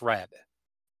mithril thread.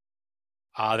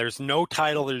 There's no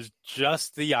title. There's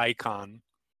just the icon.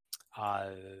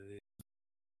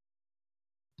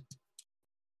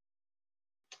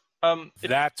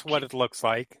 That's what it looks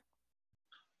like.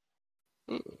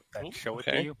 Show it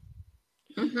to you.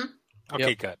 Mm-hmm.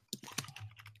 Okay, good.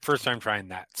 First time trying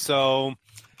that. So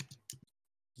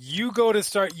you go to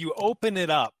start. You open it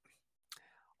up.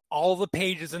 All the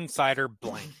pages inside are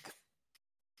blank.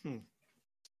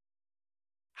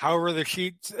 However, the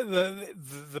sheets,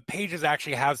 the pages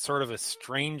actually have sort of a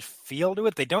strange feel to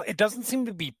it. It doesn't seem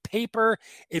to be paper.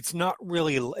 It's not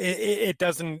really,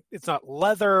 it's not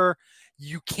leather.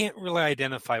 You can't really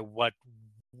identify what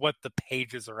the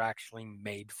pages are actually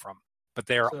made from, but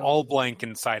they are all blank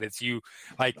inside. It's you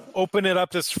like open it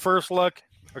up, just first look.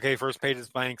 Okay, first page is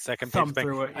blank, second page is blank,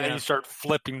 through it, and then you start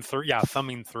flipping through,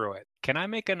 thumbing through it. Can I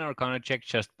make an Arcana check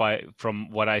just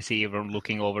from what I see from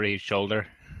looking over his shoulder?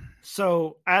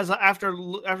 So after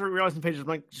realizing the page is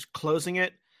blank, just closing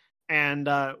it and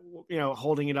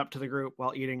holding it up to the group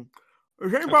while eating.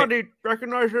 Does anybody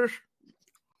recognize this?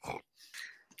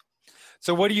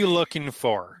 So what are you looking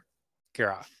for,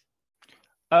 Kira?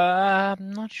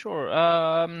 I'm not sure.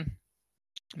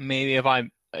 Maybe if I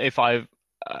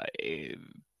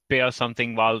bear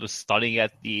something while studying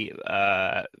at the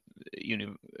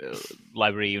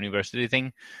library university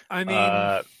thing. I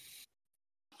mean,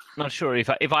 not sure if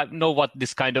I know if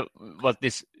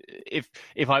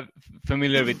I'm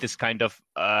familiar with this kind of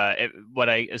what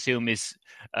I assume is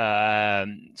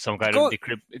some kind of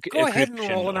decryption. Go ahead and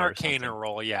roll an Arcana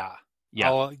roll. Yeah.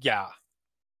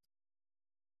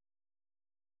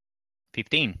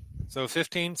 15. So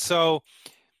 15. So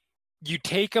you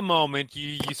take a moment.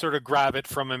 You sort of grab it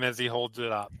from him as he holds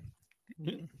it up.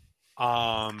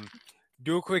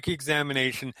 Do a quick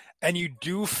examination, and you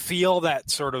do feel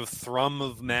that sort of thrum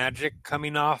of magic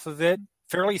coming off of it,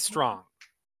 fairly strong.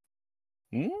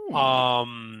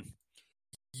 Ooh.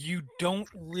 You don't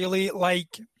really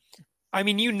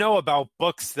about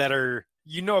books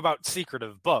about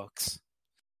secretive books.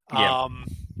 Yeah.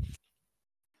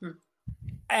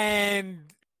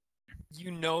 And you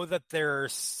know that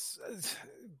there's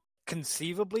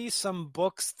conceivably some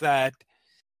books that,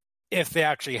 if they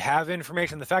actually have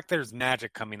information, the fact there's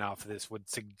magic coming off of this would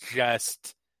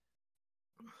suggest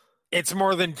it's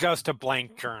more than just a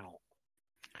blank journal.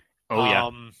 Oh, yeah.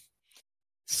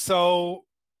 So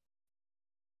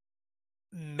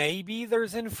maybe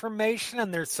there's information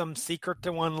and there's some secret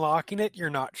to unlocking it. You're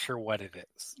not sure what it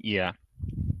is. Yeah.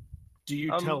 Do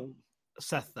you tell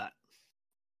Seth that?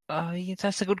 Yeah,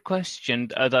 that's a good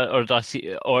question.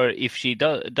 If she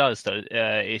does,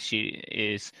 if she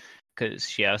is... Because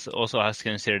she also has to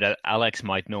consider that Alex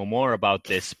might know more about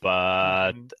this,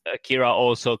 but Kira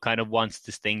also kind of wants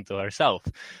this thing to herself.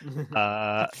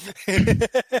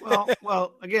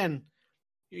 Well, again,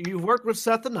 you've worked with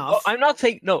Seth enough. Oh, I'm not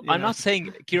saying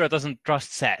Kira doesn't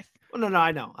trust Seth. Well, no,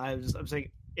 I know. I'm saying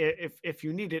if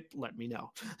you need it, let me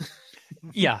know.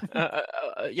 Yeah.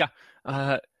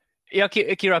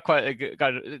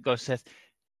 Kira goes, Seth,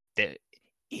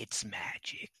 it's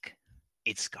magic.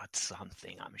 It's got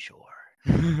something, I'm sure.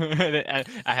 I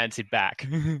hands it back.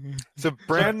 So,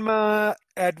 Branma,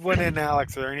 Edwin, and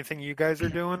Alex, are there anything you guys are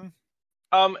doing?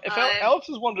 If Alex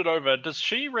has wandered over, does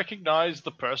she recognize the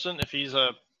person if he's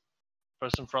a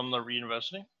person from the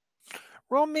university?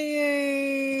 Roll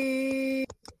me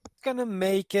gonna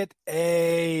make it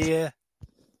a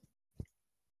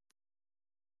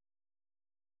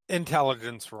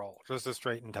intelligence roll. Just a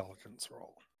straight intelligence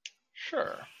roll.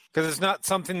 Sure. Because it's not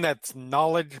something that's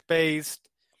knowledge-based.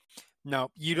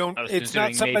 No, you don't. It's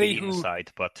not somebody who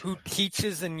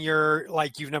teaches and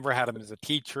you've never had him as a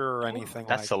teacher or anything.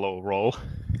 That's a low roll.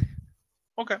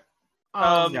 Okay.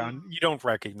 You don't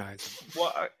recognize him.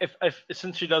 Well, if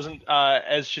since she doesn't,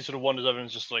 as she sort of wanders over and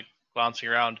is just like glancing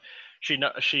around,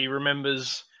 she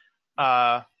remembers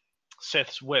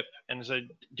Seth's whip and said,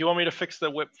 "Do you want me to fix the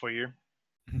whip for you?"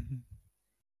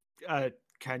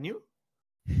 Can you?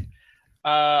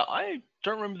 I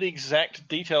don't remember the exact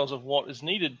details of what is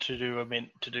needed to do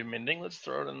mending. Let's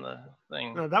throw it in the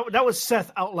thing. No, that was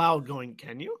Seth out loud going,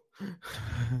 "Can you?"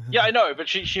 Yeah, I know, but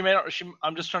she may not.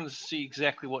 I'm just trying to see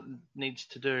exactly what needs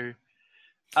to do.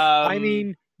 I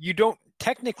mean, you don't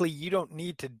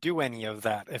need to do any of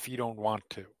that if you don't want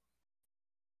to.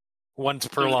 Once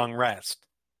per long rest.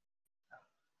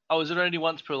 Oh, is it only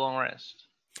once per long rest?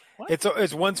 What?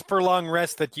 It's once per long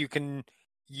rest that you can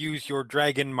use your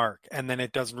dragon mark, and then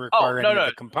it doesn't require any of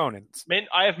the components.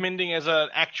 I have mending as an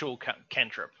actual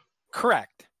cantrip.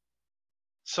 Correct.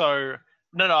 So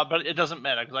no, but it doesn't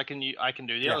matter because I can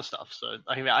do the other stuff. So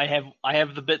I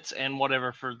have the bits and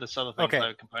whatever for this other thing,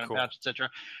 so component pouch, etc.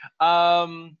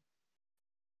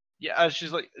 Yeah,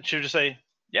 she'll just say,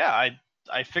 "Yeah,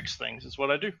 I fix things. It's what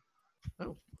I do."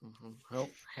 Oh, I'll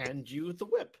hand you the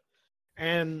whip.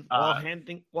 And while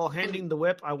handing the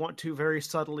whip, I want to very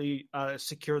subtly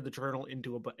secure the journal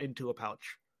into a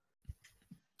pouch.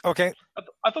 Okay.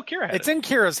 I thought Kira had It's in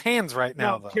Kira's hands right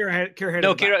now, though. Kira handed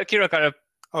Kira kind of...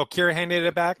 Oh, Kira handed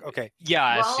it back? Okay.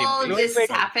 Yeah. While this is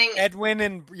happening... Edwin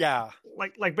and... Yeah.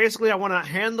 like basically I want to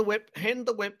hand the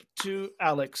whip to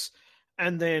Alex,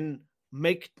 and then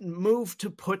move to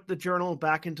put the journal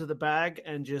back into the bag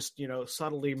and just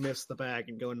subtly miss the bag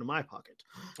and go into my pocket.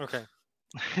 Okay.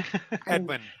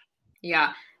 Edwin.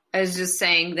 Yeah, I was just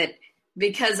saying that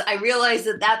because I realize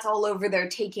that that's all over there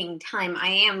taking time.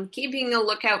 I am keeping a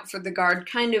lookout for the guard,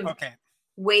 kind of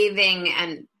waving,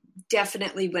 and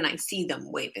definitely when I see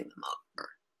them, waving them over.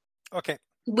 Okay.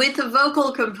 With a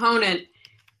vocal component,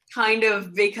 kind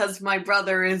of because my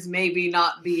brother is maybe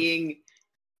not being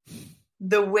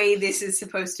the way this is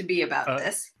supposed to be about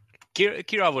this.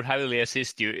 Kira would heavily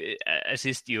assist you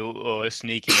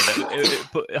sneaking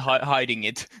it, hiding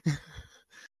it.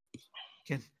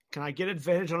 Can I get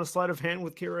advantage on a sleight of hand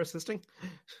with Kira assisting?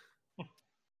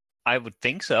 I would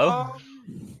think so.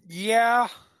 Yeah.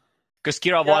 Because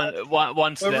Kira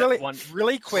wants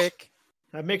really quick.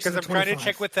 That makes because it I'm trying to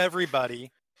check with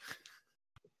everybody.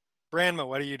 Branma,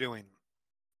 what are you doing?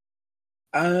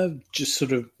 Just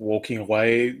sort of walking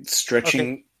away,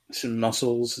 stretching some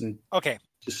muscles, and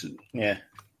just yeah.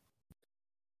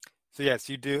 So yes,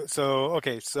 you do. So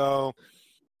so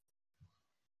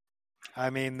I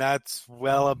mean that's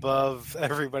well above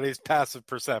everybody's passive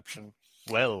perception.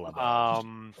 Well above.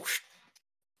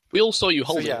 We all saw you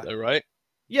holding it, though, right?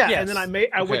 Yeah, yes. And then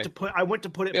I went to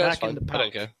put it back in the pouch. I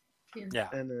don't care. Yeah,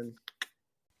 and then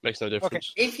makes no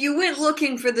difference. If you went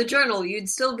looking for the journal, you'd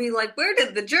still be like, "Where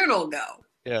did the journal go?"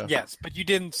 Yeah. Yes, but you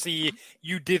didn't see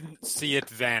it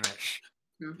vanish.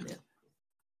 Mm-hmm.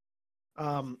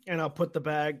 Yeah. And I'll put the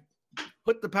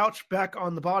pouch back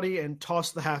on the body and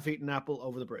toss the half-eaten apple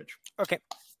over the bridge. Okay.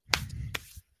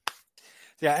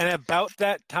 Yeah, and about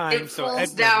that time, it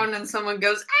falls down and someone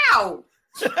goes, "Ow!"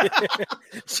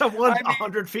 Someone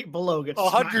 100 feet below gets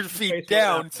 100 feet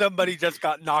down. Somebody just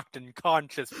got knocked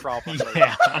unconscious, probably.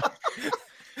 Yeah.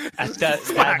 At that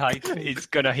height, it's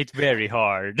gonna hit very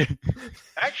hard.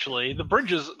 Actually, the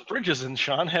bridges in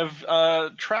Shan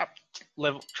have trap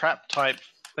type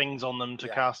things on them to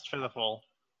cast Featherfall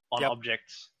on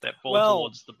objects that fall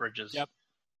towards the bridges. Yep.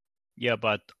 Yeah,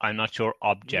 but I'm not sure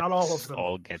objects not all of them.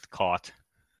 all get caught.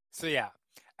 So yeah,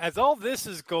 as all this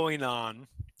is going on,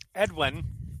 Edwin,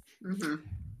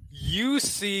 you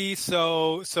see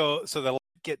so the light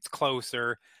gets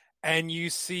closer, and you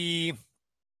see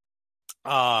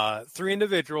 3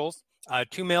 individuals,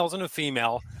 2 males and a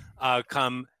female,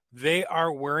 come. They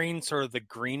are wearing sort of the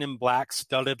green and black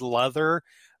studded leather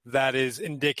that is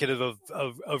indicative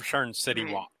of Sharn City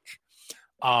Watch.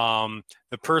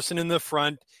 The person in the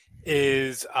front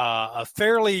is a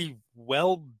fairly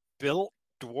well-built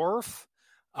dwarf.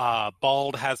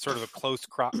 Bald, has sort of a close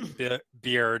cropped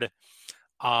beard,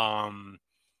 holding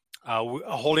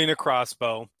a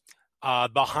crossbow.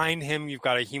 Behind him, you've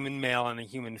got a human male and a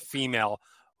human female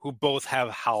who both have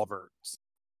halberds.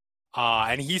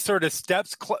 And he sort of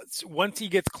steps once he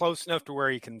gets close enough to where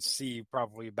he can see,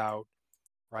 probably about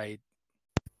right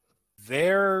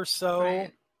there. So,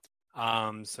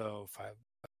 so 5,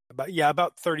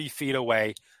 about 30 feet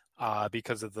away,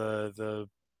 because of the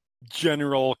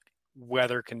general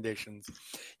weather conditions.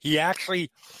 He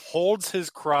actually holds his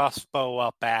crossbow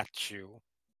up at you.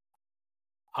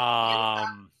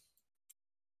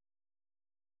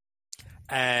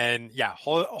 And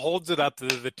holds it up.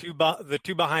 The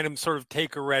two behind him sort of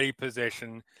take a ready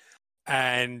position,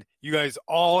 and you guys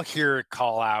all hear it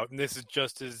call out. And this is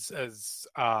just as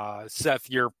Seth,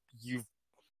 you've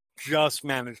just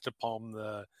managed to palm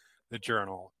the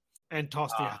journal and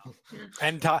toss the apple,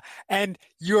 and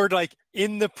you're like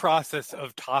in the process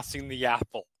of tossing the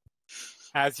apple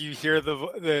as you hear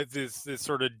this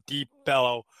sort of deep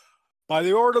bellow. By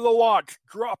the order of the watch,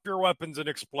 drop your weapons and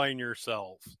explain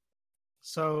yourselves.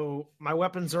 So my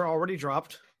weapons are already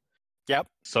dropped. Yep.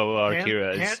 So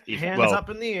Kira is hands up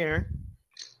in the air.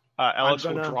 Alex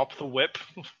will drop the whip.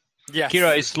 Yes.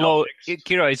 Kira is slow.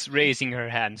 Kira is raising her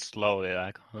hand slowly,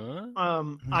 like, huh?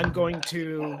 I'm going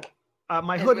to.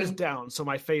 My hood is down, so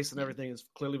my face and everything is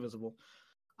clearly visible.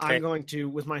 Okay. I'm going to,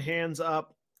 with my hands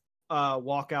up,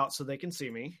 walk out so they can see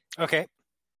me. Okay.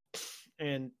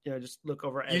 And just look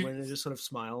over at Edwin and just sort of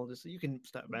smile. Just you can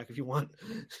step back if you want.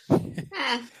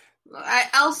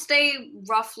 I'll stay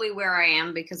roughly where I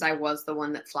am because I was the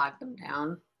one that flagged them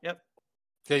down. Yep.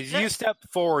 So as you step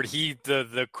forward,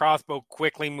 the crossbow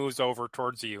quickly moves over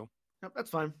towards you. Yep, that's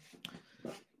fine.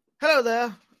 Hello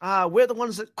there. We're the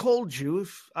ones that called you.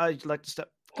 If you'd like to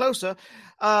step closer.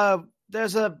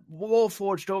 There's a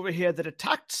warforged over here that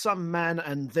attacked some man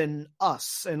and then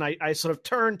us. And I sort of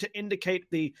turn to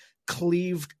indicate the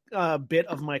cleaved bit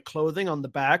of my clothing on the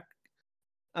back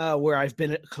where I've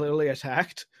been clearly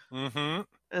attacked. Mm-hmm. And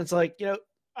it's like,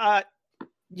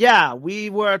 Yeah, we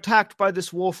were attacked by this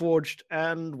Warforged,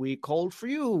 and we called for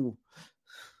you.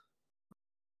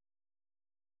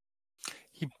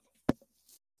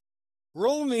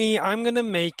 I'm going to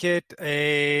make it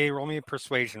roll me a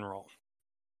persuasion roll.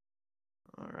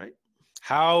 All right.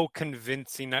 How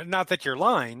convincing, not that you're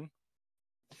lying.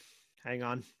 Hang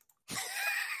on.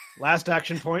 Last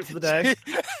action point for the day.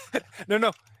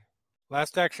 No.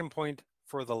 Last action point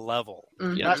for the level.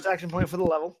 Mhm. Yeah. Last action point for the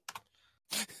level.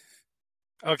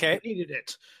 Okay. I needed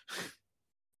it.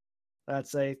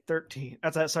 That's a 13.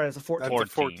 That's a 14. That's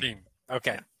a 14.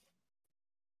 Okay.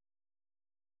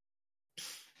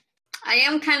 I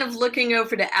am kind of looking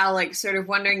over to Alex, sort of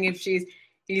wondering if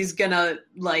he's gonna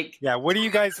like Yeah, what are you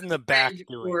guys in the back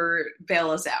doing? or bail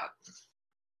us out.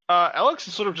 Alex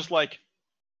is sort of just like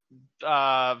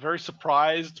very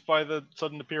surprised by the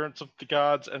sudden appearance of the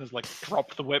guards and has like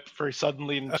dropped the whip very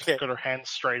suddenly and Okay. just got her hands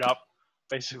straight up,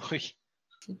 basically.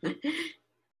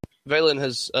 Vaelin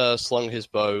has slung his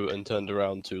bow and turned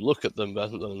around to look at them, but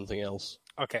hasn't done anything else.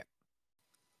 Okay.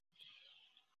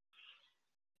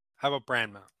 How about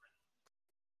Branma?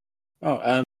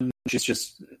 Oh, she's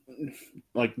just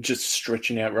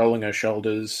stretching out, rolling her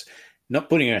shoulders, not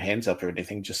putting her hands up or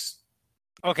anything, just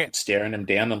Okay. staring him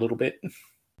down a little bit.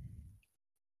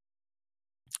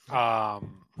 The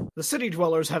city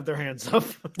dwellers have their hands up.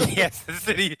 Yes, the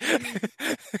city.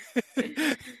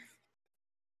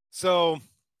 So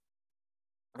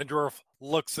the dwarf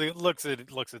looks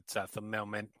at Seth a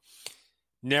moment,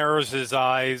 narrows his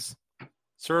eyes,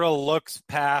 sort of looks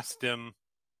past him.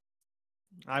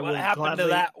 What happened to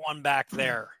that one back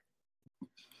there?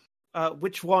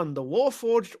 Which one, the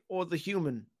Warforged or the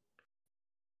human?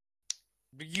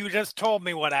 You just told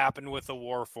me what happened with the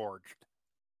Warforged.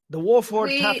 The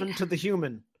Warforged happened to the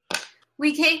human.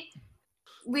 We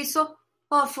saw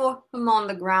all four of them on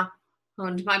the ground,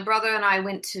 and my brother and I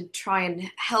went to try and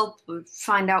help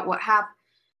find out what happened,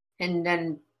 and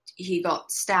then he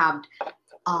got stabbed.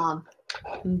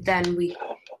 Then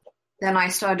I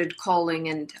started calling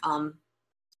and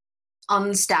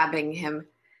unstabbing him.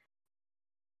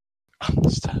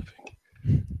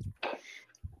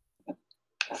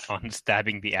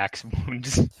 Unstabbing the axe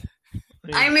wounds.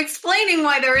 I'm explaining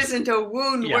why there isn't a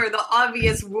wound Yeah. where the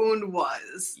obvious wound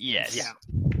was. Yes. Yeah.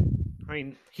 I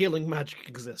mean, healing magic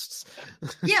exists.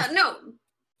 Yeah, no.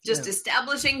 Just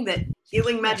establishing that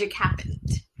healing magic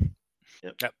happened.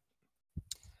 Yep.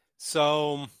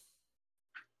 So,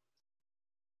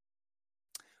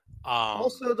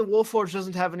 Also, the Warforged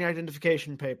doesn't have any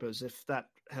identification papers, if that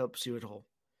helps you at all.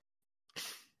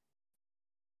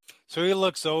 so he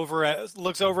looks over at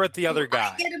the other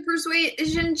guy. I get a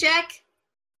persuasion check?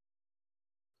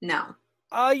 No.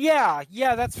 Yeah,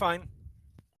 that's fine.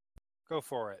 Go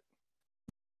for it.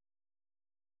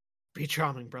 Be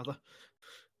charming, brother.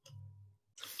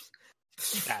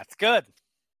 That's good.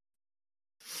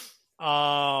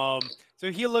 So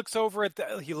he looks over at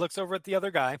the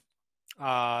other guy,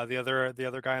 the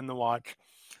other guy in the watch.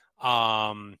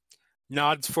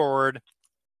 Nods forward.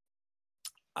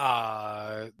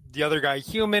 The other guy,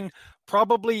 human,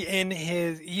 probably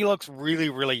he looks really,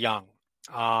 really young.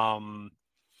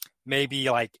 Maybe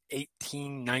like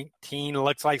 18, 19.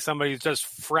 Looks like somebody who's just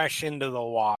fresh into the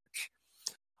watch.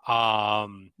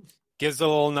 Gives a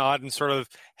little nod and sort of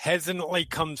hesitantly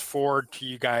comes forward to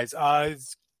you guys.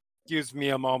 Excuse me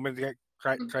a moment.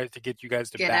 Tries to get you guys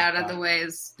to Get back out of up. the way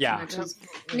as Yeah. much as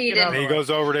Get needed. out of And he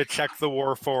goes over to check the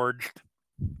Warforged.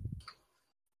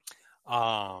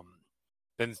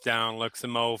 Bends down, looks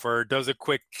him over, does a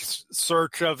quick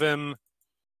search of him,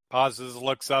 pauses,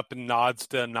 looks up, and nods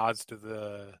to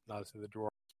the dwarf.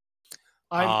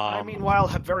 I meanwhile,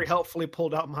 have very helpfully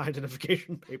pulled out my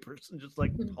identification papers and just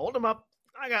like, hold them up.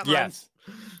 I got mine. Yes.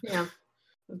 Yeah.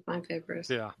 With my papers.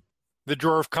 Yeah. The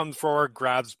dwarf comes forward,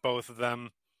 grabs both of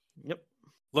them. Yep.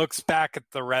 Looks back at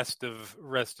the rest of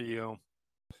you.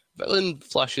 Vaelin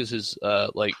flashes his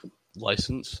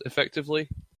license effectively.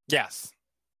 Yes.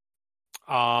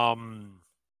 And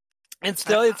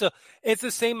still, it's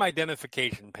the same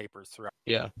identification papers throughout.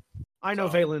 Yeah. I know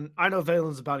Vaelin. I know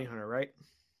Vaelin's a bounty hunter, right?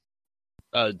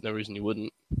 No reason you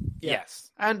wouldn't. Yeah.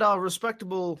 Yes. And our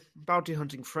respectable bounty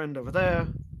hunting friend over there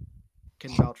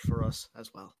can vouch for us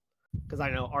as well. Because I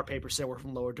know our papers say we're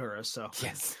from Lower Dura, so.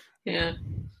 Yes. Yeah.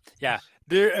 Yeah.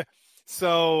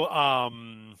 So,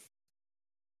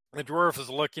 the dwarf is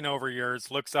looking over yours,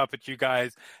 looks up at you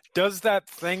guys, does that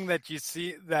thing that you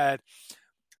see that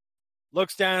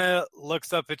looks down at it,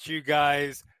 looks up at you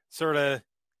guys, sort of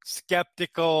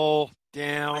skeptical,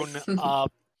 down,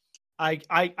 up.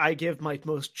 I give my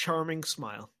most charming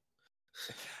smile.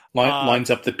 Lines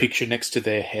up the picture next to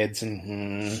their heads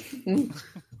and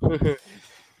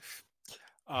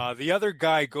The other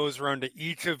guy goes around to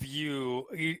each of you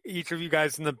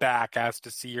guys in the back, asks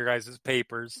to see your guys'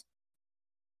 papers.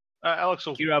 Alex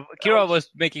will... Kira was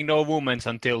making no movements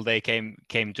until they came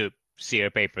to see her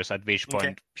papers, at which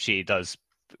point she does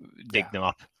dig them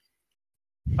up.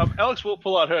 Alex will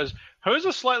pull out hers. Hers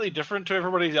are slightly different to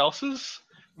everybody else's.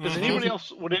 Would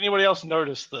anybody else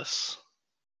notice this?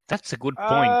 That's a good point.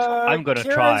 I'm going to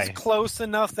try. Kira's close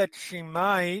enough that she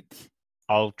might.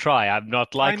 I'll try. I'm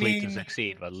not likely to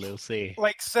succeed, but we'll see.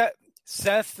 Like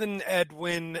Seth and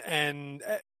Edwin and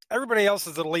everybody else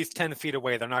is at least 10 feet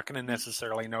away. They're not going to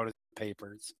necessarily notice the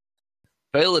papers.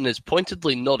 Vaelin is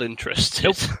pointedly not interested.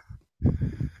 Nope.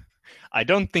 I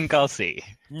don't think I'll see.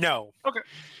 No. Okay.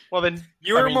 Well, then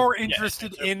you're more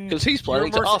interested in because he's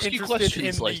planning to ask you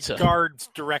questions in later. The guards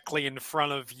directly in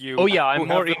front of you. Oh yeah, I'm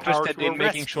more interested in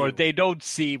making sure they don't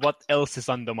see what else is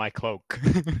under my cloak.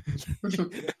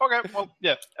 Okay. Well,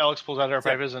 yeah. Alex pulls out her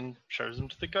papers and shows them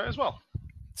to the guy as well.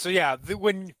 So yeah,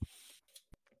 the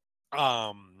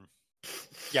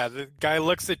guy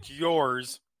looks at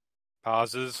yours,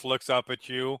 pauses, looks up at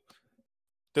you,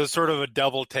 does sort of a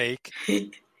double take,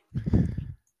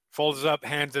 folds it up,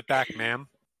 hands it back, ma'am.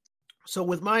 So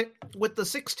with the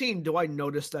 16, do I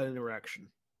notice that interaction?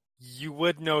 You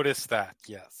would notice that,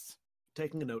 yes.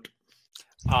 Taking a note.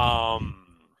 I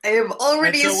have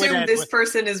already assumed this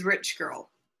person is rich girl.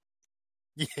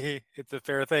 Yeah, it's a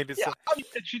fair thing to say. I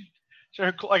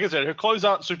mean, like I said, her clothes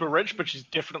aren't super rich, but she's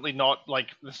definitely not,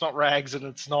 like, it's not rags and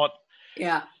it's not...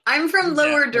 Yeah, I'm from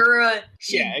Lower Dura.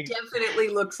 She definitely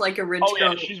looks like a rich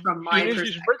girl from my perspective.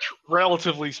 She's rich,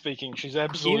 relatively speaking. She's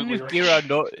absolutely rich.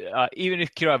 Even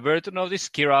if Kira were to notice,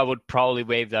 Kira would probably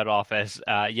wave that off as,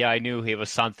 I knew he was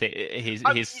something. He's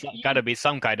got to be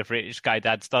some kind of rich guy.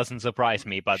 That doesn't surprise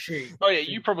me. But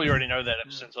you probably already know that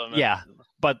ever since I met. Yeah,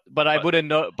 but I wouldn't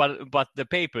know. But the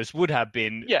papers would have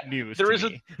been news. There is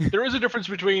a difference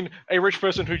between a rich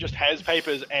person who just has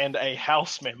papers and a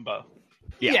house member.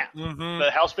 Yeah. Mm-hmm. The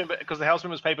house member, because the house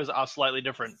member's papers are slightly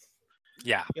different.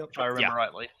 Yeah. If I remember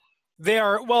rightly. They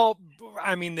are, well,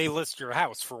 I mean, they list your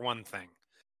house for one thing.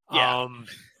 Yeah.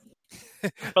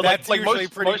 But that's usually a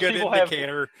pretty good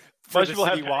indicator for the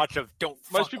city watch of don't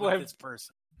fuck with this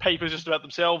person. Papers just about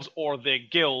themselves or their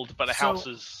guild, but a house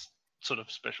is sort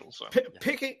of special. So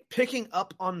picking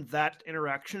up on that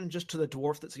interaction just to the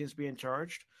dwarf that seems to be in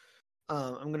charge,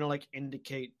 I'm going to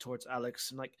indicate towards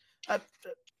Alex and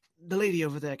the lady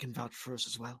over there can vouch for us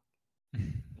as well.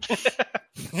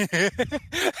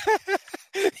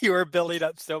 You are building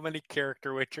up so many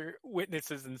character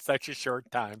witnesses in such a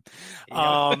short time.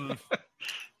 That's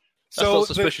not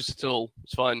suspicious at all.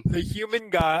 It's fine. The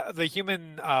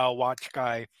human watch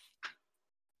guy,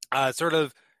 sort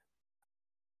of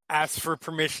asks for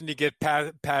permission to get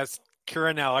past Kira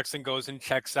and Alex and goes and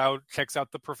checks out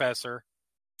the professor.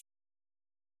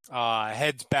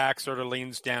 Heads back, sort of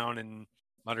leans down and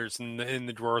mutters in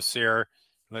the dwarf's ear,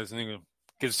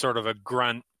 gives sort of a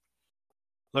grunt,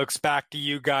 looks back to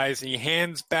you guys, and he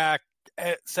hands back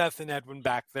Seth and Edwin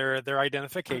back their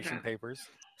identification papers.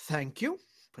 Thank you.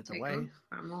 Put them away.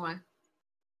 Put them away.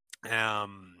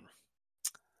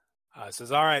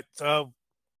 Says, all right, so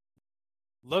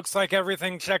looks like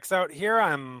everything checks out here.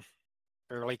 I'm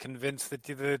fairly convinced that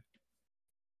the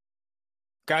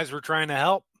guys were trying to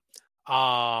help.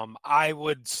 I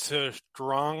would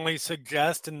strongly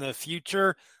suggest in the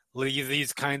future leave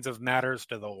these kinds of matters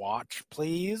to the watch,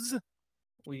 please.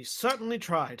 We certainly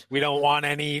tried. We don't want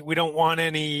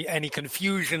any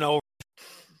confusion over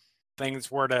things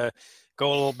were to go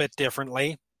a little bit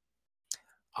differently.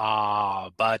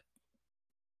 But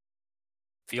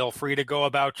feel free to go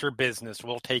about your business.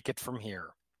 We'll take it from here.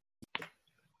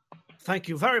 Thank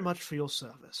you very much for your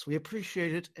service. We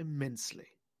appreciate it immensely.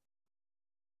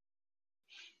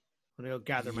 I'm going to go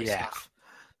gather my stuff.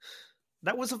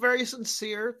 That was a very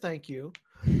sincere thank you.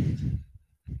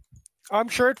 I'm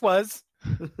sure it was.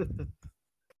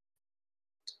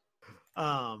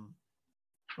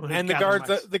 And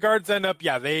the guards end up,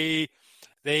 they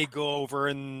go over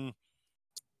and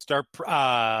start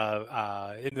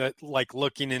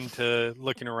looking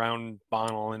around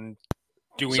Bonnell and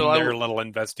doing their little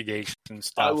investigation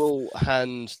stuff. I will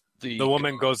hand the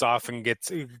woman goes off to get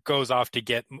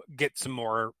some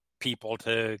more people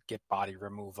to get body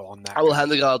removal on that. I will hand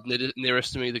the guard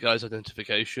nearest to me the guy's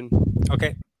identification.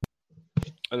 Okay.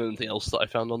 And anything else that I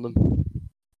found on them.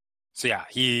 So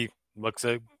he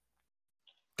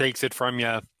takes it from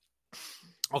you.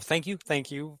 Oh, thank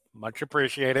you. Much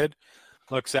appreciated.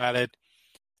 Looks at it.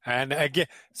 And again,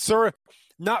 sort of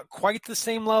not quite the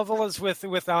same level as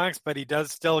with Alex, but he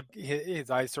does still,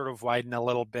 his eyes sort of widen a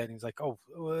little bit. And he's like, oh,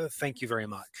 thank you very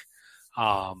much.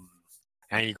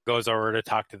 And he goes over to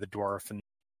talk to the dwarf, and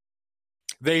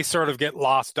they sort of get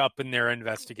lost up in their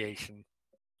investigation.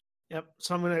 Yep.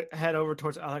 So I'm gonna head over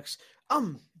towards Alex.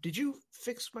 Did you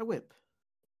fix my whip?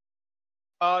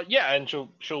 Yeah, and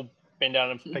she'll bend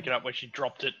down and pick it up where she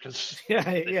dropped it because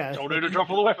Yeah. told her to drop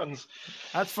all the weapons.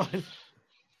 That's fine.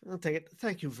 I'll take it.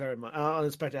 Thank you very much. I'll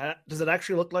inspect it. Does it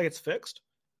actually look like it's fixed?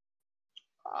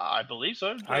 I believe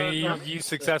so. You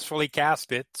successfully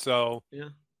cast it, so... Yeah.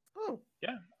 Oh.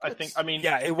 Yeah, I think, I mean...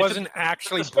 Yeah, it wasn't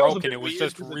actually broken. It was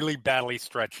just really badly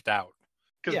stretched out.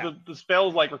 Because the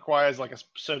spell, like, requires, like, a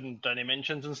certain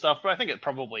dimensions and stuff, but I think it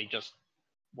probably just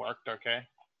worked okay.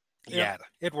 Yeah,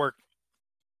 it worked.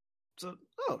 So,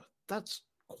 that's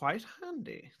quite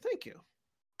handy. Thank you.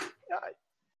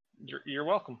 You're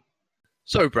welcome.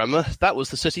 So, Branma, that was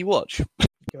the City Watch.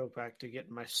 Go back to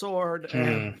getting my sword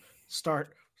and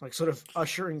start, like, sort of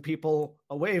ushering people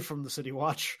away from the City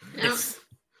Watch.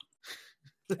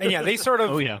 And yeah, they sort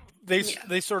of... Oh, yeah.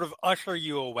 They sort of usher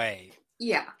you away.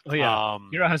 Yeah. Oh, yeah.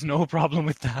 Kira has no problem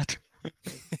with that.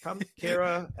 Come,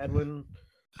 Kira, Edwin,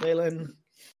 Vaelin.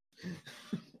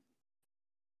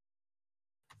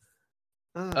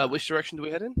 Which direction do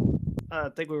we head in? I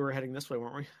think we were heading this way,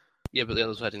 weren't we? Yeah, but the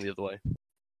others were heading the other way.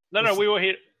 No, we were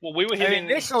here. Well, we were heading.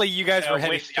 Initially, you guys were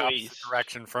heading west the to opposite east.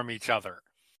 direction from each other.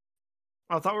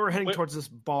 I thought we were heading towards this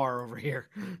bar over here.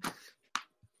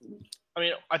 I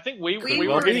mean, I think we We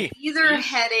were were heading either east,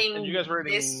 heading and you guys were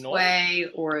heading this north? way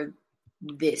or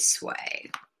this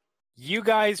way. You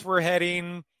guys were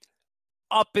heading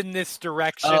up in this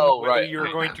direction. Oh, Whether right.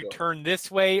 you're going to turn this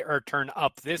way or turn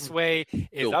up this way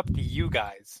is Cool. up to you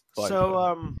guys. Fine.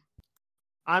 So,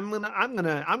 I'm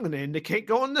gonna indicate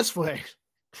going this way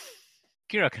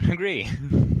Kira can agree.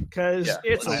 because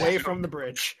it's Nice. away from the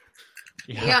bridge.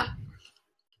 Yeah.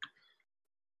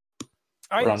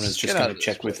 All right, Branma's just get out going of to this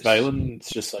check with place. Vaelin. It's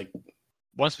just like,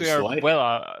 Once we Just are like- well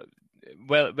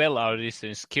out of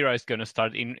distance, Kira is going to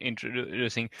start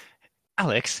introducing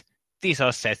Alex. These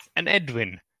are Seth and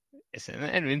Edwin. Yes, and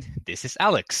Edwin, this is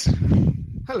Alex.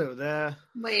 Hello there.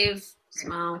 Wave,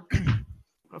 smile.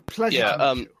 A pleasure. Yeah,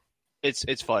 to meet you.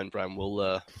 It's fine, Bran.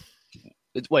 We'll,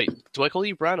 wait, do I call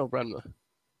you Bran or Branma?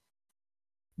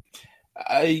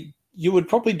 you would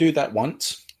probably do that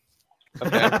once.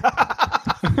 Okay.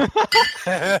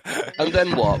 And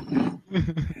then what?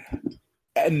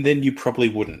 And then you probably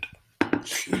wouldn't.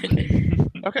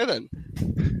 Okay, then.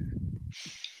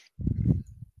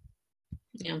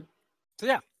 Yeah. So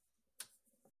yeah.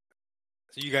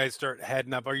 So you guys start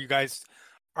heading up. Are you guys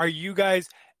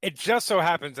it just so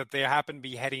happens that they happen to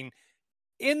be heading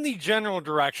in the general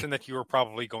direction that you were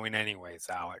probably going anyways,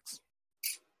 Alex.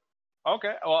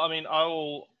 Okay. Well, I mean,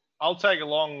 I'll tag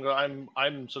along.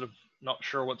 I'm sort of not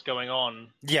sure what's going on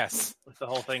Yes. with the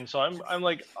whole thing, so I'm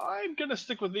gonna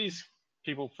stick with these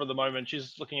people for the moment.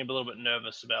 She's looking a little bit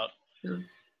nervous about the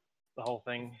whole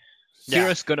thing. Yeah.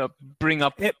 Kira's gonna bring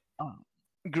up the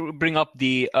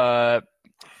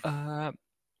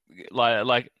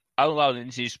like out loud,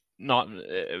 and she's not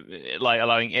like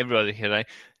allowing everybody to hear. Like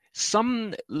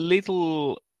some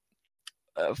little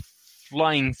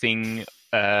flying thing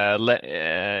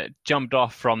jumped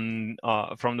off from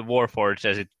the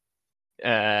Warforged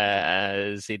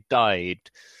as it died.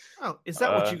 Oh, is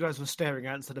that what you guys were staring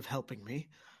at instead of helping me?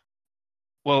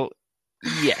 Well,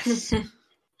 yes.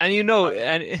 And you know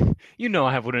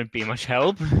I wouldn't be much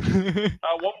help. What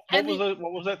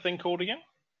was that thing called again?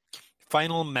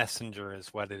 Final Messenger is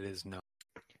what it is known.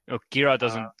 No, Kira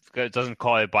doesn't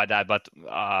call it by that, but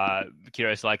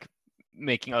Kira is like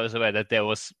making others aware that there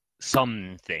was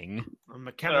something. A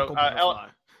mechanical So, butterfly.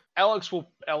 Alex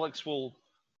will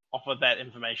offer that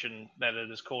information that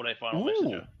it is called a final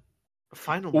messenger. A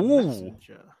final Ooh.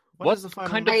 messenger. What is the final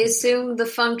kind I of- messenger? assume the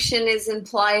function is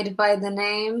implied by the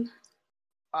name.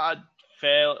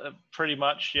 Pretty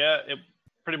much, yeah.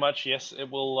 Pretty much, yes. It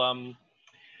will.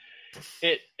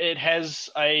 It has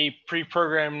a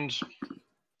pre-programmed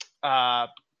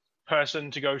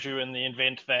person to go to in the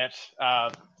event that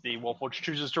the Warforged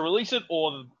chooses to release it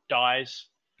or dies.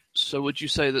 So would you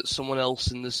say that someone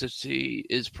else in the city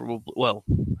is probably... Well,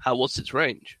 what's its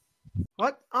range?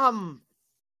 What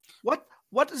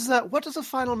is that? What does a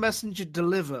final messenger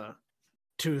deliver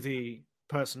to the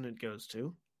person it goes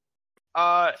to?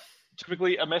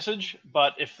 Typically a message,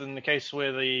 but if in the case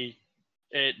where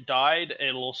it died,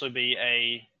 it'll also be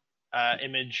a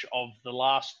image of the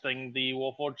last thing the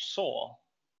Warforged saw,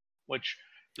 which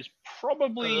is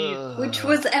probably Which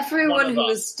was one everyone of who us.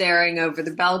 was staring over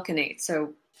the balcony,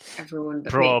 so everyone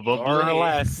but me. Probably. More or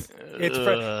less. It's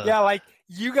yeah, like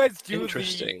you guys do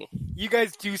Interesting. you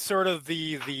guys do sort of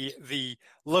the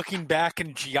looking back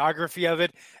and geography of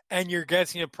it, and you're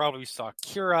guessing it probably saw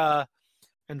Kira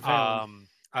And Vaelin.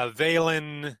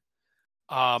 Vaelin,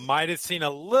 might have seen a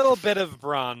little bit of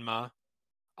Branma.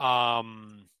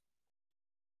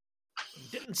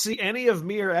 Didn't see any of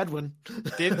me or Edwin.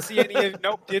 Didn't see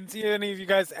any of you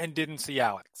guys, and didn't see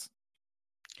Alex.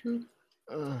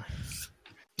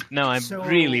 No, I'm So-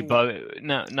 really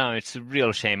no, it's a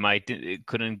real shame I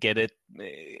couldn't get it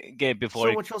before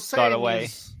So it what you're got saying away.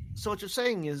 so what you're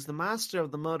saying is the master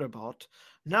of the murderbot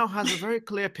now has a very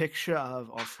clear picture of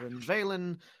Osrin,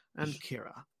 Vaelin, and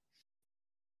Kira.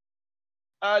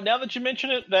 Now that you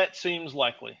mention it, that seems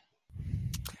likely.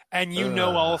 And you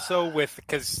know also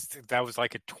because that was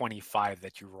like a 25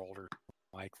 that you rolled or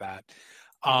like that.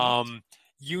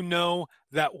 You know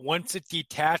that once it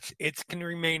detached, it can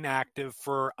remain active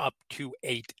for up to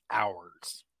 8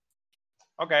 hours.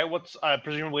 Okay, what's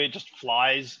presumably it just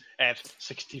flies at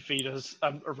 60 feet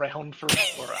around for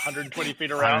or 120 feet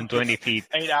around. 120 feet.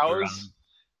 8 hours.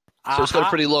 So it's got a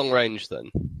pretty long range then.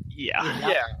 Yeah.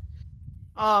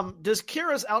 Yeah. Does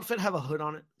Kira's outfit have a hood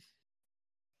on it?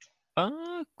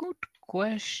 Good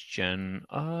question.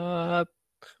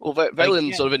 Well, Vaelin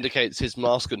Again- sort of indicates his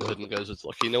mask and hood and goes, "It's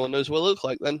lucky no one knows what I look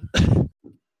like then."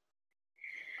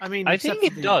 I mean, I except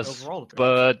think for it the does, overall appearance.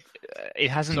 but it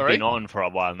hasn't Sorry? been on for a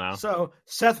while now. So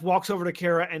Seth walks over to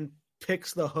Kira and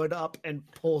picks the hood up and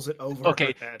pulls it over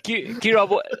Okay, her head.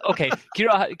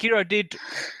 Kira did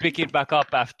pick it back up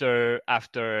after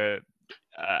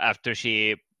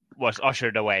she was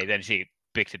ushered away. Then she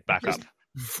picked it back up.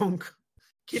 Funk.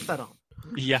 Keep that on.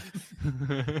 Yeah,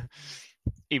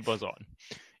 it was on.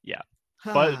 Yeah,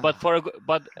 but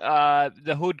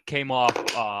the hood came off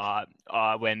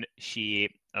when she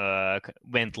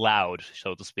went loud,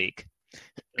 so to speak.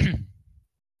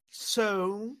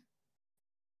 So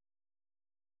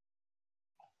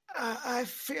I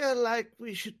feel like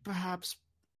we should perhaps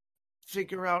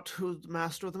figure out who the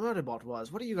master of the murderbot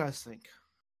was. What do you guys think?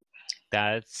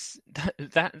 That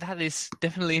is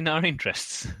definitely in our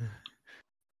interests.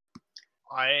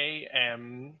 I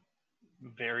am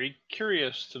very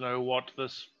curious to know what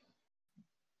this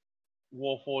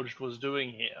Warforged was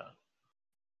doing here.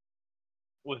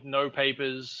 With no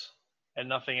papers and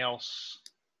nothing else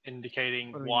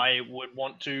indicating why it would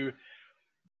want to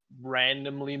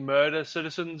randomly murder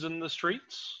citizens in the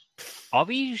streets. Are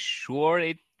we sure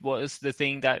it was the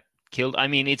thing that killed? I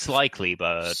mean, it's likely,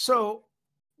 but So,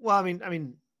 well, I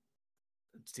mean,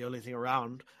 it's the only thing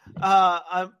around.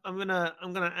 I'm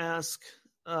gonna ask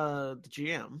the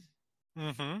GM.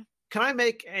 Mm-hmm. Can I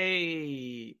make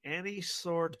any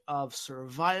sort of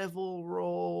survival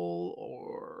roll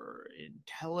or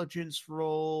intelligence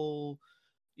roll,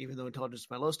 even though intelligence is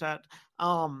my low stat,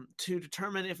 to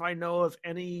determine if I know of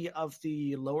any of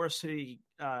the lower city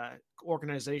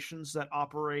organizations that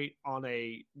operate on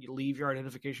a leave your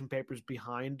identification papers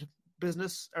behind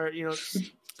business or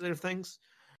their things?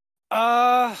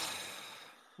 Like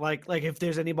if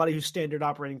there's anybody whose standard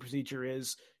operating procedure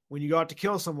is when you go out to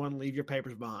kill someone, leave your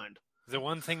papers behind. The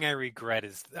one thing I regret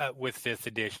is with 5th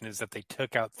edition is that they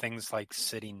took out things like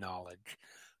city knowledge.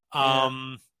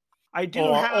 I do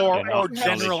or have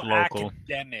general local.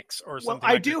 academics or well, something.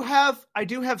 I like do that.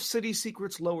 have City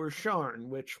Secrets Lower Sharn,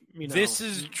 which This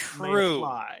is may true.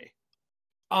 apply.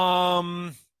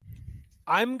 I'm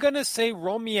gonna say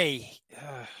roll me a.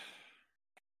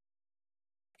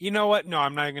 You know what? No,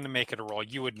 I'm not gonna make it a roll.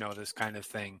 You would know this kind of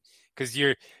thing because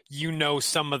you know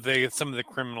some of the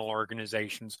criminal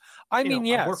organizations. I mean,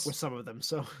 yes, I work with some of them,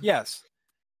 so yes,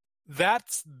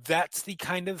 that's the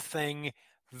kind of thing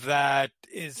that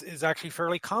is actually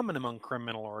fairly common among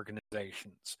criminal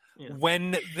organizations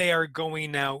when they are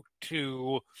going out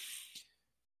to,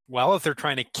 well, if they're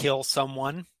trying to kill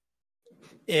someone,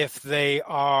 if you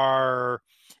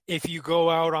go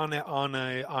out on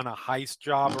a heist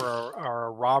job or a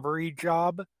robbery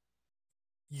job,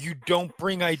 you don't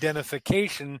bring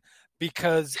identification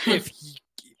because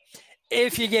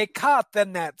if you get caught,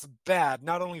 then that's bad,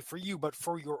 not only for you but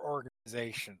for your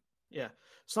organization. yeah.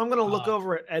 So I'm going to look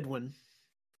over at Edwin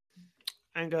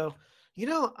and go,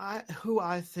 who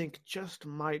I think just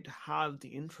might have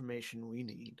the information we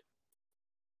need.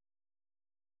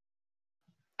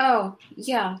 Oh,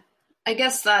 yeah. I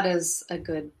guess that is a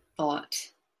good thought.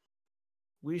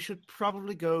 We should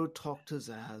probably go talk to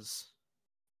Zaz.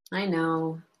 I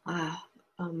know.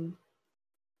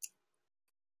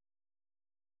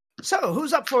 So,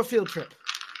 who's up for a field trip?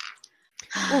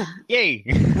 yay!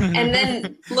 And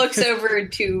then looks over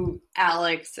to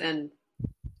Alex and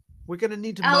We're going to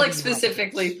need to Alex muddy waters.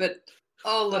 specifically, but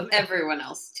all of everyone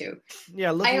else too. Yeah,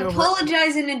 I looking over.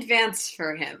 apologize in advance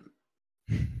for him.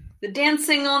 The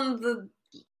dancing on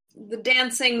the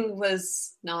dancing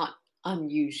was not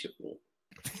unusual.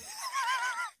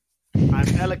 I'm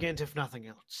elegant, if nothing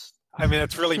else. I mean,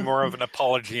 it's really more of an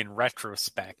apology in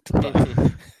retrospect.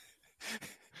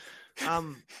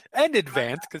 And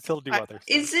advance, because he'll do other stuff.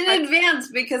 It's in advance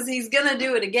because he's gonna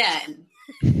do it again.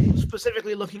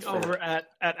 Specifically looking over at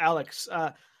Alex,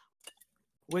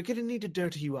 we're gonna need to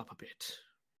dirty you up a bit.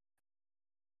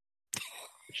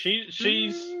 She's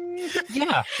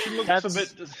Yeah, she looks that's-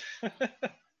 a bit.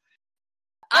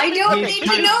 I don't Okay, need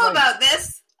kind to of know right. about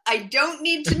this. I don't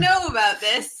need to know about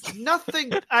this.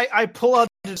 Nothing. I pull out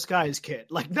the disguise kit.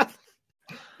 Like nothing.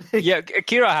 Yeah,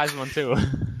 Kira has one too.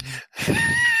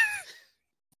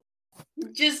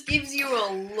 Just gives you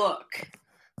a look.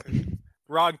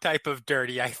 Wrong type of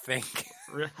dirty, I think.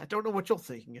 I don't know what you're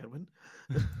thinking, Edwin.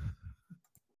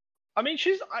 I mean,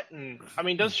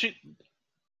 does she?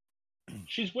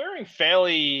 She's wearing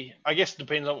fairly. I guess it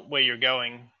depends on where you're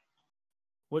going,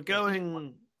 We're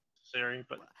going. Siri.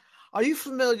 But Are you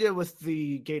familiar with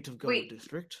the Gate of Gold Wait.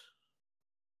 district?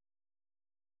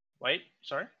 wait,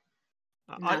 sorry.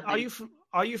 Are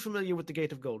you familiar with the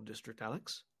Gate of Gold district,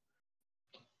 Alex?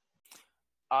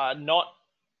 Not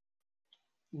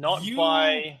You-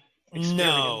 by experience.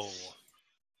 No.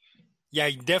 Yeah,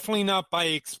 definitely not by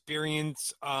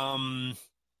experience.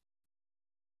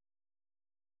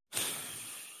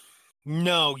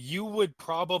 No, you would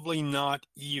probably not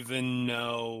even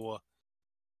know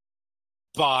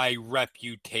by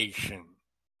reputation.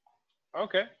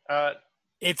 Okay.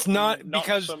 It's not Not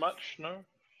because so much. No.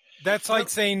 that's like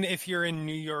saying if you're in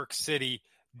New York City,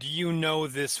 do you know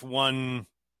this one?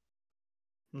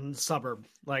 Suburb,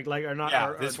 or not? Yeah,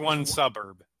 or this just one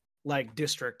suburb. like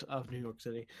district of New York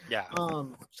City. Yeah.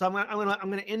 So I'm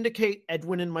gonna indicate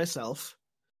Edwin and myself,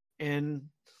 and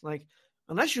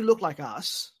unless you look like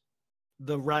us,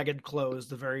 the ragged clothes,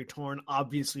 the very torn,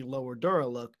 obviously lower Dura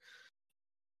look,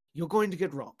 you're going to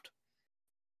get robbed.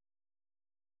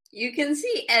 You can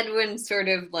see Edwin sort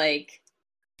of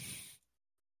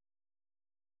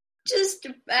just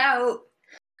about.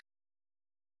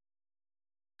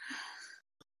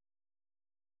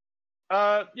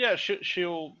 Yeah.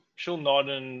 She'll nod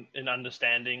in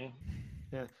understanding.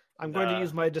 I'm going to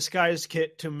use my disguise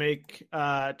kit to make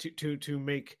to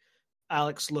make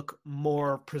Alex look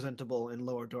more presentable in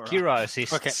lower Dora. Kira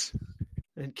assists. Okay.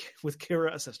 And with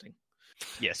Kira assisting.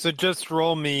 Yes. So just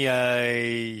roll me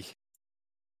a.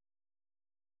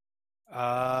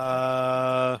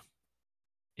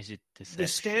 Is it The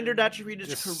standard attribute is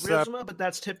Decep- charisma, but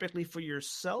that's typically for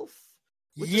yourself.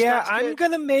 With Yeah, disguise I'm kit?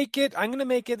 gonna make it. I'm gonna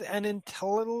make it an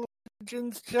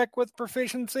intelligence check with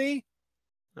proficiency.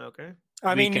 Okay.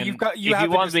 I We mean, can- you have. if you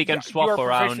want, we can you swap are proficient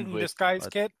around in with- disguise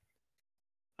but- kit.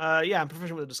 Yeah, I'm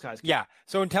proficient with the disguise kit. Yeah,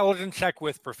 so intelligence check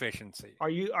with proficiency, Are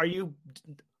you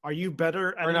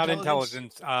better at or not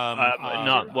intelligence?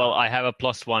 Not well. I have a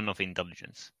 +1 of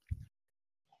intelligence, so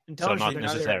Intelligence, not you're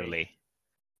necessarily.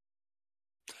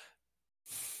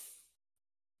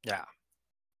 Yeah.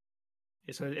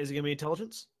 So is it going to be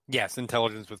intelligence? Yes,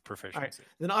 intelligence with proficiency.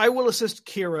 Then I will assist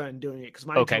Kira in doing it because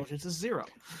my Okay. intelligence is 0.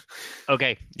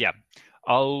 Okay, yeah.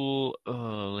 I'll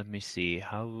let me see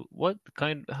how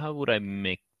would I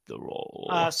make the roll?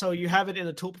 So you have it in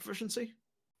a tool proficiency?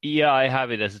 Yeah, I have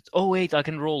it as. Oh wait, I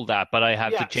can roll that, but I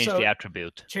have Yeah, to change so- the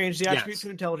attribute. Change the attribute Yes. to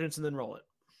intelligence and then roll it.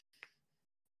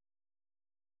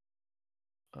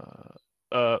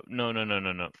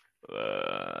 No.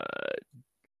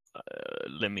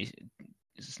 Let me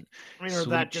I mean, or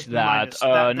that switch just that. minus-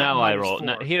 Now I minus roll. 4.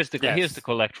 No, here's the Yes.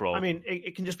 collect roll. I mean,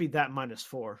 it can just be that minus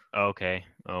 4. Okay.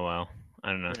 Oh well.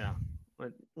 I don't know. Yeah.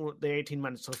 Well, the 18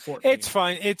 minus 14. It's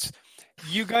fine. It's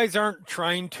you guys aren't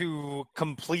trying to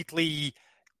completely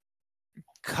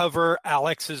cover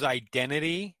Alex's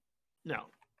identity. No.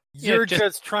 You're just-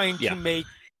 just trying yeah. to make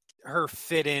her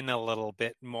fit in a little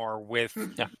bit more with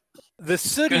Yeah. the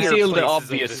city. Conceal the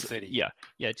obvious. Of the city.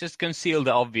 Yeah. Just conceal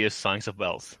the obvious signs of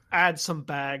wealth. Add some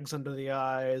bags under the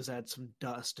eyes, add some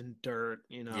dust and dirt,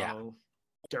 Yeah.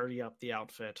 dirty up the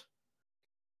outfit.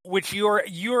 Which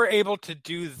you're able to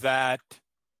do that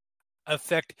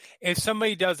effect. If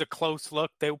somebody does a close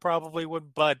look, they probably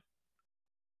would, but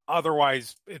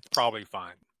otherwise, it's probably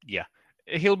fine. Yeah.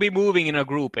 He'll be moving in a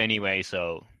group anyway,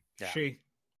 so. Yeah. She.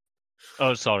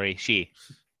 Oh, sorry, she.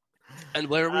 And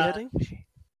where are we heading?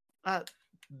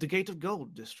 The Gate of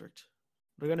Gold district.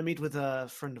 We're going to meet with a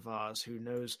friend of ours who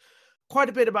knows quite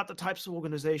a bit about the types of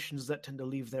organizations that tend to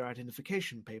leave their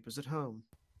identification papers at home.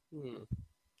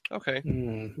 Okay.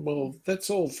 Well, that's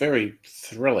all very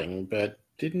thrilling, but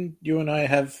didn't you and I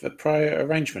have a prior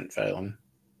arrangement, Vaelin?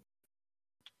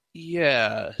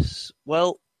 Yes.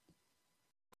 Well,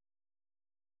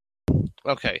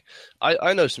 Okay,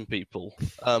 I know some people.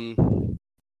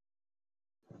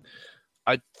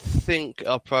 I think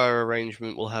our prior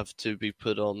arrangement will have to be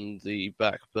put on the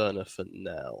back burner for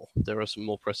now. There are some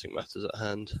more pressing matters at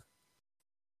hand.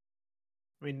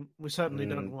 I mean, we certainly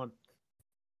don't want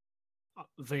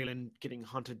Vaelin getting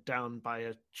hunted down by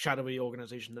a shadowy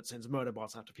organization that sends murder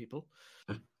bots after people.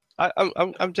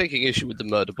 I'm taking issue with the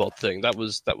murder bot thing. That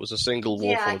was a single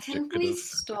war Yeah, forge. can we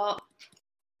stop?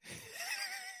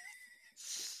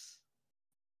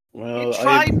 Well, You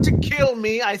tried to kill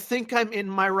me. I think I'm in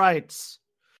my rights.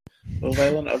 Well,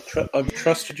 Vaelin, I've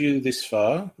trusted you this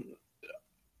far.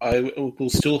 I will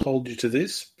still hold you to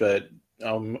this, but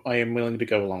I am willing to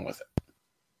go along with it.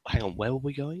 Hang on, where were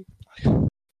we going?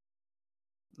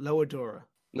 Lower Dora.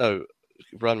 No,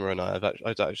 Branma and I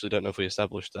actually don't know if we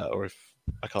established that or if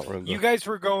I can't remember. You guys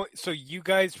were going. So you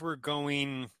guys were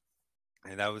going.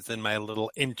 And that was in my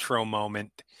little intro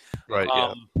moment. Right.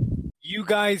 Yeah. You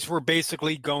guys were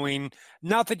basically going.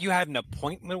 Not that you had an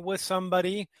appointment with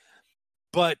somebody,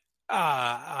 but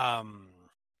House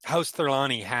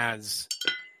Thurlani has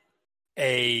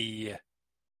a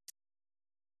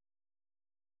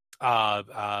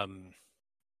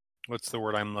what's the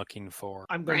word I'm looking for?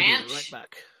 I'm going to be right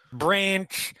back.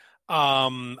 Branch,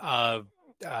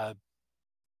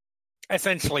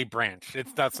 essentially branch.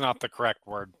 That's not the correct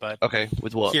word, but Okay,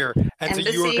 with what? here. And so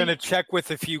you were Embassy? going to check with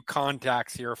a few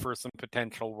contacts here for some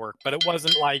potential work, but it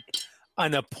wasn't like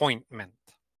an appointment.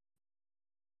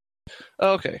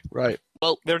 Okay, right.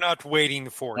 Well, They're not waiting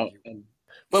for you. And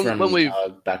when we've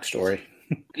backstory.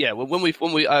 yeah, when we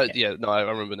yeah, no, I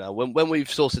remember now. When we've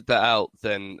sorted that out,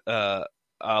 then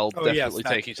I'll definitely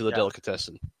take you to the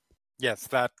delicatessen. Yes,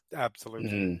 that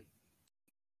absolutely.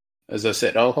 As I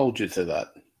said, I'll hold you to that.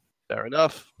 Fair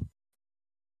enough.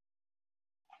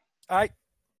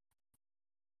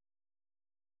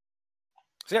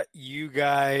 So you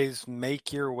guys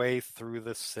make your way through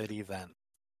the city then.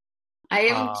 I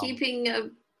am keeping a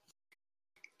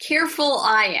careful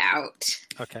eye out.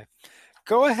 Okay.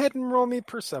 Go ahead and roll me a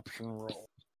perception roll.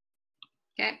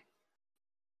 Okay.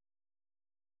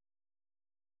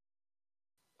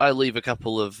 I leave a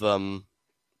couple of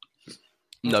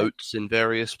notes in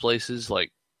various places,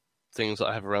 like things that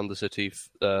I have around the city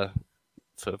for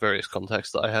various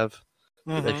contacts that I have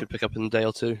that they should pick up in a day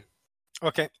or two.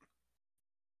 Okay.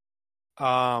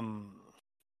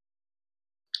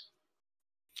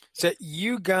 So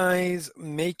you guys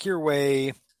make your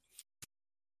way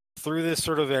through this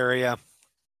sort of area,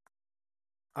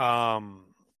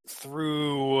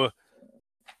 through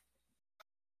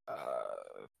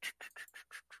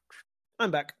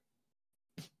I'm back.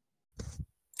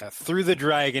 Through the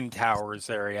Dragon Towers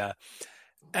area,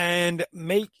 and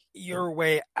make your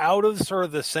way out of sort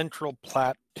of the central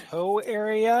plateau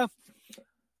area,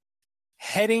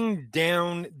 heading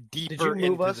down deeper Did you move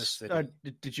into us? the city.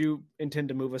 Did you intend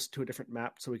to move us to a different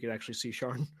map so we could actually see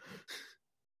Sharn?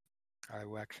 I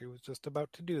actually was just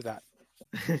about to do that.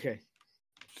 Okay.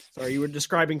 Sorry, you were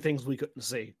describing things we couldn't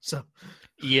see. So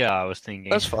Yeah, I was thinking.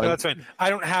 That's fine. No, that's fine. I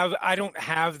don't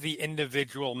have the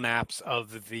individual maps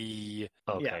of the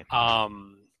Okay.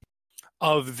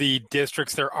 of the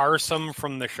districts. There are some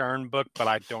from the Sharn book, but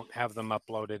I don't have them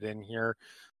uploaded in here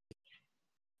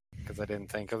because I didn't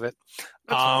think of it.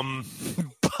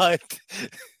 But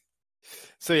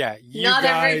so yeah, Not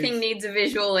everything needs a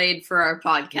visual aid for our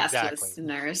podcast Exactly.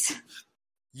 listeners.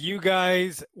 You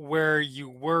guys, where you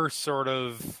were sort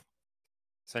of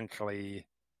essentially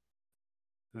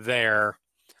there,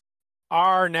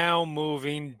 are now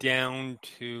moving down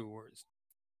to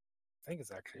I think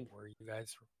it's actually where you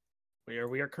guys where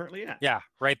we are currently at. Yeah,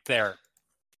 right there.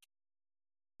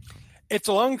 It's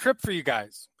a long trip for you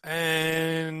guys.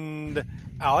 And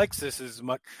Alex, this is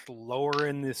much lower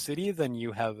in the city than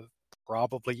you have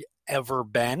probably ever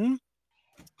been.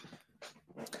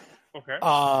 Okay.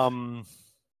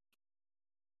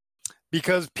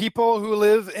 Because people who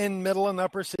live in middle and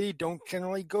upper city don't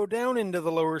generally go down into the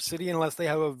lower city unless they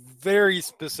have a very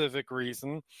specific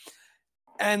reason.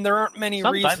 And there aren't many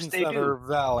Sometimes reasons they that do. are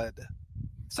valid.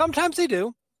 Sometimes they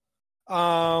do.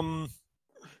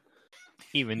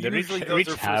 Even the Usually those rich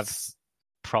are for have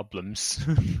problems.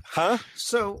 Huh?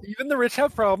 So Even the rich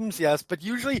have problems, yes, but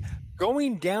usually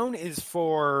going down isn't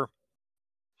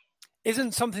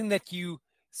something that you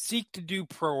seek to do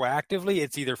proactively.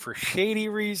 It's either for shady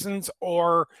reasons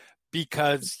or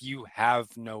because you have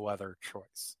no other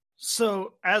choice.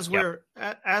 So as we're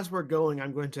going,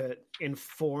 I'm going to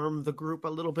inform the group a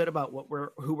little bit about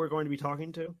who we're going to be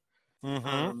talking to. We're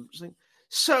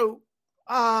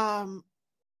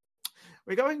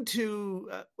going to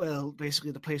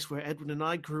basically the place where Edwin and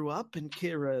I grew up, and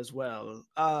Kira as well.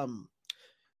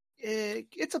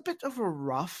 it's a bit of a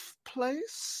rough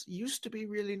place. Used to be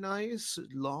really nice,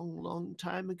 long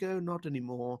time ago. Not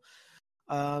anymore.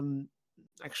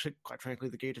 Actually, quite frankly,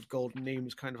 the Gate of Golden name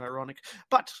is kind of ironic.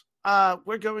 But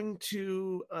we're going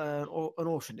to an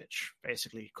orphanage,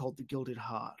 basically, called the Gilded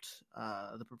Heart.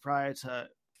 The proprietor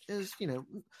is,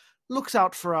 looks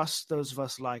out for us, those of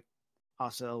us like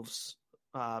ourselves.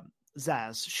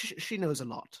 Zaz, she knows a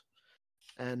lot.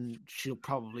 And she'll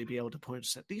probably be able to point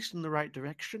us at least in the right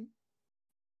direction.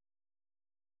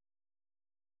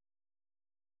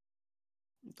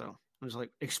 So I was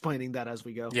explaining that as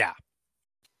we go. Yeah.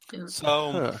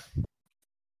 So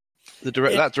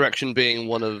that direction being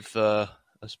one of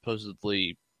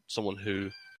supposedly someone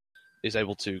who is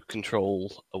able to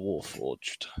control a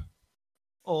Warforged,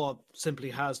 or simply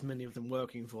has many of them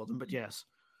working for them. But yes,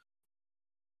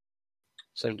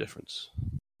 same difference.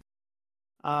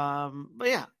 But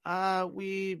yeah,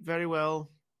 we very well.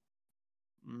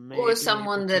 Or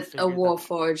someone that a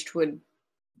Warforged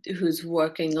who's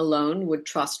working alone would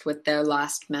trust with their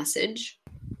last message.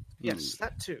 Yes,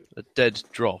 that too. A dead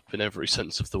drop in every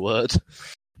sense of the word.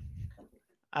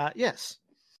 Yes.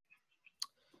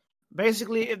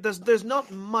 Basically, there's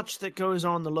not much that goes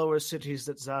on in the lower cities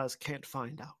that Zaz can't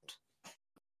find out.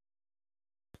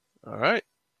 All right.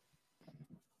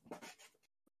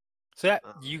 So yeah,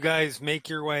 you guys make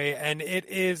your way, and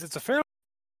it's a fairly.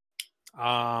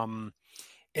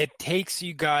 It takes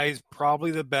you guys probably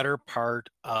the better part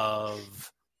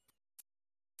of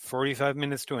 45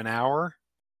 minutes to an hour,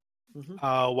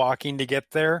 walking to get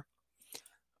there.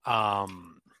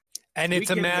 And it's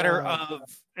a matter of,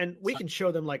 and we can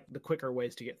show them the quicker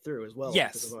ways to get through as well.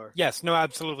 Yes, no,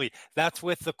 absolutely. That's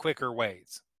with the quicker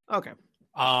ways. Okay.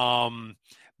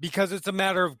 Because it's a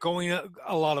matter of going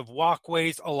a lot of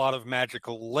walkways, a lot of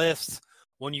magical lifts.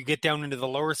 When you get down into the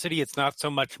lower city, it's not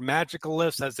so much magical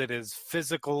lifts as it is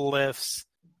physical lifts.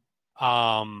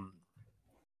 And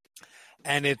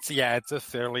it's a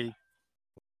fairly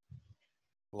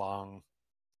long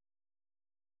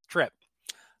trip.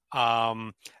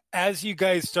 As you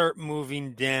guys start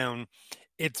moving down,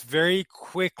 it's very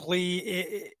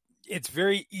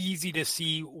very easy to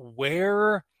see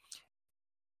where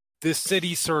the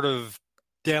city sort of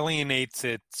delineates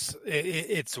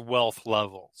its wealth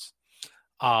levels.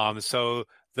 So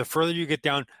the further you get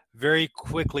down, very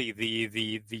quickly,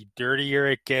 the dirtier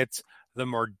it gets, the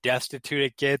more destitute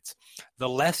it gets, the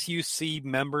less you see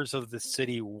members of the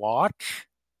city watch.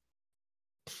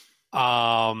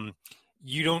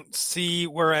 You don't see,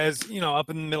 whereas, up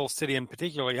in the middle city and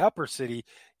particularly upper city,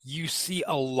 you see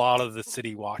a lot of the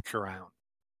city watch around.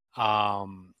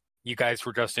 You guys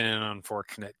were just in an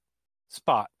unfortunate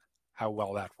spot, how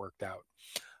well that worked out.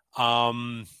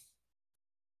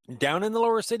 Down in the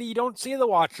lower city, you don't see the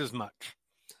watch as much.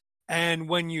 And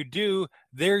when you do,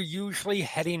 they're usually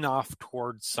heading off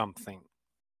towards something.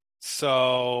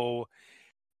 So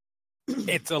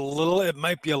it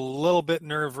might be a little bit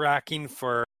nerve-wracking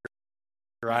for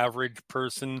your average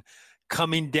person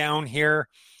coming down here.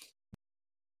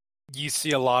 You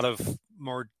see a lot of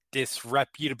more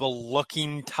disreputable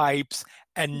looking types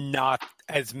and not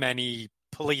as many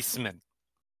policemen.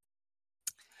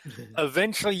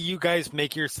 Eventually, you guys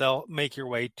make your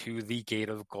way to the Gate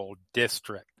of Gold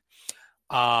district,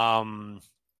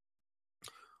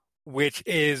 which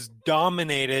is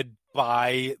dominated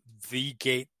by the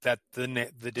gate that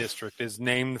the district is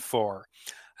named for.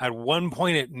 At one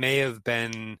point, it may have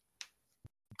been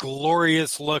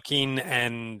glorious looking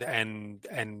and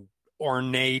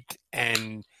ornate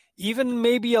and even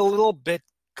maybe a little bit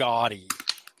gaudy.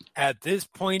 At this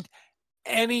point,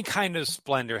 any kind of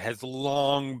splendor has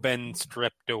long been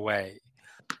stripped away.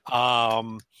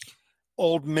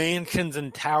 Old mansions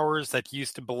and towers that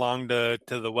used to belong to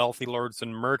the wealthy lords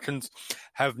and merchants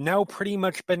have now pretty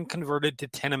much been converted to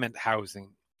tenement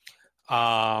housing.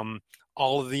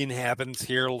 All of the inhabitants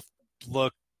here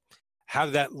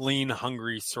have that lean,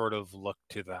 hungry sort of look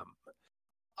to them.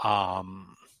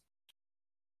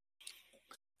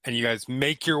 And you guys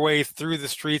make your way through the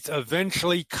streets,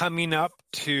 eventually coming up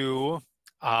to,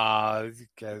 as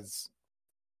Seth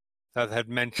had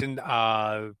mentioned,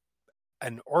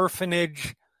 an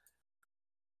orphanage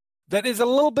that is a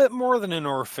little bit more than an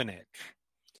orphanage.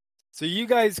 So you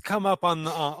guys come up on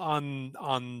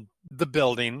the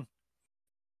building,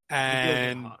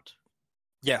 and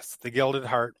the Gilded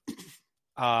Heart,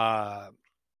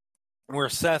 where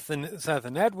Seth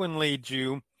and Edwin lead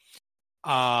you.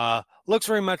 Looks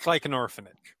very much like an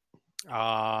orphanage.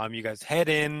 You guys head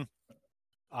in,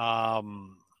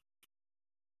 and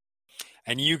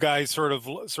you guys sort of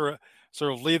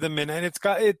lead them in, and it's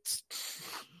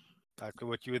exactly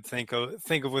what you would think of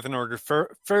with an order.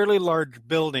 Fairly large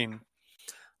building.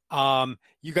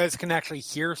 You guys can actually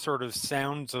hear sort of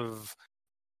sounds of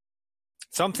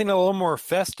something a little more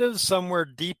festive somewhere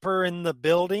deeper in the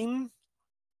building.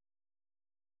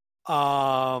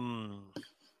 As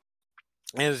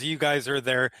you guys are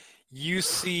there, you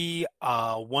see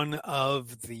one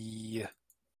of the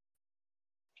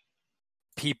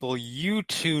people you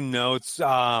two know. It's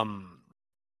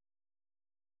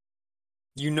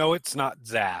you know it's not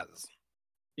Zaz.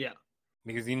 Yeah.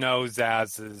 Because you know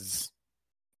Zaz is...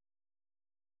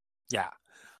 Yeah.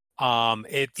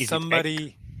 It's Is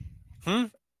somebody...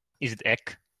 Is it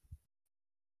Ek?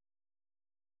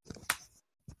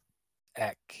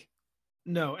 Ek.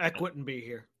 No, Ek wouldn't be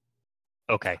here.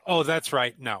 Okay. Oh, that's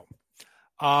right. No.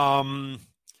 No,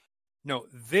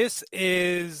 this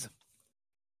is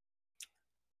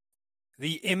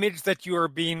the image that you are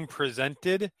being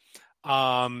presented.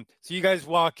 So you guys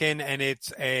walk in, and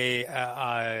it's a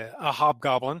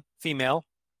hobgoblin, female.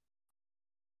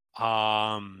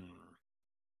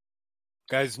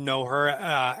 Guys know her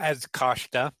as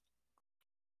Kashta.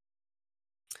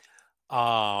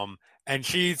 And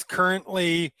she's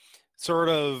currently sort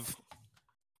of...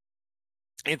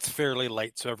 It's fairly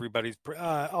late, so everybody's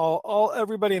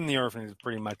everybody in the orphanage is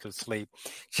pretty much asleep.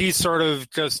 She's sort of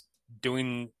just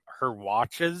doing her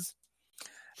watches,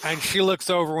 and she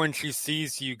looks over when she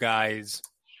sees you guys.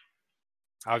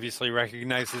 Obviously,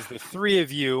 recognizes the three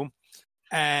of you,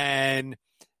 and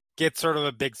gets sort of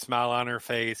a big smile on her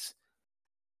face.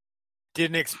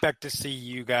 Didn't expect to see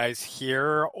you guys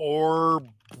here or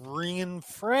bringing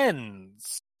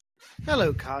friends.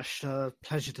 Hello, Kash.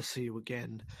 Pleasure to see you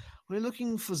again. We're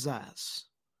looking for Zaz.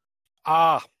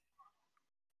 Of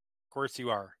course you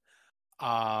are.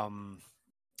 Zaz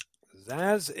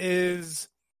is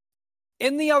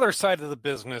in the other side of the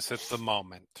business at the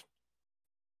moment.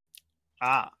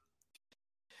 You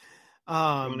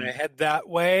want to head that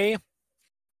way?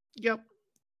 Yep.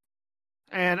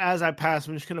 And as I pass,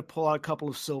 I'm just going to pull out a couple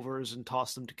of silvers and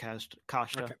toss them to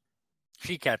Kashta. Okay.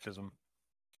 She catches them.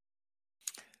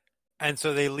 And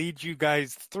so they lead you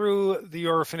guys through the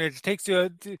orphanage. It takes you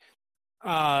through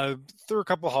a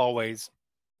couple hallways.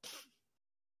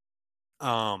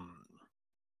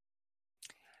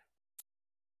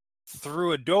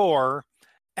 Through a door,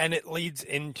 and it leads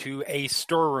into a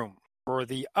storeroom for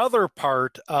the other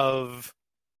part of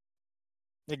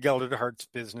the Gilded Hearts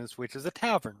business, which is a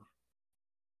tavern.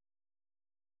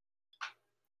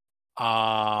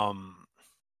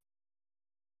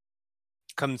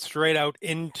 Come straight out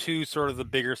into sort of the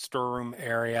bigger storeroom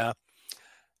area,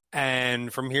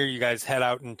 and from here you guys head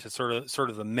out into sort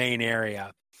of the main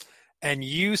area, and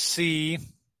you see it's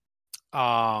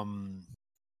a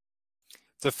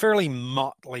fairly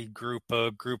motley group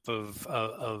of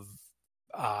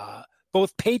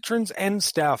both patrons and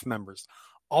staff members,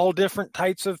 all different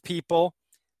types of people,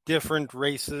 different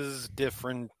races,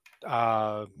 different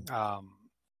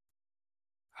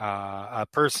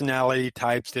personality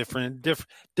types,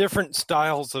 different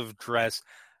styles of dress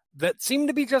that seem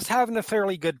to be just having a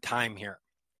fairly good time here.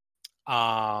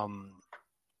 Behind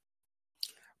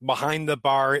the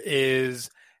bar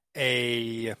is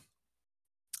a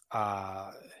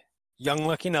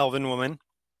young-looking elven woman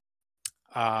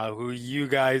who you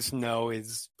guys know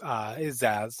is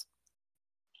Zaz.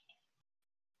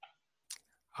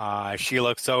 She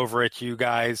looks over at you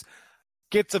guys,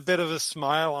 gets a bit of a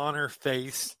smile on her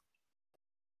face,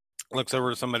 looks over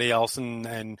to somebody else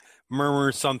and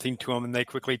murmurs something to him, and they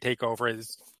quickly take over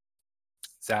as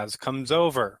Zaz comes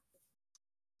over.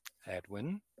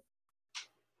 Edwin,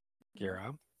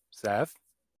 Gira, Seth,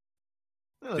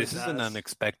 Hello, this is an Zaz.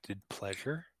 unexpected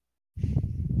pleasure.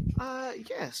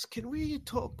 Yes. Can we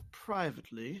talk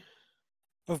privately?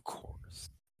 Of course.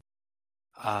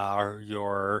 Are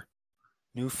your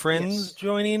new friends Yes.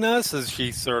 joining us? As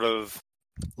she sort of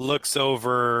looks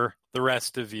over the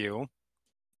rest of you.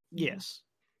 Yes.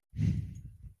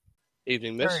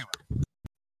 Evening, miss. Very well.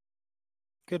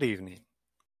 Good evening.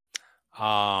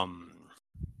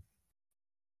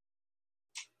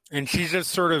 And she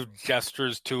just sort of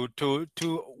gestures to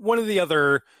one of the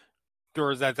other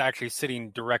doors that's actually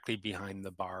sitting directly behind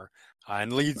the bar,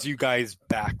 and leads you guys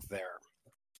back there.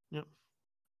 Yep.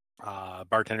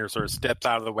 Bartender sort of steps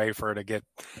out of the way for her to get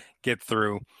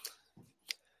through.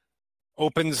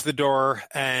 Opens the door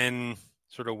and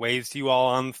sort of waves you all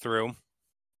on through.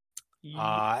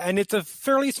 And it's a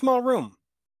fairly small room.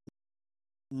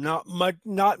 Not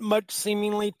much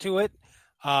seemingly to it.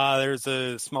 There's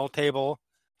a small table,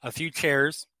 a few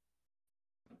chairs.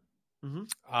 Mm-hmm.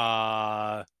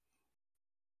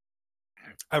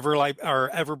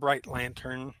 Ever bright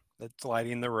lantern that's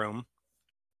lighting the room.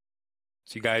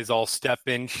 So you guys all step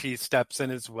in. She steps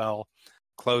in as well,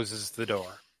 closes the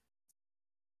door.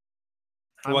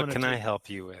 What can I help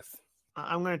you with?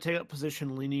 I'm going to take up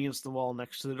position leaning against the wall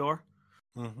next to the door.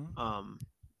 Mm-hmm.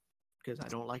 Because I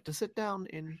don't like to sit down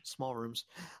in small rooms.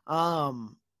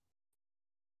 So,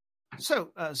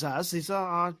 Zaz, these are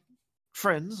our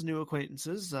friends, new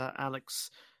acquaintances, Alex,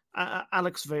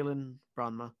 Vaelin,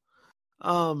 Branma.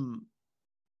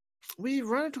 We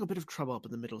ran into a bit of trouble up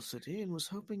in the Middle City and was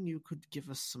hoping you could give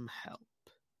us some help.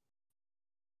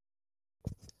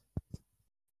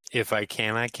 If I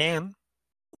can, I can.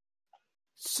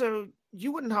 So,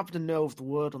 you wouldn't happen to know if the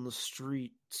word on the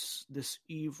streets this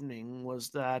evening was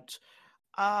that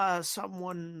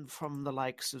someone from the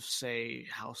likes of, say,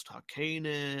 House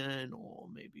Tarkanan, or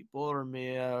maybe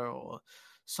Boromir, or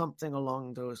something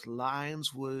along those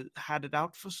lines had it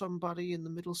out for somebody in the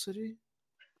Middle City?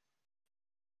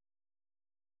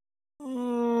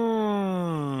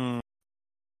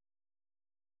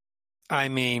 I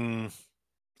mean,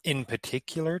 in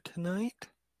particular tonight?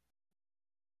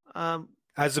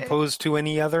 As opposed to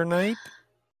any other night?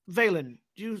 Vaelin,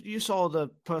 you saw the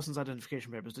person's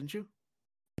identification papers, didn't you?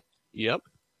 Yep.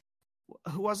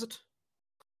 Who was it?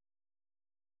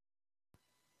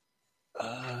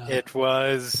 It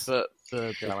was...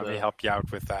 let me help you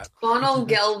out with that. Bonal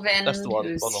Gelvin, That's the one,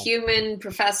 who's Bonal. human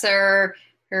professor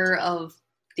of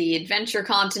the Adventure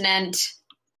Continent.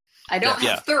 I don't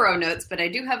have thorough notes, but I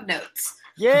do have notes.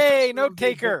 Yay, note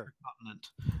taker!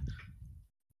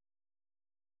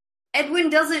 Edwin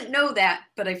doesn't know that,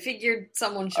 but I figured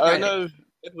someone should write no,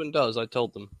 Edwin does. I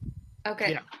told them. it.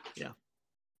 Okay. Yeah.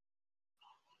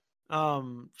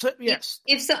 So, yes.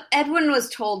 If Edwin was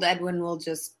told, Edwin will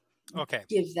just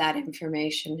give that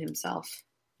information himself.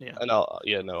 Yeah. And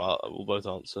we'll both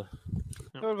answer.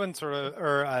 Edwin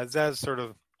Zaz sort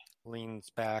of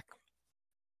leans back,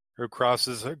 or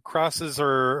crosses her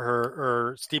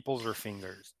steeples her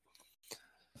fingers.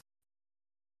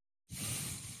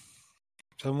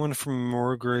 Someone from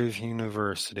Morgrave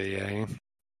University, eh?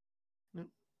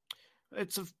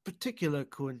 It's of particular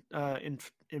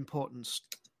importance,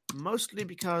 mostly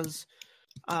because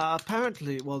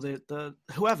apparently, the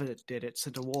whoever did it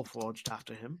sent a warforged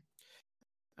after him,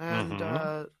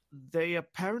 and they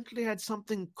apparently had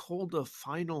something called a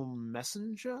final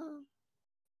messenger.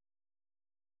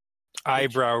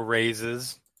 Eyebrow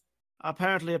raises.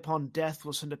 Apparently, upon death,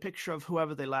 will send a picture of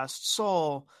whoever they last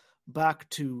saw back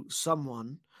to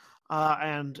someone,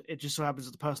 and it just so happens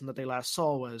that the person that they last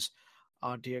saw was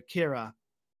our dear Kira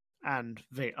and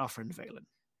our friend Vaelin.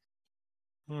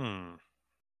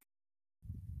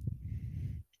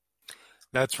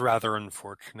 That's rather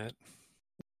unfortunate.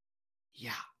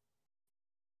 Yeah.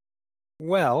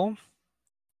 Well,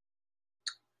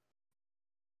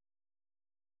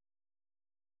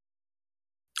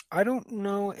 I don't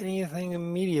know anything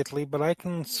immediately, but I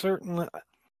can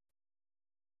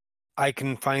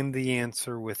find the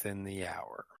answer within the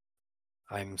hour.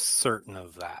 I'm certain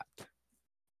of that.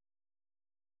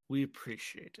 We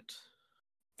appreciate it.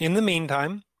 In the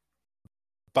meantime,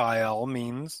 by all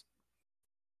means,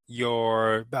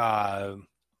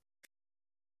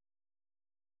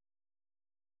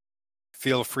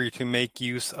 feel free to make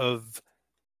use of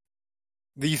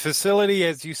the facility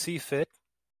as you see fit,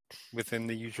 within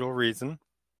the usual reason.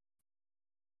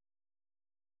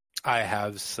 I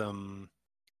have some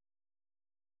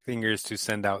fingers to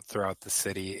send out throughout the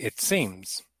city, it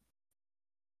seems.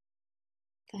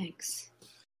 Thanks.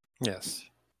 Yes.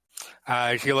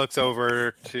 She looks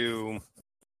over to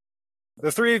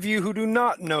the three of you who do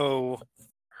not know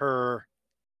her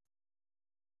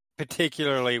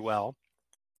particularly well.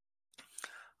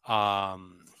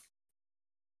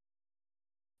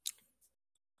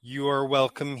 You are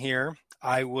welcome here.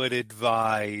 I would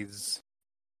advise.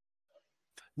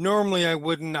 Normally, I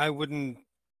wouldn't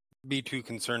be too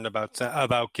concerned about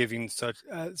giving such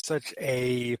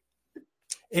a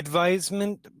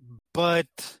advisement,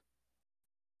 but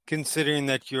considering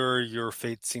that your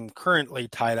fate seems currently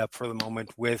tied up for the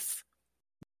moment with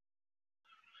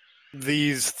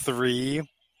these three,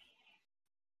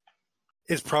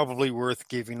 it's probably worth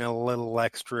giving a little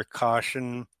extra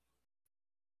caution.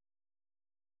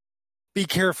 Be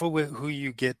careful with who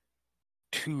you get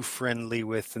too friendly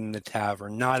with in the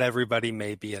tavern. Not everybody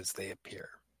may be as they appear.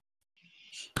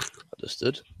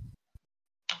 Understood.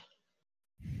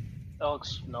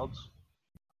 Alex nods.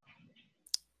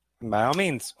 By all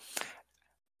means.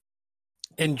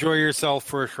 Enjoy yourself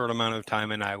for a short amount of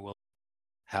time, and I will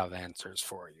have answers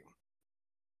for you.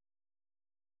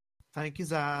 Thank you,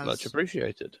 Zaz. Much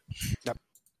appreciated. Yep.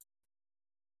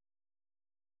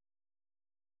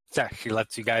 So she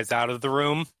lets you guys out of the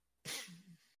room.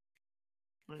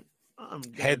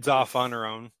 Heads off on her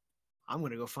own. I'm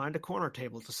going to go find a corner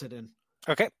table to sit in.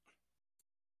 Okay.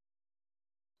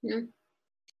 Yeah.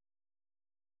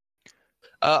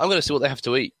 I'm going to see what they have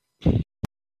to eat.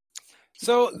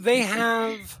 So they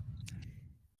have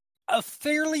a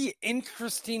fairly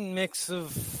interesting mix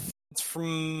of foods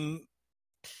from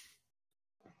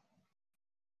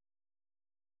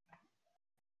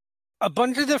a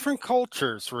bunch of different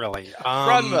cultures, really.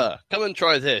 Branma, come and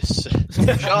try this.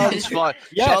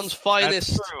 Sean's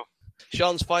finest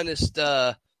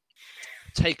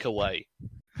takeaway.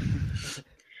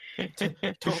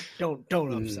 Don't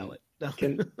upsell it. No.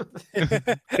 Can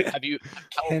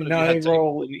Can I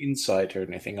roll an insight or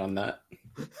anything on that?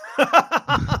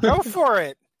 Go for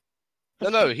it.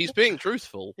 No, he's being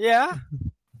truthful. Yeah.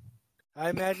 I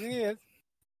imagine he is.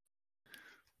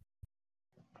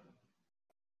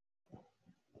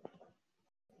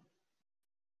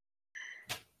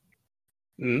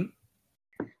 Hmm?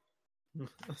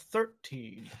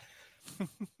 13.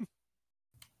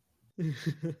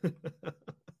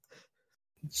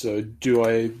 So, do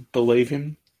I believe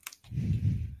him?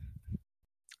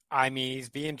 I mean, he's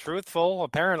being truthful,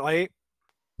 apparently.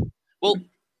 Well,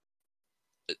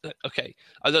 okay.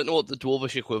 I don't know what the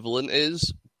dwarvish equivalent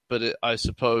is, but I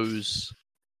suppose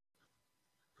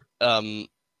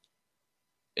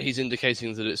he's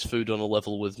indicating that it's food on a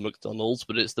level with McDonald's,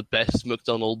 but it's the best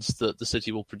McDonald's that the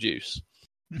city will produce.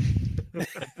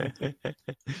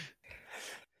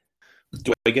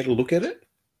 Do I get a look at it?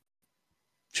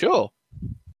 Sure.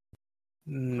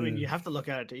 I mean, you have to look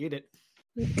at it to eat it.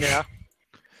 Yeah.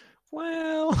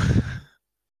 Well,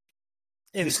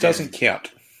 This doesn't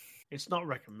count. It's not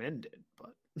recommended,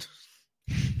 but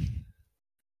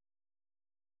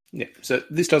Yeah, so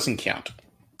this doesn't count.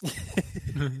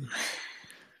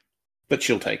 But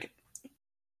she'll take it.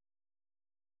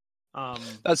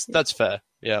 That's fair.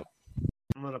 Yeah.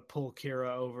 I'm gonna pull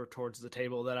Kira over towards the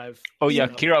table that I've. oh yeah,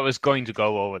 set up Kira was going to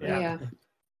go over there. Yeah.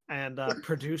 and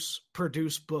produce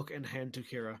book and hand to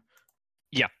Kira.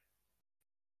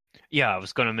 Yeah, I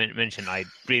was going to mention I'd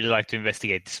really like to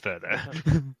investigate this further.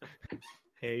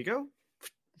 Here you go.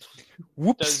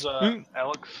 Whoops. Does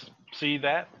Alex see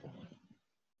that?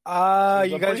 You I'm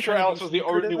guys pretty sure trying to Alex be was the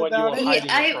only secretive one you about were it?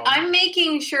 hiding it from. I'm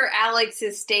making sure Alex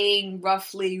is staying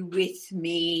roughly with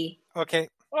me Okay.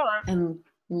 All right.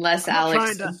 unless I'm not Alex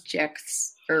trying to-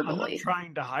 objects I'm not verbally.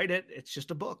 trying to hide it. It's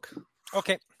just a book.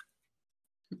 Okay.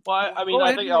 Well, I mean, Go I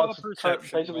ahead think and roll Alex a is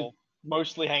perception basically roll.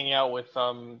 mostly hanging out with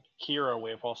Kira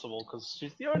where possible because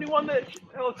she's the only one that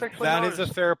Alex actually That knows. is a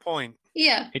fair point.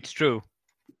 Yeah. It's true.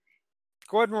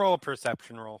 Go ahead and roll a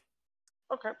perception roll.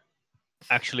 Okay.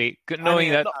 Actually,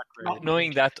 knowing that not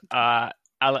knowing that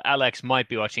Alex might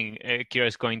be watching, Kira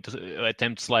is going to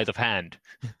attempt sleight of hand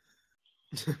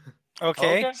Okay.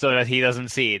 Okay. so that he doesn't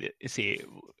see it. See,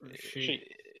 She,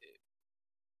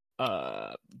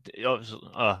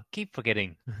 keep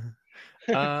forgetting.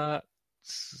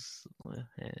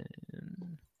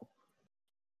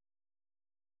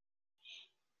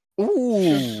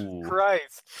 Ooh.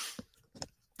 Christ.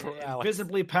 Poor Alex.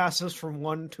 visibly passes from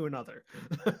one to another.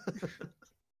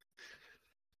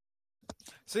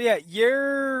 So yeah,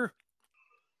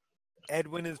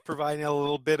 Edwin is providing a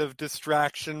little bit of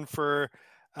distraction for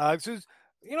Alex, who's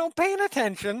paying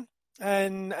attention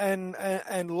and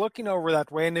looking over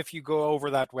that way. And if you go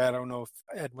over that way, I don't know if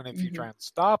Edwin, if you try and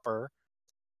stop her,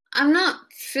 I'm not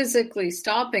physically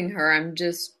stopping her. I'm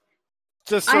just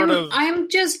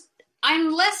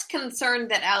I'm less concerned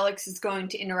that Alex is going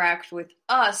to interact with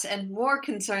us and more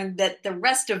concerned that the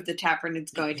rest of the tavern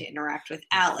is going to interact with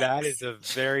Alex. that is a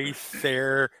very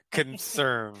fair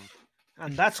concern.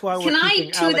 And that's why we're Can I,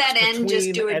 keeping to Alex that end, just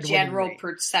between do a Edwin and general me.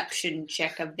 perception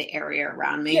check of the area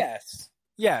around me? Yes.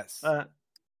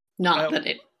 Not that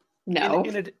it. No.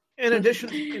 In addition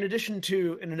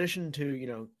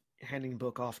to handing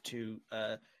book off to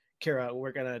Kira,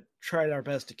 we're gonna try our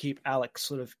best to keep Alex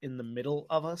sort of in the middle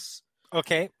of us,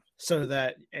 Okay. so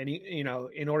that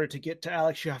in order to get to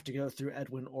Alex, you have to go through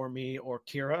Edwin or me or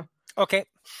Kira. Okay.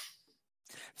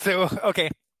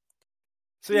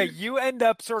 So yeah, you end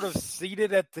up sort of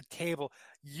seated at the table.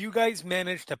 You guys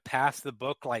manage to pass the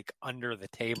book like under the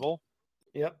table.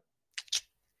 Yep.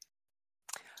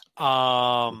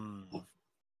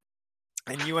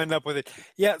 And you end up with it.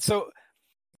 Yeah, so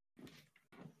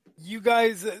you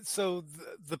guys,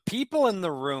 the people in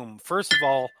the room, first of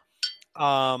all,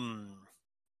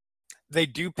 they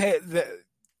do pay.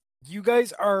 You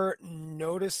guys are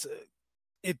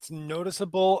it's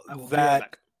noticeable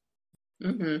that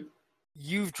Mm-hmm.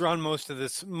 you've drawn most of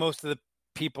the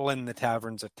people in the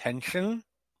tavern's attention.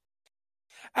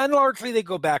 And largely they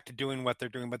go back to doing what they're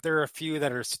doing, but there are a few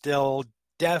that are still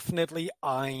definitely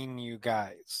eyeing you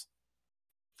guys.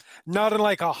 Not in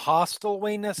like a hostile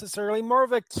way necessarily, more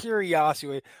of a curiosity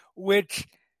way, which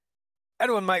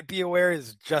Edwin might be aware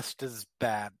is just as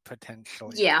bad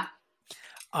potentially. Yeah.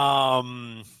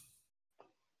 So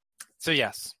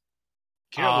yes.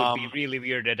 Kira would be really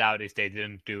weirded out if they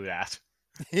didn't do that.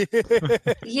 Yeah,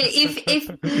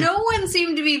 if no one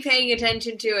seemed to be paying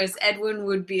attention to us, Edwin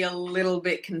would be a little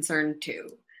bit concerned too.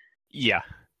 Yeah.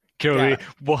 Kira,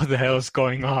 what the hell's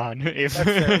going on? If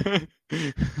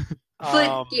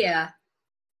But yeah,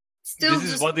 still this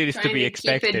is just what it is to trying be keep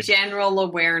expected. a general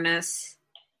awareness.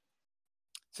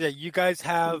 So yeah, you guys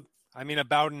have,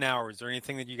 about an hour. Is there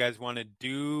anything that you guys want to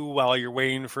do while you're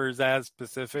waiting for Zaz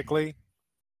specifically?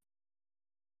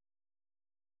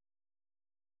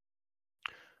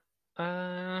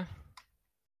 Like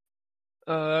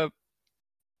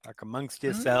amongst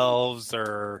yourselves,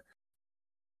 or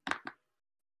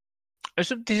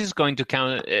so this is going to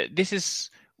count. This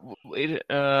is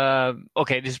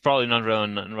okay. This is probably not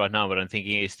right now, but I'm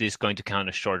thinking, is this going to count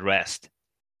as short rest?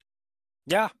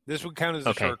 Yeah, this would count as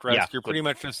a short rest. Yeah, you're pretty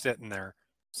much just sitting there.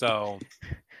 So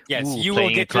yes, Ooh, you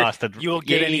will get that, you will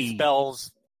get any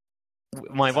spells.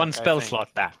 My one spell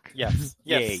slot back. Yes.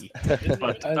 Yay!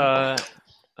 But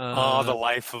the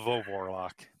life of a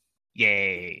warlock.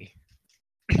 Yay!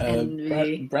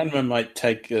 Branma might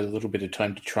take a little bit of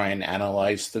time to try and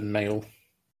analyze the mail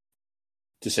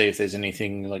to see if there's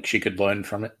anything like she could learn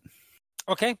from it.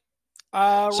 Okay.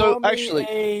 So roll actually,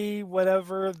 me a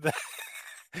whatever.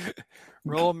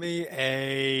 Roll me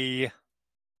a.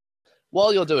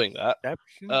 While you're doing that, Go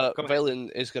ahead.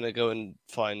 Vaelin is going to go and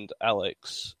find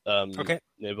Alex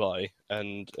nearby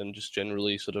and just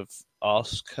generally sort of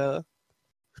ask her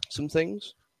some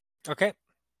things. Okay.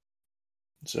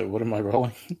 So what am I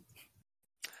rolling?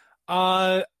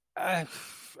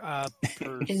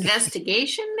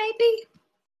 Investigation, maybe?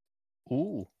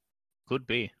 Ooh, could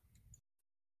be.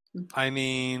 It's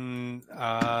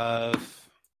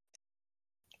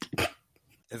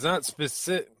not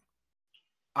specific.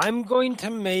 I'm going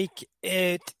to make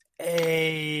it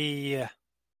a.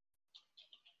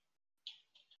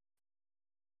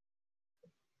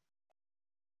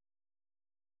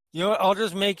 You know what? I'll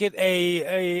just make it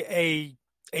a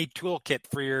toolkit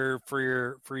for your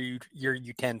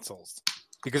utensils,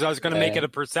 because I was going to make it a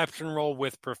perception roll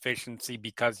with proficiency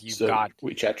because you've got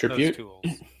which attribute? Those tools.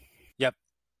 Yep.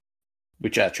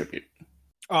 Which attribute?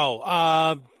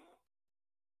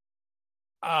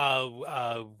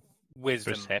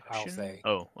 Wisdom. Perception? I'll say.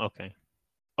 Oh, okay.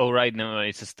 Oh, right. No,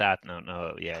 it's a stat.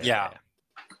 No. Yeah.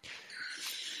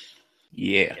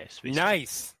 Yes,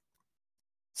 nice.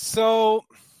 So,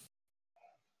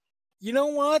 you know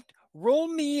what? Roll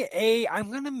me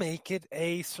I'm going to make it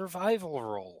a survival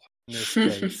roll in this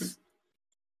case.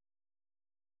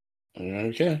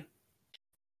 Okay.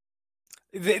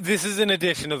 This is in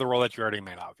addition to the roll that you already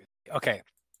made, obviously. Okay.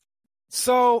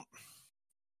 So,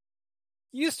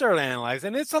 you start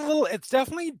analyzing. It's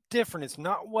definitely different. It's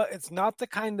not the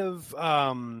kind of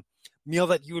meal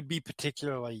that you would be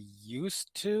particularly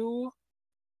used to.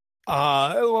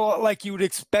 Like you would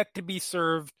expect to be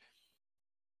served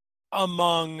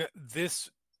among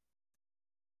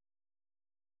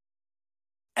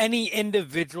any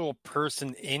individual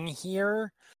person in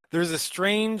here. There's a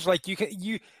strange, like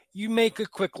you make a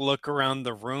quick look around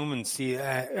the room and see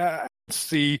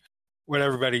what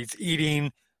everybody's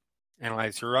eating,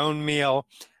 analyze your own meal,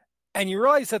 and you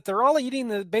realize that they're all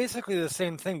eating basically the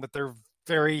same thing, but they're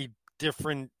very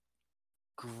different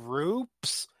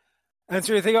groups. And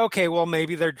so you think, okay, well,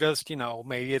 maybe they're just,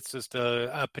 maybe it's just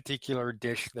a particular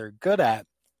dish they're good at.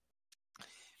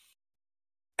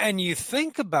 And you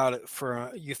think about it for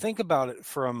a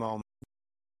moment.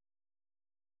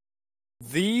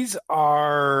 These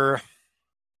are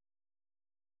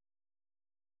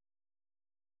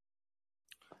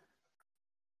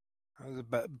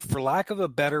for lack of a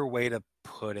better way to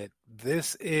put it,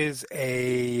 this is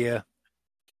a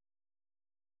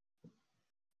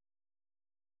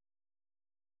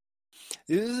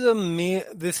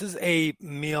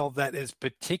meal that is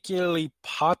particularly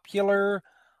popular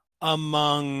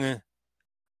among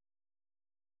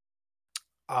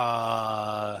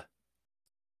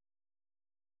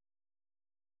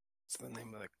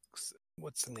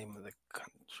what's the name of the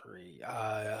country?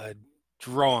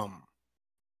 Droam.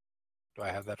 Do I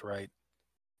have that right?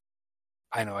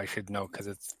 I know I should know because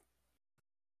it's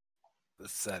the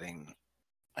setting.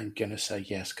 I'm gonna say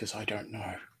yes because I don't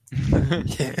know.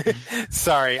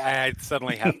 Sorry, I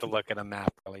suddenly have to look at a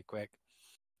map really quick.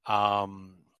 Got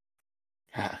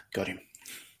him.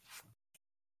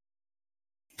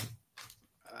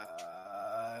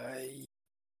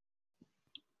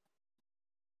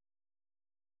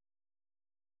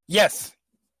 Yes,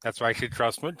 that's why I should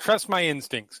trust my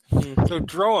instincts. So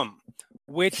Droam,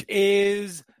 which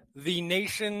is the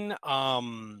nation,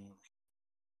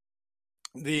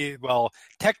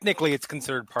 technically it's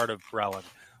considered part of Brelin,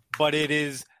 but it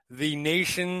is the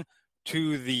nation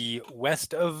to the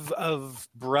west of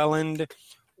Brelin,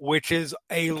 which is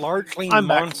a largely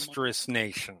monstrous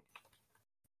nation.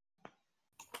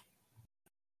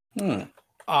 Which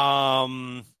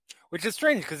is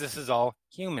strange because this is all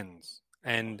humans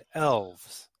and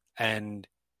elves and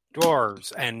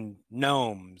dwarves and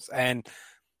gnomes, and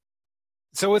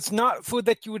so it's not food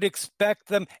that you would expect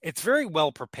them. It's very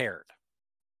well prepared.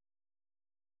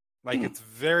 Like it's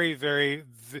very, very.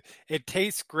 It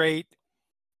tastes great,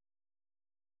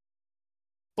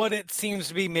 but it seems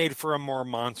to be made for a more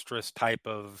monstrous type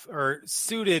of, or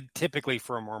suited typically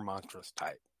for a more monstrous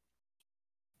type.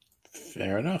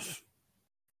 Fair enough.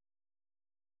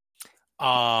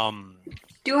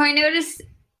 Do I notice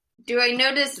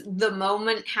the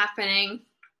moment happening?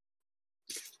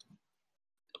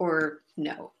 Or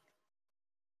no?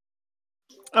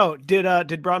 Oh, did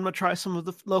Branma try some of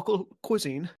the local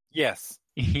cuisine? Yes.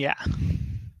 Yeah.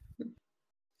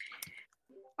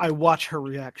 I watch her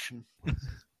reaction.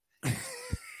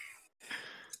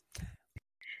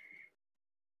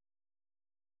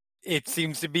 It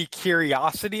seems to be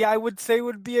curiosity, I would say,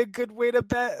 would be a good way to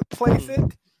place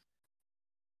it.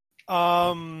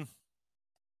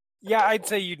 Yeah, I'd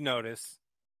say you'd notice.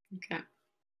 Okay.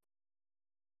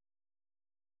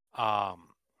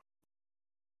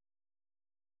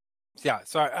 Yeah,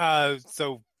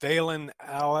 so Vaelin,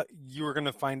 you were going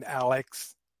to find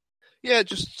Alex. Yeah,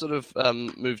 just sort of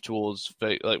move towards,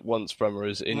 like, once Branma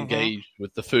is engaged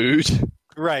with the food.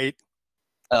 Right.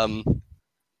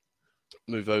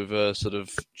 Move over, sort of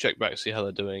check back, see how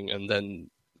they're doing, and then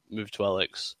move to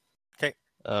Alex. Okay.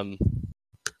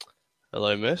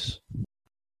 Hello, miss.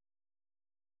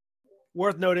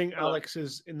 Worth noting, Alex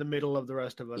is in the middle of the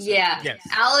rest of us. Yeah. Yes.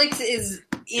 Alex is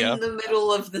in the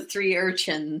middle of the three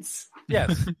urchins.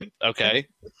 Yes. Okay.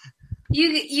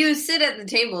 You sit at the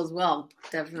table as well,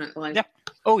 definitely. Yeah.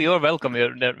 Oh, you're welcome.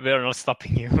 We're not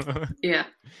stopping you. Yeah.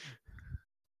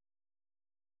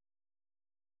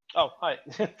 Oh, hi.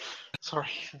 Sorry.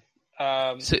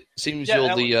 Seems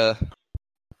yeah,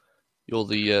 you're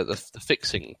the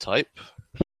fixing type.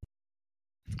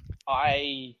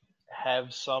 I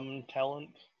have some talent.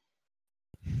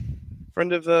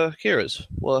 Friend of Kira's.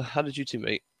 Well, how did you two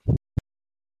meet?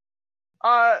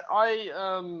 I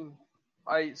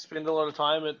spend a lot of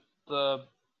time at the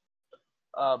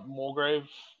Mulgrave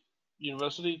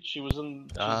University. She was in.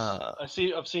 I've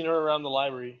seen her around the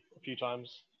library a few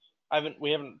times.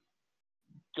 We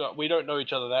don't know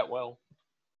each other that well.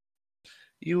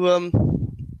 You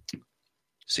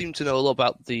seem to know a lot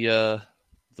about the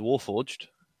Warforged.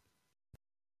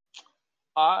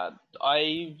 I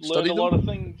learned Studied a lot them? of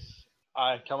things.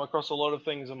 I come across a lot of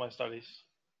things in my studies.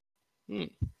 And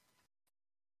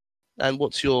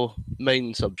what's your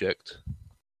main subject?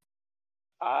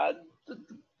 The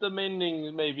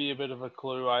mending may be a bit of a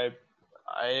clue. I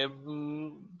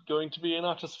am going to be an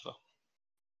artificer.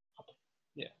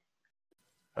 Yeah.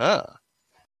 Ah,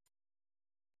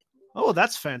 Oh,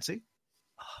 that's fancy.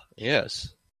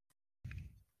 yes.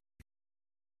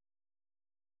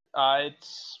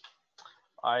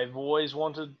 I've always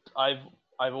wanted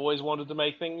to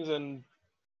make things, and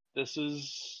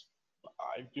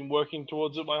I've been working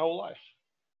towards it my whole life.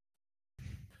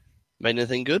 Made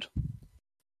anything good?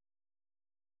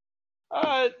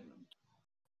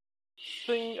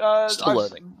 Still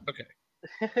learning. Okay.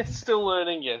 Still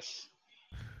learning, yes.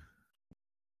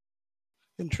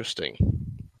 Interesting.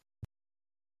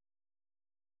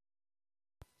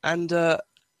 And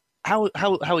how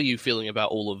are you feeling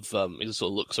about all of he just sort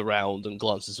of looks around and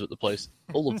glances at the place.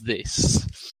 All of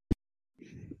this.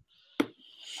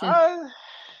 A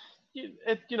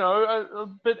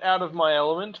bit out of my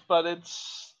element, but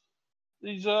it's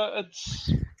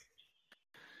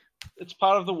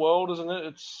part of the world, isn't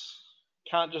it?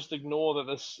 Can't just ignore that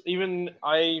this. Even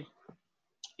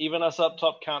us up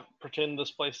top can't pretend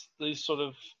these sort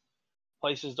of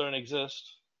places don't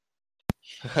exist.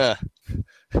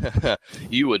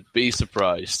 You would be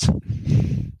surprised.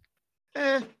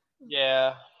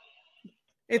 Yeah.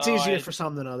 It's easier for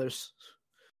some than others.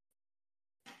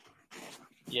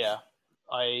 Yeah,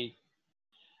 I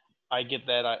get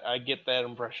that. I get that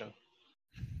impression.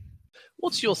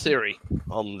 What's your theory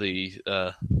on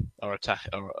our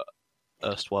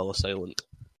erstwhile assailant?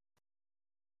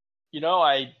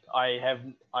 I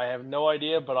have no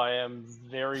idea, but I am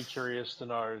very curious to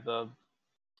know.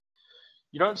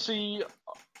 You don't see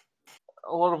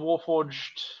a lot of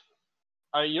Warforged.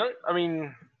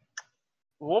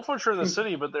 Warforged are in the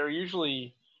city, but they're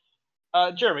usually...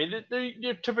 Jeremy,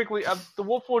 they're typically... the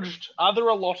Warforged... Are there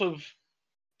a lot of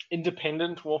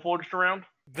independent Warforged around?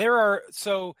 There are...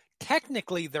 So,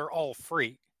 technically, they're all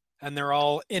free. And they're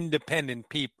all independent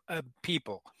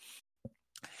people.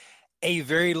 A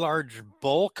very large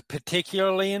bulk,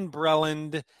 particularly in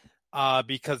Breland,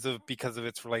 because of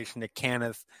its relation to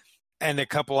Cannith, and a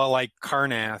couple of like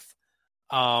Karnath.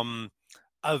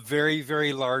 A very,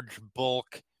 very large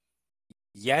bulk.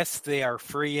 Yes, they are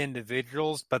free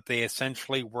individuals, but they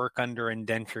essentially work under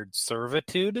indentured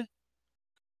servitude.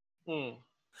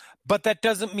 But that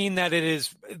doesn't mean that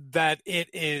it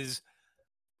is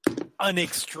an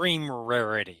extreme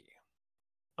rarity.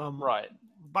 Right.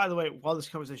 By the way, while this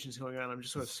conversation is going on, I'm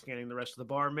just sort of scanning the rest of the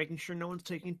bar, making sure no one's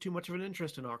taking too much of an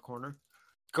interest in our corner.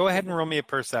 Go ahead and roll me a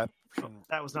perception.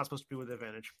 That was not supposed to be with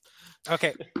advantage.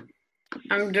 Okay.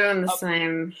 I'm doing the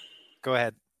same. Go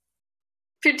ahead.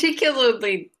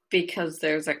 Particularly because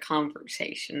there's a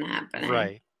conversation happening.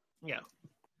 Right. Yeah.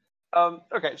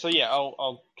 Okay, so yeah,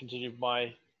 I'll continue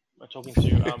my talking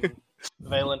to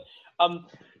Vaelin.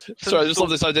 Sorry, I just love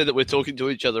this idea that we're talking to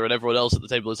each other and everyone else at the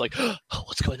table is like, oh,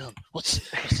 what's going on?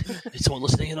 Is someone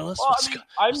listening in on us? Well,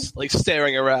 I'm like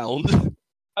staring around.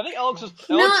 I think Alex is...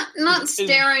 Not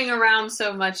staring around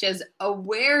so much as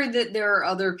aware that there are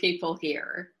other people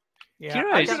here.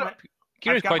 Yeah,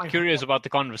 Kira's curious about the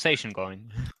conversation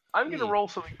going. I'm going to roll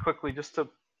something quickly just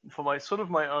for my sort of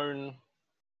my own...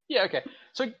 Yeah, okay.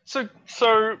 So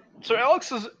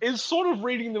Alex is sort of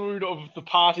reading the mood of the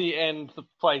party and the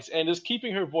place and is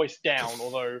keeping her voice down,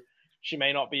 although she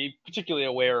may not be particularly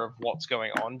aware of what's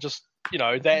going on. Just,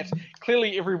 that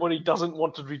clearly everybody doesn't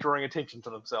want to be drawing attention to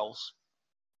themselves.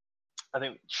 I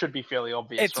think it should be fairly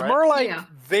obvious, It's right? more like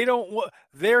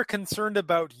they're concerned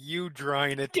about you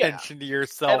drawing attention to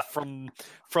yourself from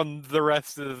the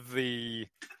rest of the...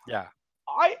 Yeah.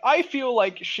 I feel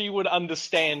like she would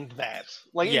understand that.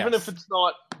 Like, even if it's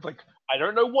not, like, I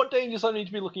don't know what dangers I need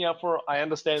to be looking out for, I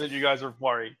understand that you guys are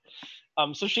worried.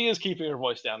 So she is keeping her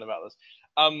voice down about this.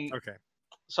 Okay.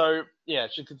 So, yeah,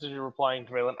 she continued replying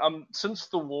to Vaelin. Since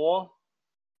the war,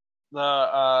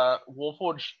 the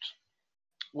Warforged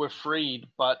were freed,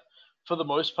 but for the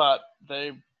most part,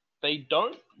 they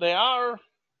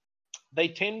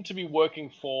tend to be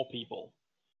working for people,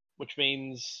 which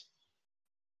means...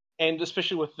 And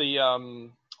especially with the,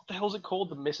 what the hell is it called?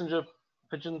 The messenger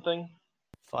pigeon thing?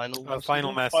 Final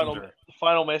messenger.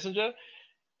 Final messenger.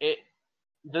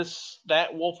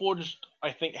 That Warforged,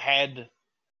 I think, had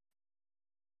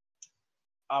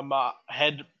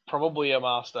probably a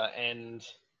master, and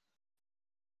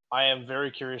I am very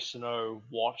curious to know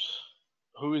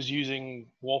who is using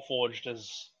Warforged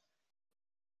as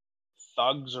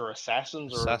thugs or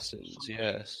assassins. Assassins,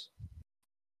 yes.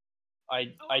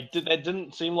 That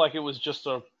didn't seem like it was just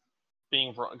a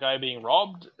guy being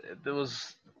robbed. There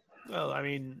was... Well, I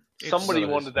mean... Somebody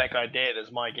wanted that guy dead, is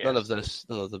my guess. None of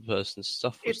the person's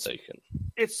stuff was taken.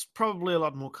 It's probably a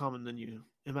lot more common than you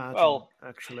imagine,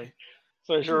 actually.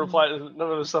 So she replied, none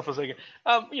of the stuff was taken.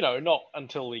 Not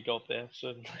until we got there,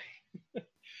 certainly.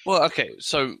 Well, okay,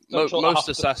 so most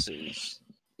assassins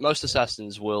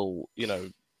will,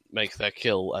 make their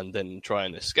kill and then try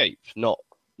and escape, not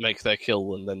make their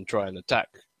kill and then try and attack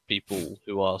people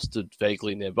who are stood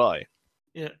vaguely nearby.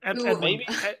 Yeah, Edwin,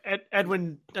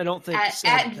 I don't think...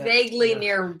 Vaguely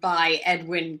nearby,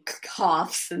 Edwin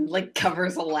coughs and,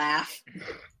 covers a laugh.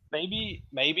 Maybe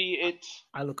it...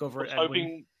 I look over at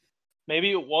Edwin.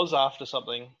 Maybe it was after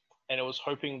something, and it was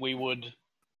hoping we would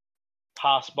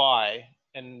pass by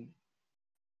and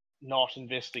not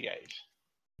investigate.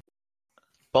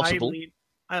 Possible.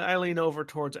 I lean over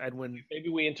towards Edwin. Maybe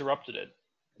we interrupted it.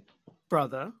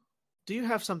 Brother, do you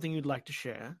have something you'd like to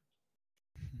share?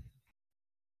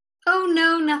 Oh,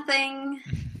 no, nothing.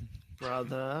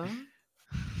 Brother?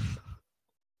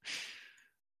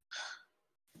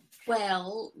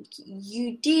 Well,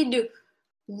 you did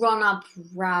run up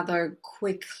rather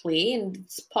quickly, and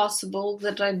it's possible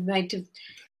that I might have...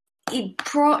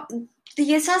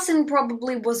 The assassin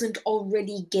probably wasn't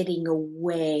already getting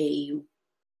away.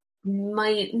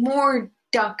 More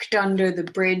ducked under the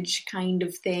bridge kind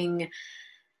of thing.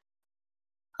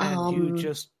 And you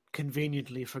just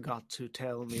conveniently forgot to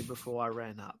tell me before I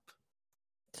ran up.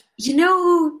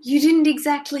 You didn't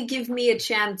exactly give me a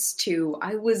chance to.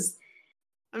 I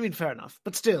mean, fair enough,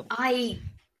 but still.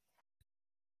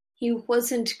 He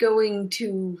wasn't going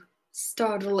to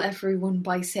startle everyone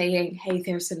by saying, hey,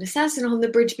 there's an assassin on the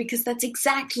bridge, because that's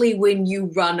exactly when you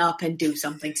run up and do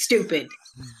something stupid.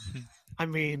 I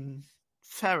mean,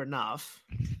 fair enough.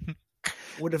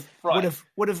 would have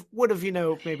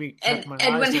maybe kept my eyes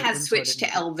Edwin open has so I switched to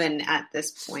didn't- Elven at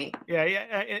this point.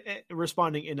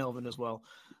 responding in Elven as well.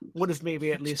 Would have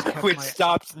maybe at least kept Which my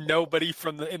stops nobody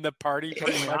in the party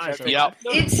pretty my much. eyes at open. Yep.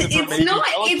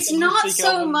 It's not speak so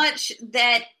Elven? much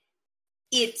that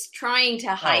it's trying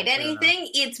to hide fair anything.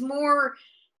 It's more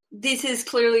this is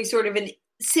clearly sort of an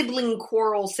sibling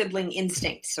quarrel, sibling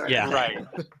instinct sort Yeah. of thing.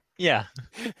 Right. Yeah.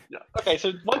 Yeah. Okay,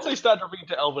 so once they start dropping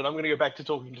to Elven, I'm going to go back to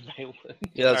talking to Vaelin.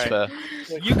 Yeah, that's All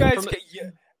fair. You guys, From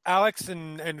the- Alex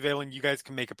and Vaelin, you guys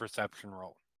can make a perception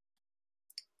roll.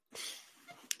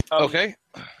 Okay.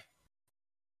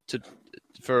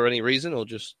 For any reason or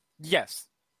just Yes.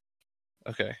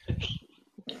 okay?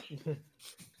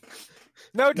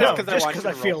 No, just because just I want 'cause you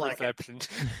I to feel roll like it. perception.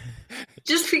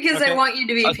 Just because Okay. I want you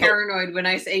to be I thought- paranoid when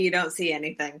I say you don't see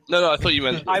anything. No, I thought you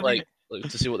meant I like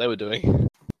to see what they were doing.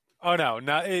 Oh no,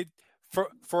 not it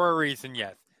for a reason.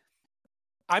 Yes,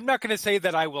 I'm not going to say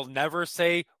that I will never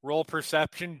say roll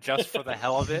perception just for the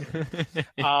hell of it.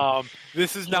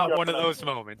 This is not one of those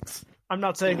moments. I'm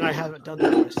not saying I haven't done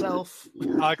that myself.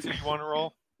 Alex, do you want to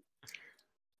roll?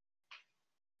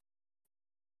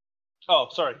 Oh,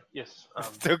 sorry. Yes.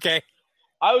 It's okay.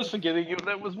 I was forgetting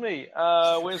that was me.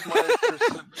 Where's my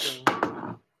perception?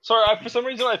 Sorry, for some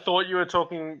reason I thought you were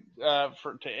talking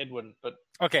to Edwin, but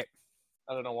Okay.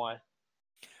 I don't know why.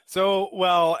 So,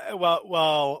 well,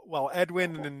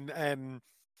 Edwin and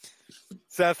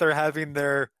Seth are having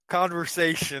their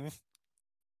conversation.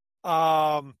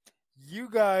 You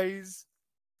guys,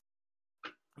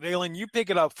 Vaelin, you pick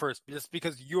it up first, just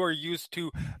because you are used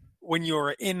to when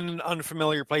you're in an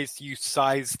unfamiliar place, you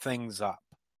size things up.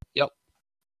 Yep.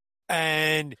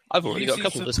 And I've already you got a see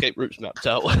couple some- of escape routes mapped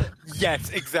out. Yes,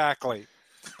 exactly.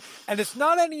 And it's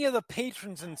not any of the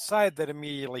patrons inside that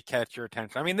immediately catch your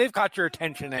attention. I mean, they've caught your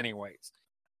attention anyways.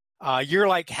 You're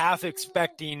like half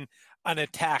expecting an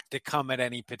attack to come at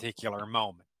any particular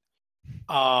moment.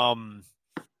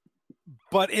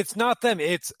 But it's not them.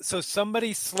 It's so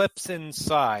somebody slips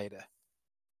inside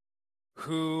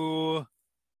who,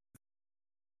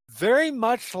 very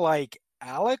much like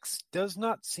Alex, does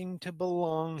not seem to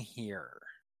belong here.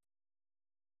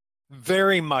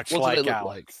 Very much What do like they look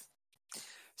Alex. like?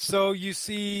 So you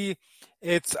see,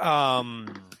 it's a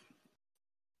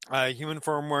human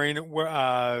form wearing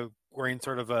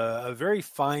sort of a very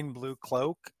fine blue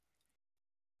cloak,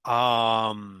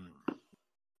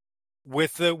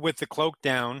 with the cloak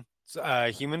down.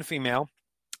 Human female,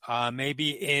 maybe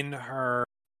in her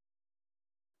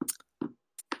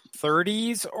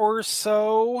 30s or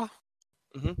so.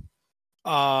 Mhm.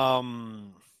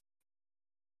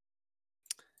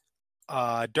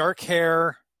 Dark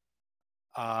hair.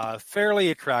 Fairly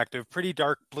attractive, pretty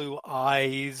dark blue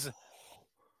eyes.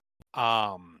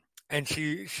 And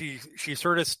she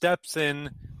sort of stops, and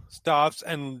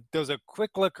does a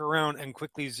quick look around and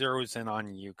quickly zeroes in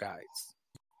on you guys.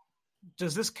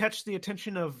 Does this catch the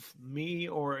attention of me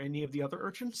or any of the other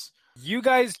urchins? You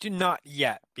guys do not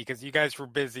yet, because you guys were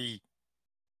busy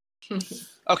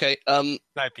Okay.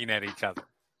 sniping at each other.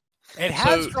 It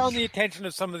has So- drawn the attention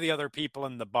of some of the other people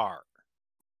in the bar.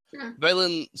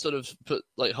 Vaelin sort of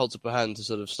holds up a hand to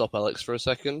sort of stop Alex for a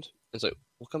second. It's like,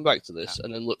 we'll come back to this,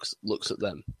 and then looks at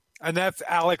them. And that's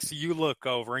Alex. You look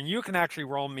over, and you can actually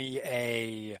roll me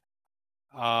a.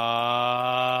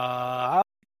 I'll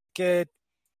make it.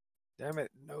 Damn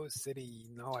it! No city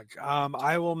knowledge.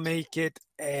 I will make it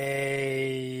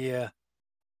a.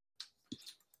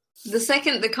 The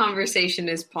second the conversation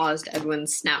is paused, Edwin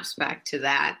snaps back to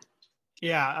that.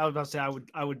 Yeah, I was about to say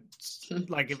I would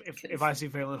like if I see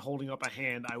Vaelin holding up a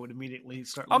hand, I would immediately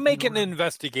start. I'll make looking an around.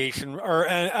 investigation or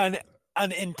an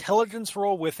intelligence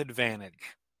roll with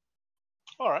advantage,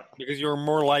 All right. because you're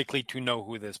more likely to know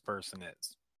who this person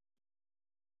is.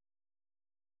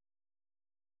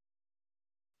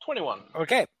 21.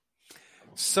 Okay.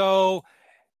 So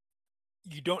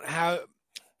you don't have,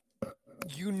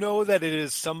 you know that it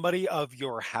is somebody of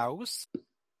your house.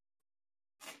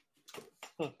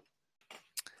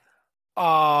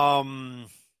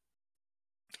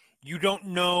 You don't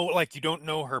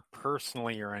know her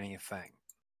personally or anything.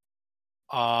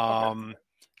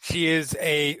 She is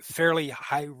a fairly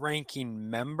high-ranking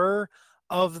member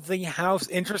of the house.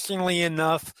 Interestingly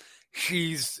enough,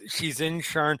 she's in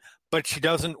Sharn, but she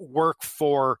doesn't work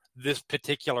for this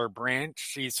particular branch.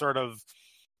 She's sort of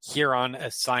here on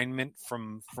assignment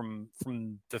from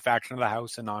the faction of the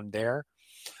house in Ondare.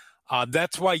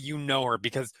 That's why you know her,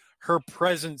 because her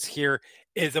presence here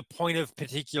is a point of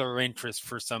particular interest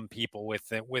for some people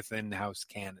within House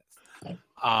Cannith.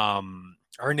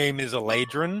 Her name is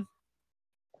Eladrin,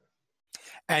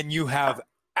 and you have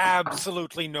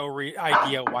absolutely no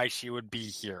idea why she would be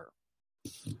here.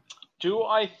 Do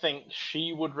I think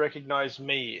she would recognize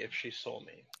me if she saw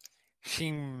me?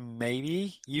 She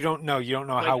maybe? You don't know. You don't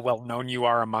know Like- how well known you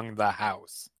are among the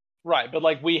house. Right, but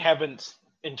like we haven't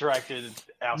interacted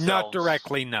ourselves. Not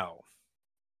directly, no.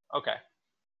 Okay.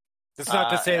 That's not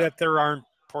to say yeah. that there aren't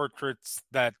portraits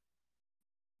that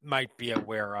might be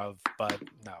aware of, but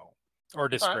no. Or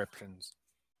descriptions.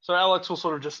 So Alex will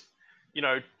sort of just,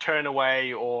 turn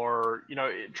away or,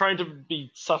 trying to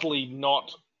be subtly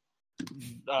not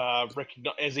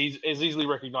as easily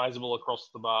recognizable across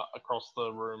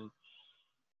the room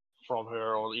from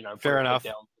her, or Fair put her enough.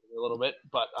 down a little bit,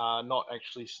 but not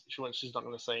actually. She's not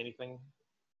going to say anything.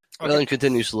 Vaelin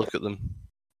continues to look at them.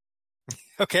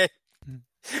 Okay.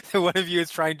 One of you is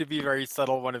trying to be very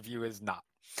subtle. One of you is not.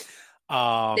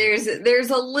 There's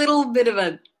a little bit of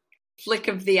a flick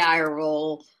of the eye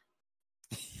roll.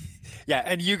 Yeah,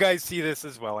 and you guys see this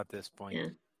as well at this point.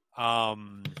 Yeah.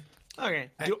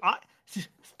 Okay.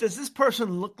 Does this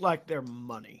person look like their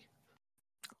money?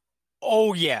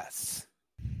 Oh, yes.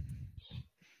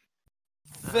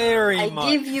 Very much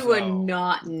I give you so. a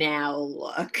not now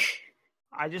look.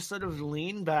 I just sort of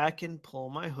lean back and pull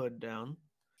my hood down.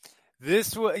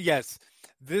 This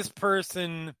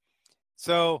person.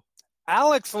 So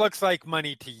Alex looks like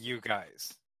money to you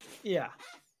guys. Yeah.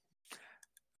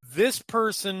 This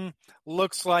person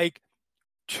looks like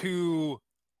to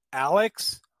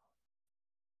Alex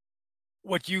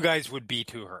what you guys would be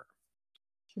to her.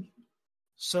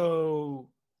 So,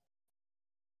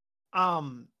 I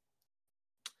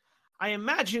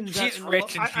imagine that She's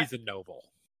rich and she's a noble.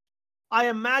 I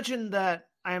imagine that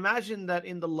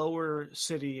in the lower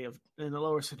city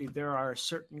there are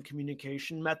certain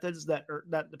communication methods that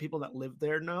the people that live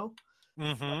there know.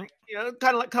 Mm-hmm.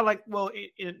 Kind of like well,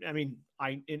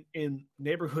 in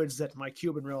neighborhoods that my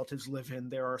Cuban relatives live in,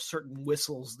 there are certain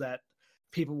whistles that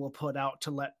people will put out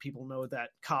to let people know that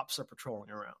cops are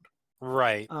patrolling around.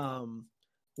 Right.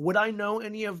 Would I know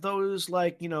any of those,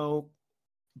 like,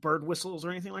 bird whistles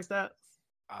or anything like that?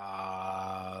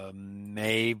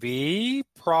 Maybe,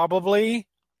 probably.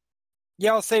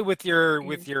 Yeah, I'll say with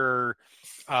your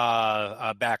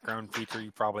background feature,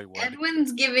 you probably would.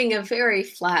 Edwin's giving a very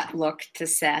flat look to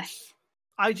Seth.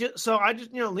 I just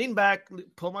lean back,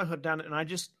 pull my hood down, and I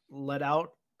just let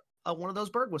out one of those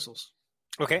bird whistles.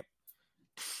 Okay.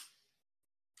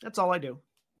 That's all I do.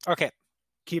 Okay.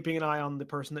 Keeping an eye on the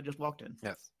person that just walked in.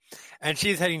 Yes. And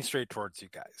she's heading straight towards you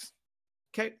guys.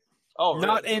 Okay. Oh,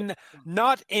 really?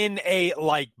 Not in a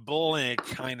like bull in a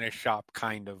china shop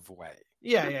kind of way.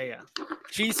 Yeah.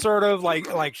 She sort of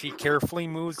like she carefully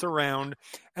moves around,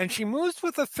 and she moves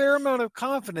with a fair amount of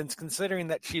confidence, considering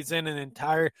that she's in an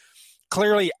entire,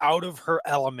 clearly out of her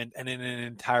element and in an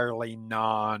entirely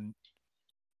non.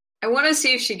 I want to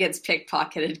see if she gets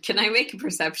pickpocketed. Can I make a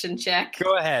perception check?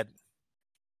 Go ahead.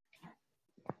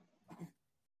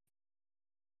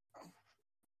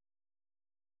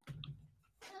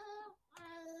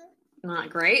 Not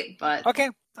great, but Okay.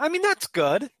 I mean, that's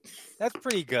good. That's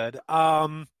pretty good.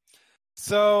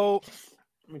 So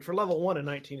I mean, for level 1, a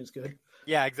 19 is good.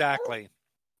 yeah, exactly.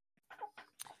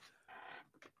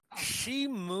 She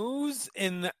moves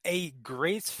in a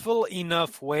graceful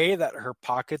enough way that her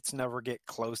pockets never get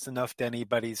close enough to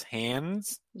anybody's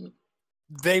hands.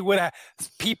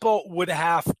 People would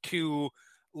have to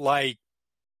like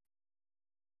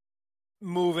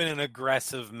move in an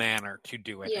aggressive manner to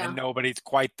do it, Yeah. and nobody's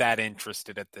quite that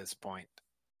interested at this point.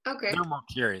 okay. They're more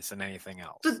curious than anything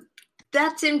else. But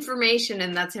that's information,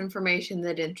 and that's information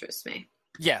that interests me.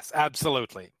 Yes,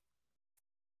 absolutely.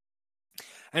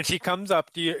 And she comes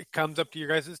up to your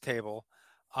guys' table,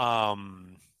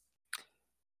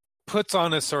 puts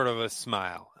on a sort of a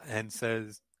smile and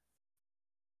says,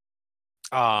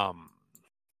 hello,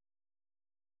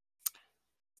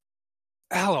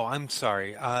 I'm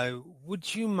sorry.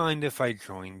 Would you mind if I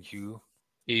joined you?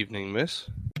 Evening, miss.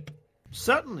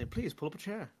 Certainly, please pull up a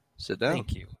chair. Sit down.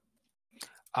 Thank you.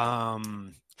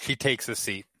 She takes a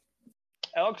seat.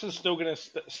 Alex is still going to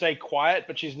stay quiet,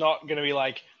 but she's not going to be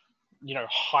like,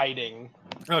 hiding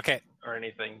Okay. or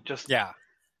anything. Just Yeah.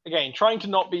 again, trying to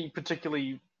not be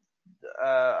particularly,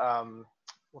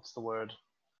 what's the word?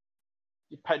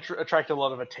 Attract a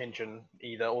lot of attention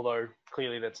either. Although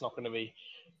clearly that's not going to be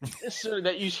necessarily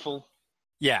that useful.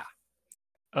 Yeah.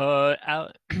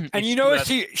 And And you notice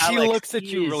she looks at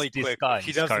you really quick.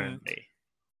 She doesn't. Currently.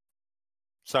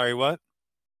 Sorry, what?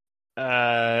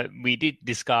 We did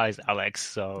disguise Alex,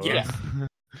 so Yeah.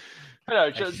 I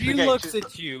know, just, She again, looks just-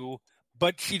 at you,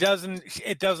 but she doesn't.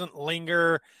 It doesn't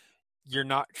linger. You're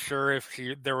not sure if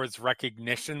there was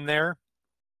recognition there.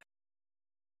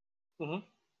 Mhm.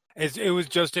 It was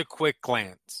just a quick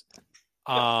glance.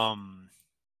 And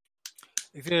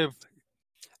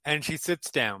she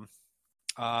sits down.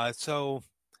 So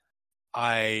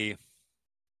I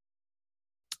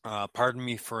pardon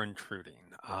me for intruding.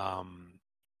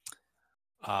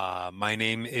 My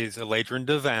name is Eladrin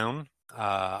Devown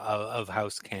of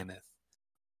House Cannith.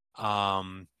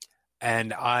 And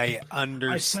I understand.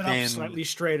 I sat up slightly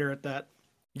straighter at that.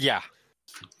 Yeah.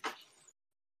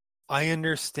 I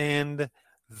understand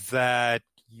that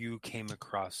you came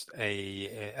across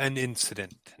an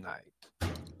incident tonight.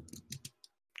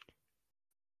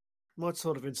 What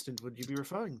sort of incident would you be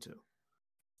referring to?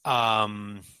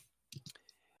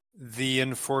 The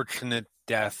unfortunate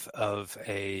death of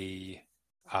a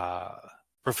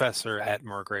professor at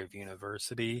Morgrave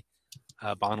University,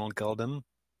 Bonald Gildem.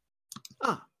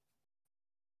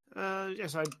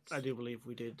 Yes, I do believe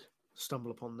we did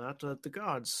stumble upon that. The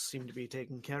guards seem to be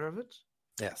taking care of it.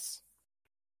 Yes.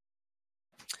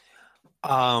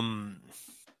 I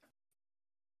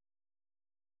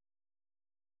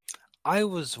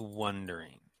was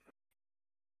wondering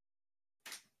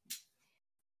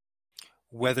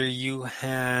whether you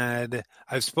had...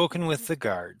 I've spoken with the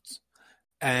guards,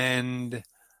 and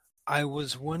I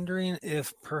was wondering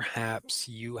if perhaps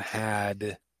you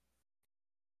had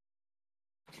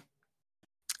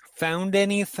found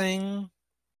anything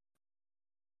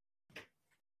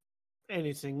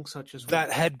such as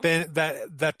that had been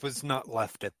that was not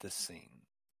left at the scene.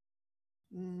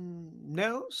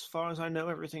 No, as far as I know,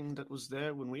 everything that was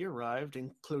there when we arrived,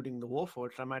 including the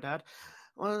Warforged, I might add,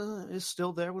 is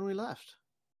still there when we left.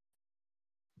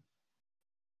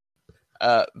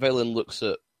 Vaelin looks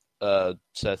at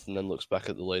Seth and then looks back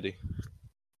at the lady.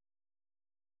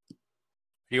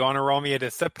 You want to roll me a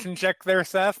deception check there,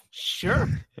 Seth? Sure.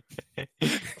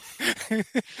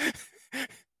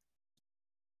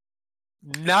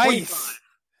 Nice.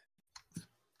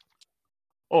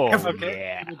 Oh, Okay.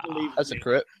 yeah. That's a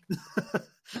crit.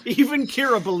 Even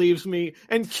Kira believes me,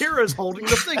 and Kira's holding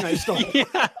the thing I stole.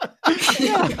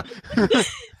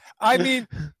 I mean,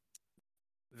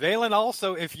 Vaelin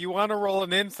also, if you want to roll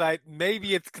an insight,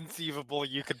 maybe it's conceivable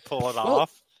you could pull it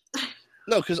off.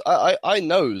 No, because I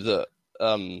know that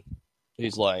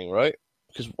he's lying, right?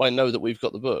 Because I know that we've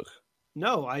got the book.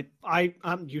 No,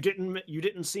 you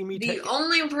didn't see me. The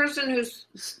only person who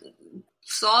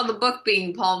saw the book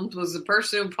being palmed was the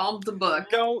person who palmed the book.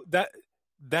 No,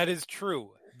 that is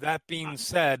true. That being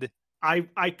said,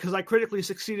 because I critically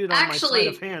succeeded on my sleight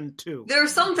of hand too.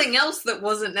 There's something else that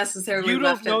wasn't necessarily. You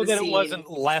left don't know at the that scene. it wasn't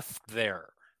left there.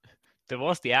 There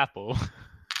was the apple.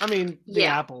 I mean, the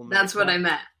apple. That's what I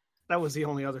meant. That was the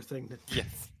only other thing.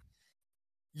 Yes.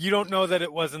 You don't know that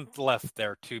it wasn't left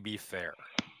there, to be fair.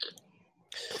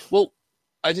 Well,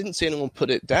 I didn't see anyone put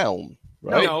it down,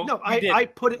 right? No, I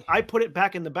put it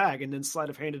back in the bag and then sleight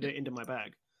of handed it into my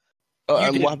bag. Oh,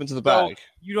 and what happened to the bag?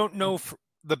 You don't know.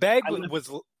 The bag was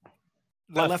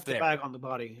I left there. the bag on the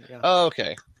body. Yeah. Oh,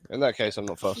 okay. In that case, I'm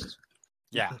not fussed.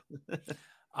 Yeah.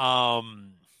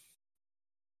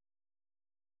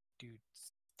 Dude,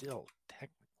 still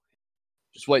technically.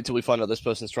 Just wait till we find out this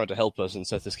person's trying to help us and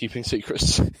Seth is keeping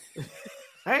secrets.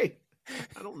 Hey,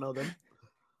 I don't know them.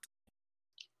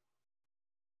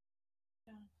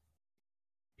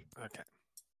 Okay.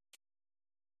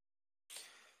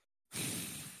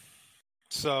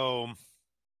 So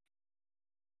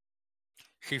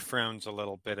she frowns a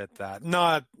little bit at that.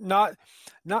 Not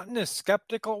in a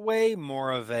skeptical way,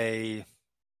 more of a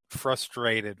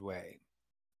frustrated way.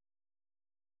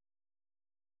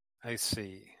 I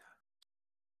see.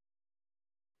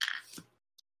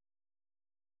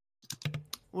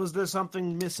 Was there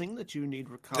something missing that you need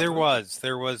recovered? There was.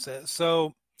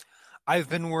 So I've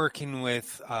been working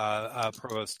with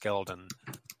Provost Geldon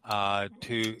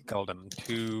to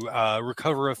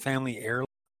recover a family heirloom.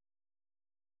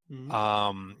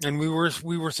 Mm-hmm. And we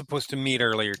were supposed to meet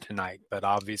earlier tonight, but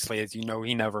obviously, as you know,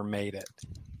 he never made it.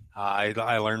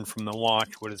 I learned from the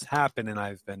watch what has happened, and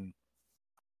I've been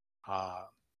I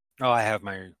have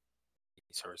my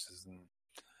resources and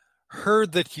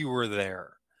heard that you were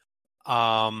there.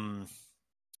 The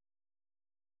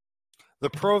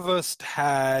provost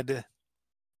had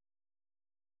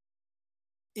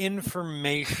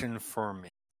information for me,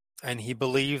 and he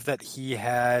believed that he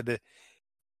had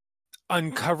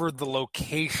uncovered the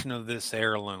location of this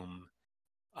heirloom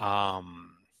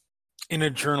in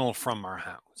a journal from our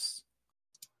house.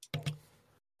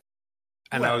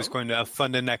 And I was going to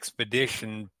fund an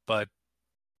expedition, but...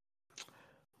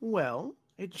 Well,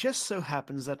 it just so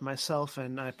happens that myself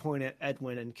and I point at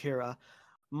Edwin and Kira,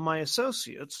 my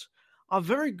associates, are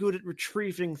very good at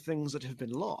retrieving things that have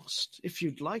been lost. If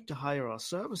you'd like to hire our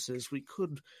services, we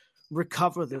could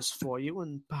recover this for you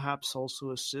and perhaps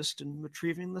also assist in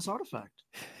retrieving this artifact.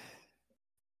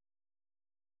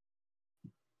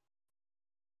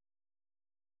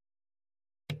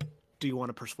 Do you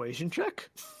want a persuasion check?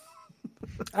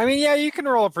 I mean, yeah, you can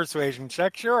roll a persuasion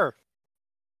check, sure.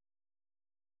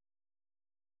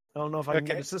 I don't know if I can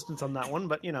get assistance on that one,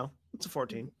 but, it's a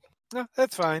 14. No,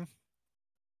 that's fine.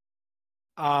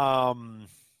 I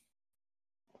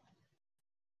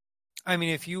mean,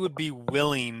 if you would be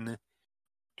willing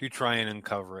to try and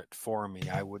uncover it for me,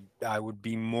 I would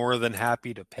be more than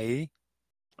happy to pay.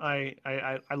 I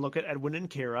look at Edwin and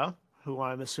Kira, who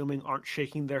I'm assuming aren't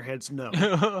shaking their heads no.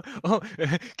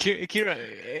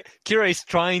 Kira is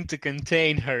trying to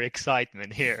contain her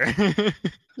excitement here.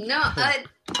 No,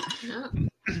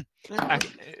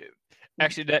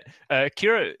 actually, that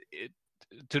Kira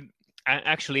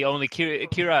actually only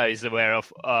Kira is aware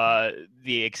of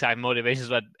the exact motivations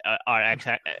that are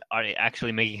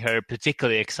actually making her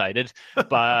particularly excited.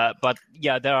 But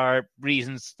yeah, there are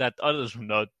reasons that others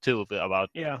know too about.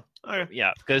 Yeah. Okay.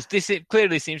 Yeah, because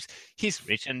clearly seems he's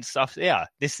rich and stuff. Yeah,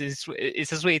 it's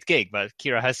a sweet gig, but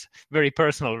Kira has very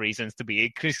personal reasons to be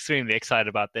extremely excited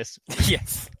about this.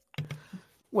 Yes.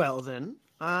 Well then,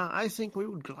 I think we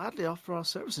would gladly offer our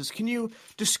services. Can you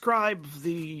describe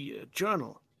the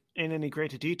journal in any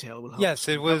greater detail? Yes,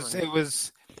 it was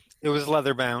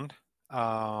leather bound.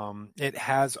 It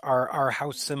has our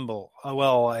house symbol.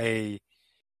 A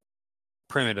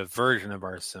primitive version of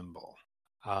our symbol.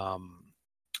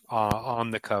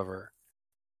 On the cover,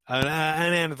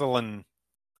 an Anvilin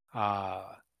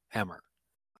hammer.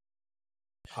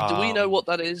 Do we know what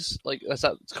that is? Like, is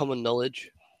that common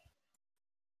knowledge?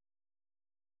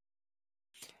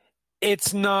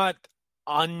 It's not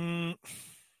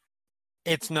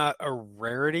It's not a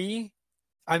rarity.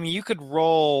 I mean, you could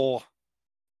roll.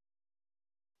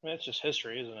 I mean, it's just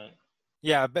history, isn't it?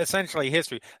 Yeah, essentially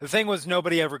history. The thing was,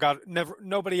 nobody ever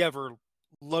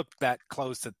looked that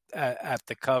close at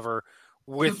the cover,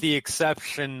 with the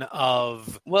exception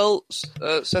of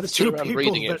Seth's been around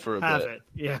reading it for a bit.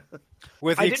 Yeah,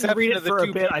 with the exception of the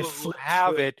two people who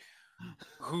have it,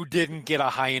 who didn't get a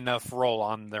high enough roll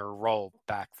on their roll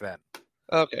back then.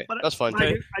 Okay, that's fine.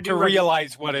 To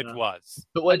realize what it was.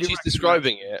 But when she's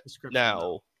describing it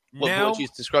now, what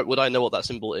she's described, would I know what that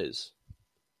symbol is?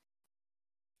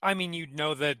 I mean, you'd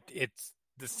know that it's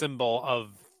the symbol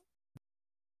of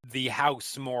the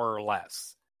house, more or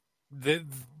less. The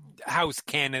House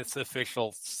Canis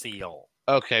official seal.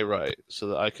 Okay, right. So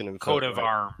that I can infer. Coat of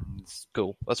arms.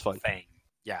 Cool, that's fine. Thing.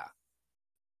 Yeah.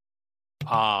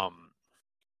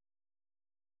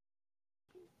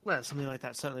 Well, something like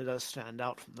that certainly does stand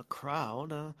out from the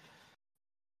crowd.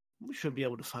 We should be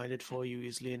able to find it for you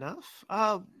easily enough.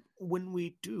 When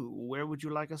we do, where would you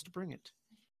like us to bring it?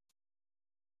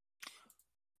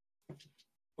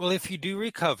 Well, if you do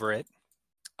recover it,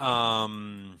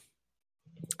 and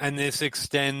this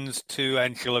extends to,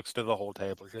 and she looks to the whole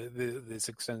table, this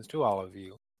extends to all of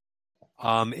you.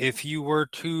 If you were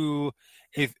to,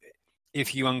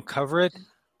 if you uncover it,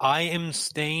 I am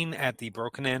staying at the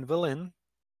Broken Anvil Inn,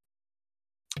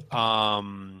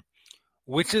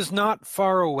 which is not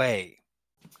far away,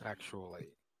 actually.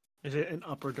 Is it in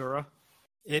Upper Dura?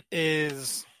 It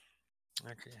is.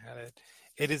 Actually, I had it.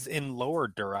 It is in Lower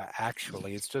Dura,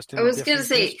 actually. It's just in a different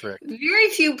district. Very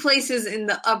few places in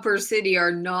the upper city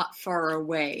are not far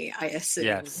away, I assume.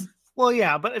 Yes. Well,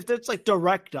 yeah, but if it's like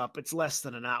direct up, it's less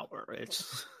than an hour.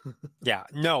 It's Yeah,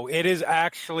 no, it is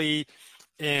actually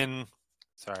in...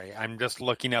 Sorry, I'm just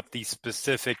looking up the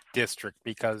specific district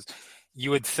because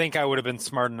you would think I would have been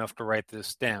smart enough to write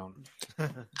this down.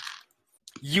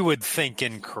 You would think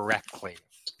incorrectly.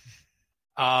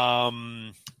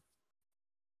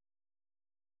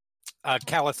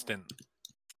 Calliston.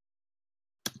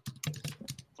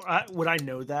 Would I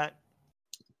know that?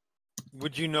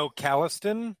 Would you know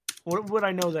Calliston? Would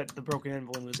I know that the Broken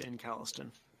Anvil was in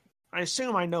Calliston? I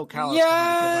assume I know Calliston.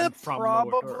 Yeah, because I'm from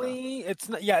probably. It's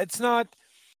not. Yeah, it's not.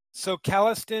 So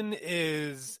Calliston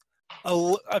is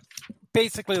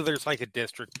basically there's like a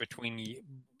district between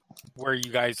where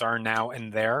you guys are now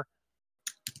and there.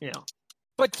 Yeah.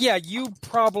 But yeah, you'd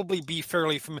probably be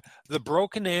fairly familiar. The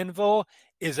Broken Anvil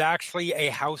is actually a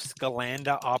House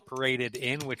Galanda operated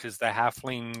inn, which is the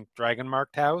Halfling Dragon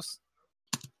Marked house.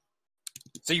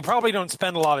 So you probably don't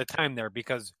spend a lot of time there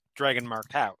because Dragon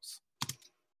Marked house.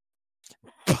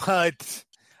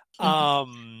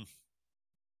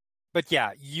 But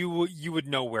yeah, you would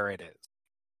know where it is.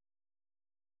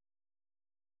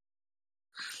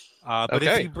 But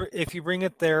okay. if you bring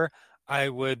it there, I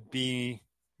would be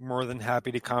more than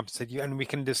happy to compensate you, and we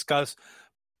can discuss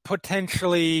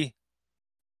potentially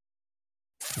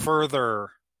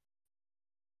further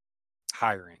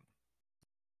hiring.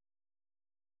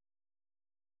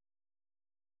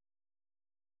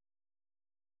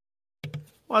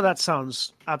 Well, that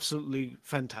sounds absolutely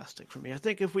fantastic for me. I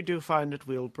think if we do find it,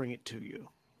 we'll bring it to you.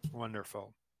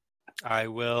 Wonderful. I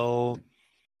will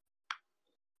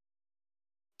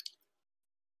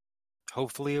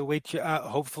hopefully await you.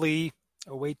 Hopefully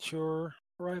await your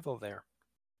arrival there.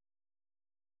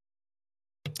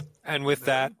 And with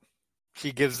that,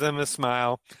 she gives them a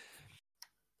smile.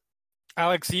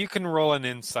 Alex, you can roll an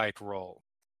insight roll.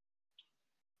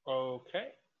 Okay.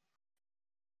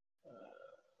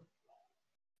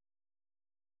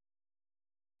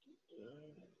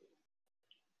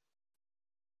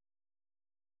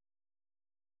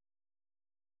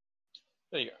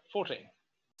 There you go, 14.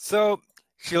 So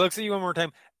she looks at you one more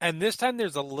time, and this time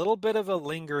there's a little bit of a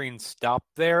lingering stop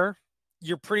there.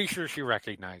 You're pretty sure she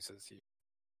recognizes you.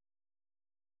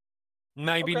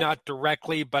 Maybe Okay. not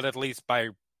directly, but at least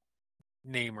by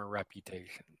name or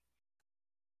reputation.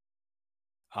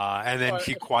 And then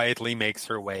she quietly makes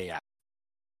her way out.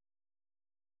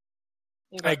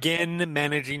 Okay. Again,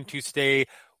 managing to stay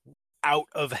out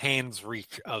of hand's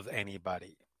reach of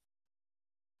anybody.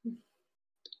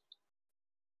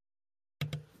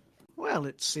 Well,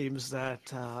 it seems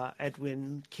that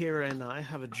Edwin, Kira, and I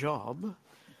have a job.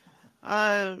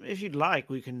 If you'd like,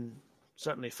 we can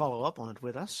certainly follow up on it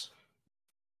with us.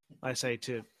 I say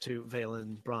to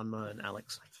Vaelin, Branma, and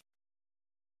Alex.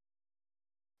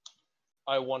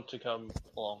 I want to come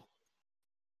along.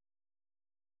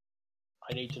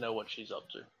 I need to know what she's up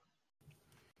to.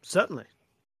 Certainly.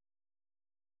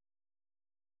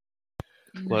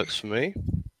 Works for me.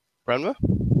 Branma?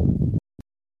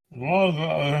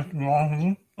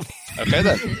 Okay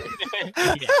then.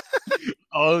 Yeah.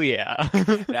 Oh, yeah.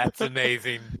 That's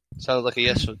amazing. Sounds like a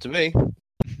yes to me. I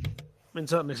mean,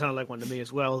 certainly sounded like one to me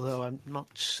as well, though I'm not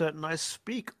certain I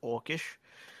speak Orcish.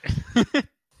 You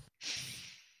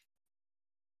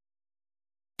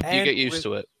get used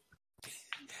to it.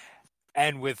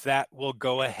 And with that, we'll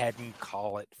go ahead and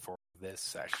call it for this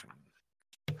session.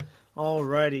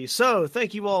 Alrighty, so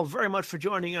thank you all very much for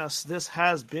joining us. This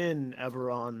has been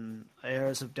Eberron,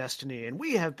 Heirs of Destiny, and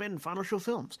we have been Final Show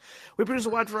Films. We produce a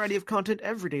wide variety of content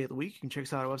every day of the week. You can check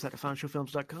us out on our website at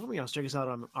finalshowfilms.com. You can also check us out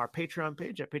on our Patreon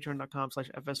page at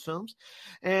patreon.com/fsfilms.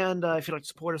 And if you'd like to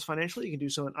support us financially, you can do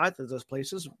so in either of those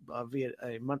places via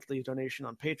a monthly donation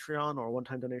on Patreon or a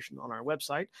one-time donation on our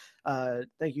website.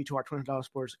 Thank you to our $20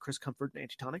 supporters, Chris Comfort and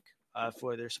Antitonic,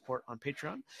 for their support on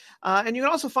Patreon. And you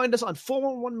can also find us on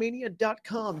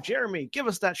 411mania.com. Jeremy, give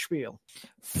us that spiel.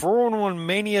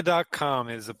 411mania.com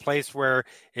is a place where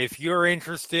if you're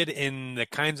interested in the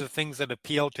kinds of things that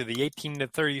appeal to the 18 to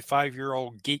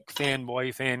 35-year-old geek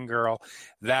fanboy fangirl,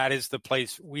 that is the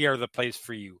place. We are the place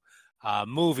for you.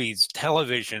 Movies,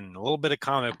 television, a little bit of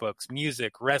comic books,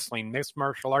 music, wrestling, mixed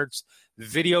martial arts,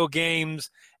 video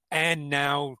games, and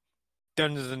now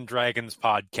Dungeons and Dragons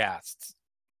podcasts.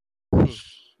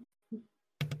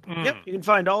 Yep, you can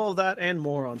find all of that and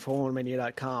more on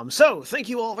 411mania.com. So, thank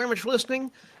you all very much for listening,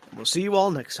 and we'll see you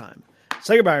all next time.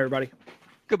 Say goodbye, everybody.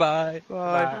 Goodbye.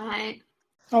 Bye.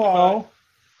 Hello.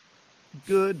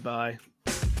 Goodbye.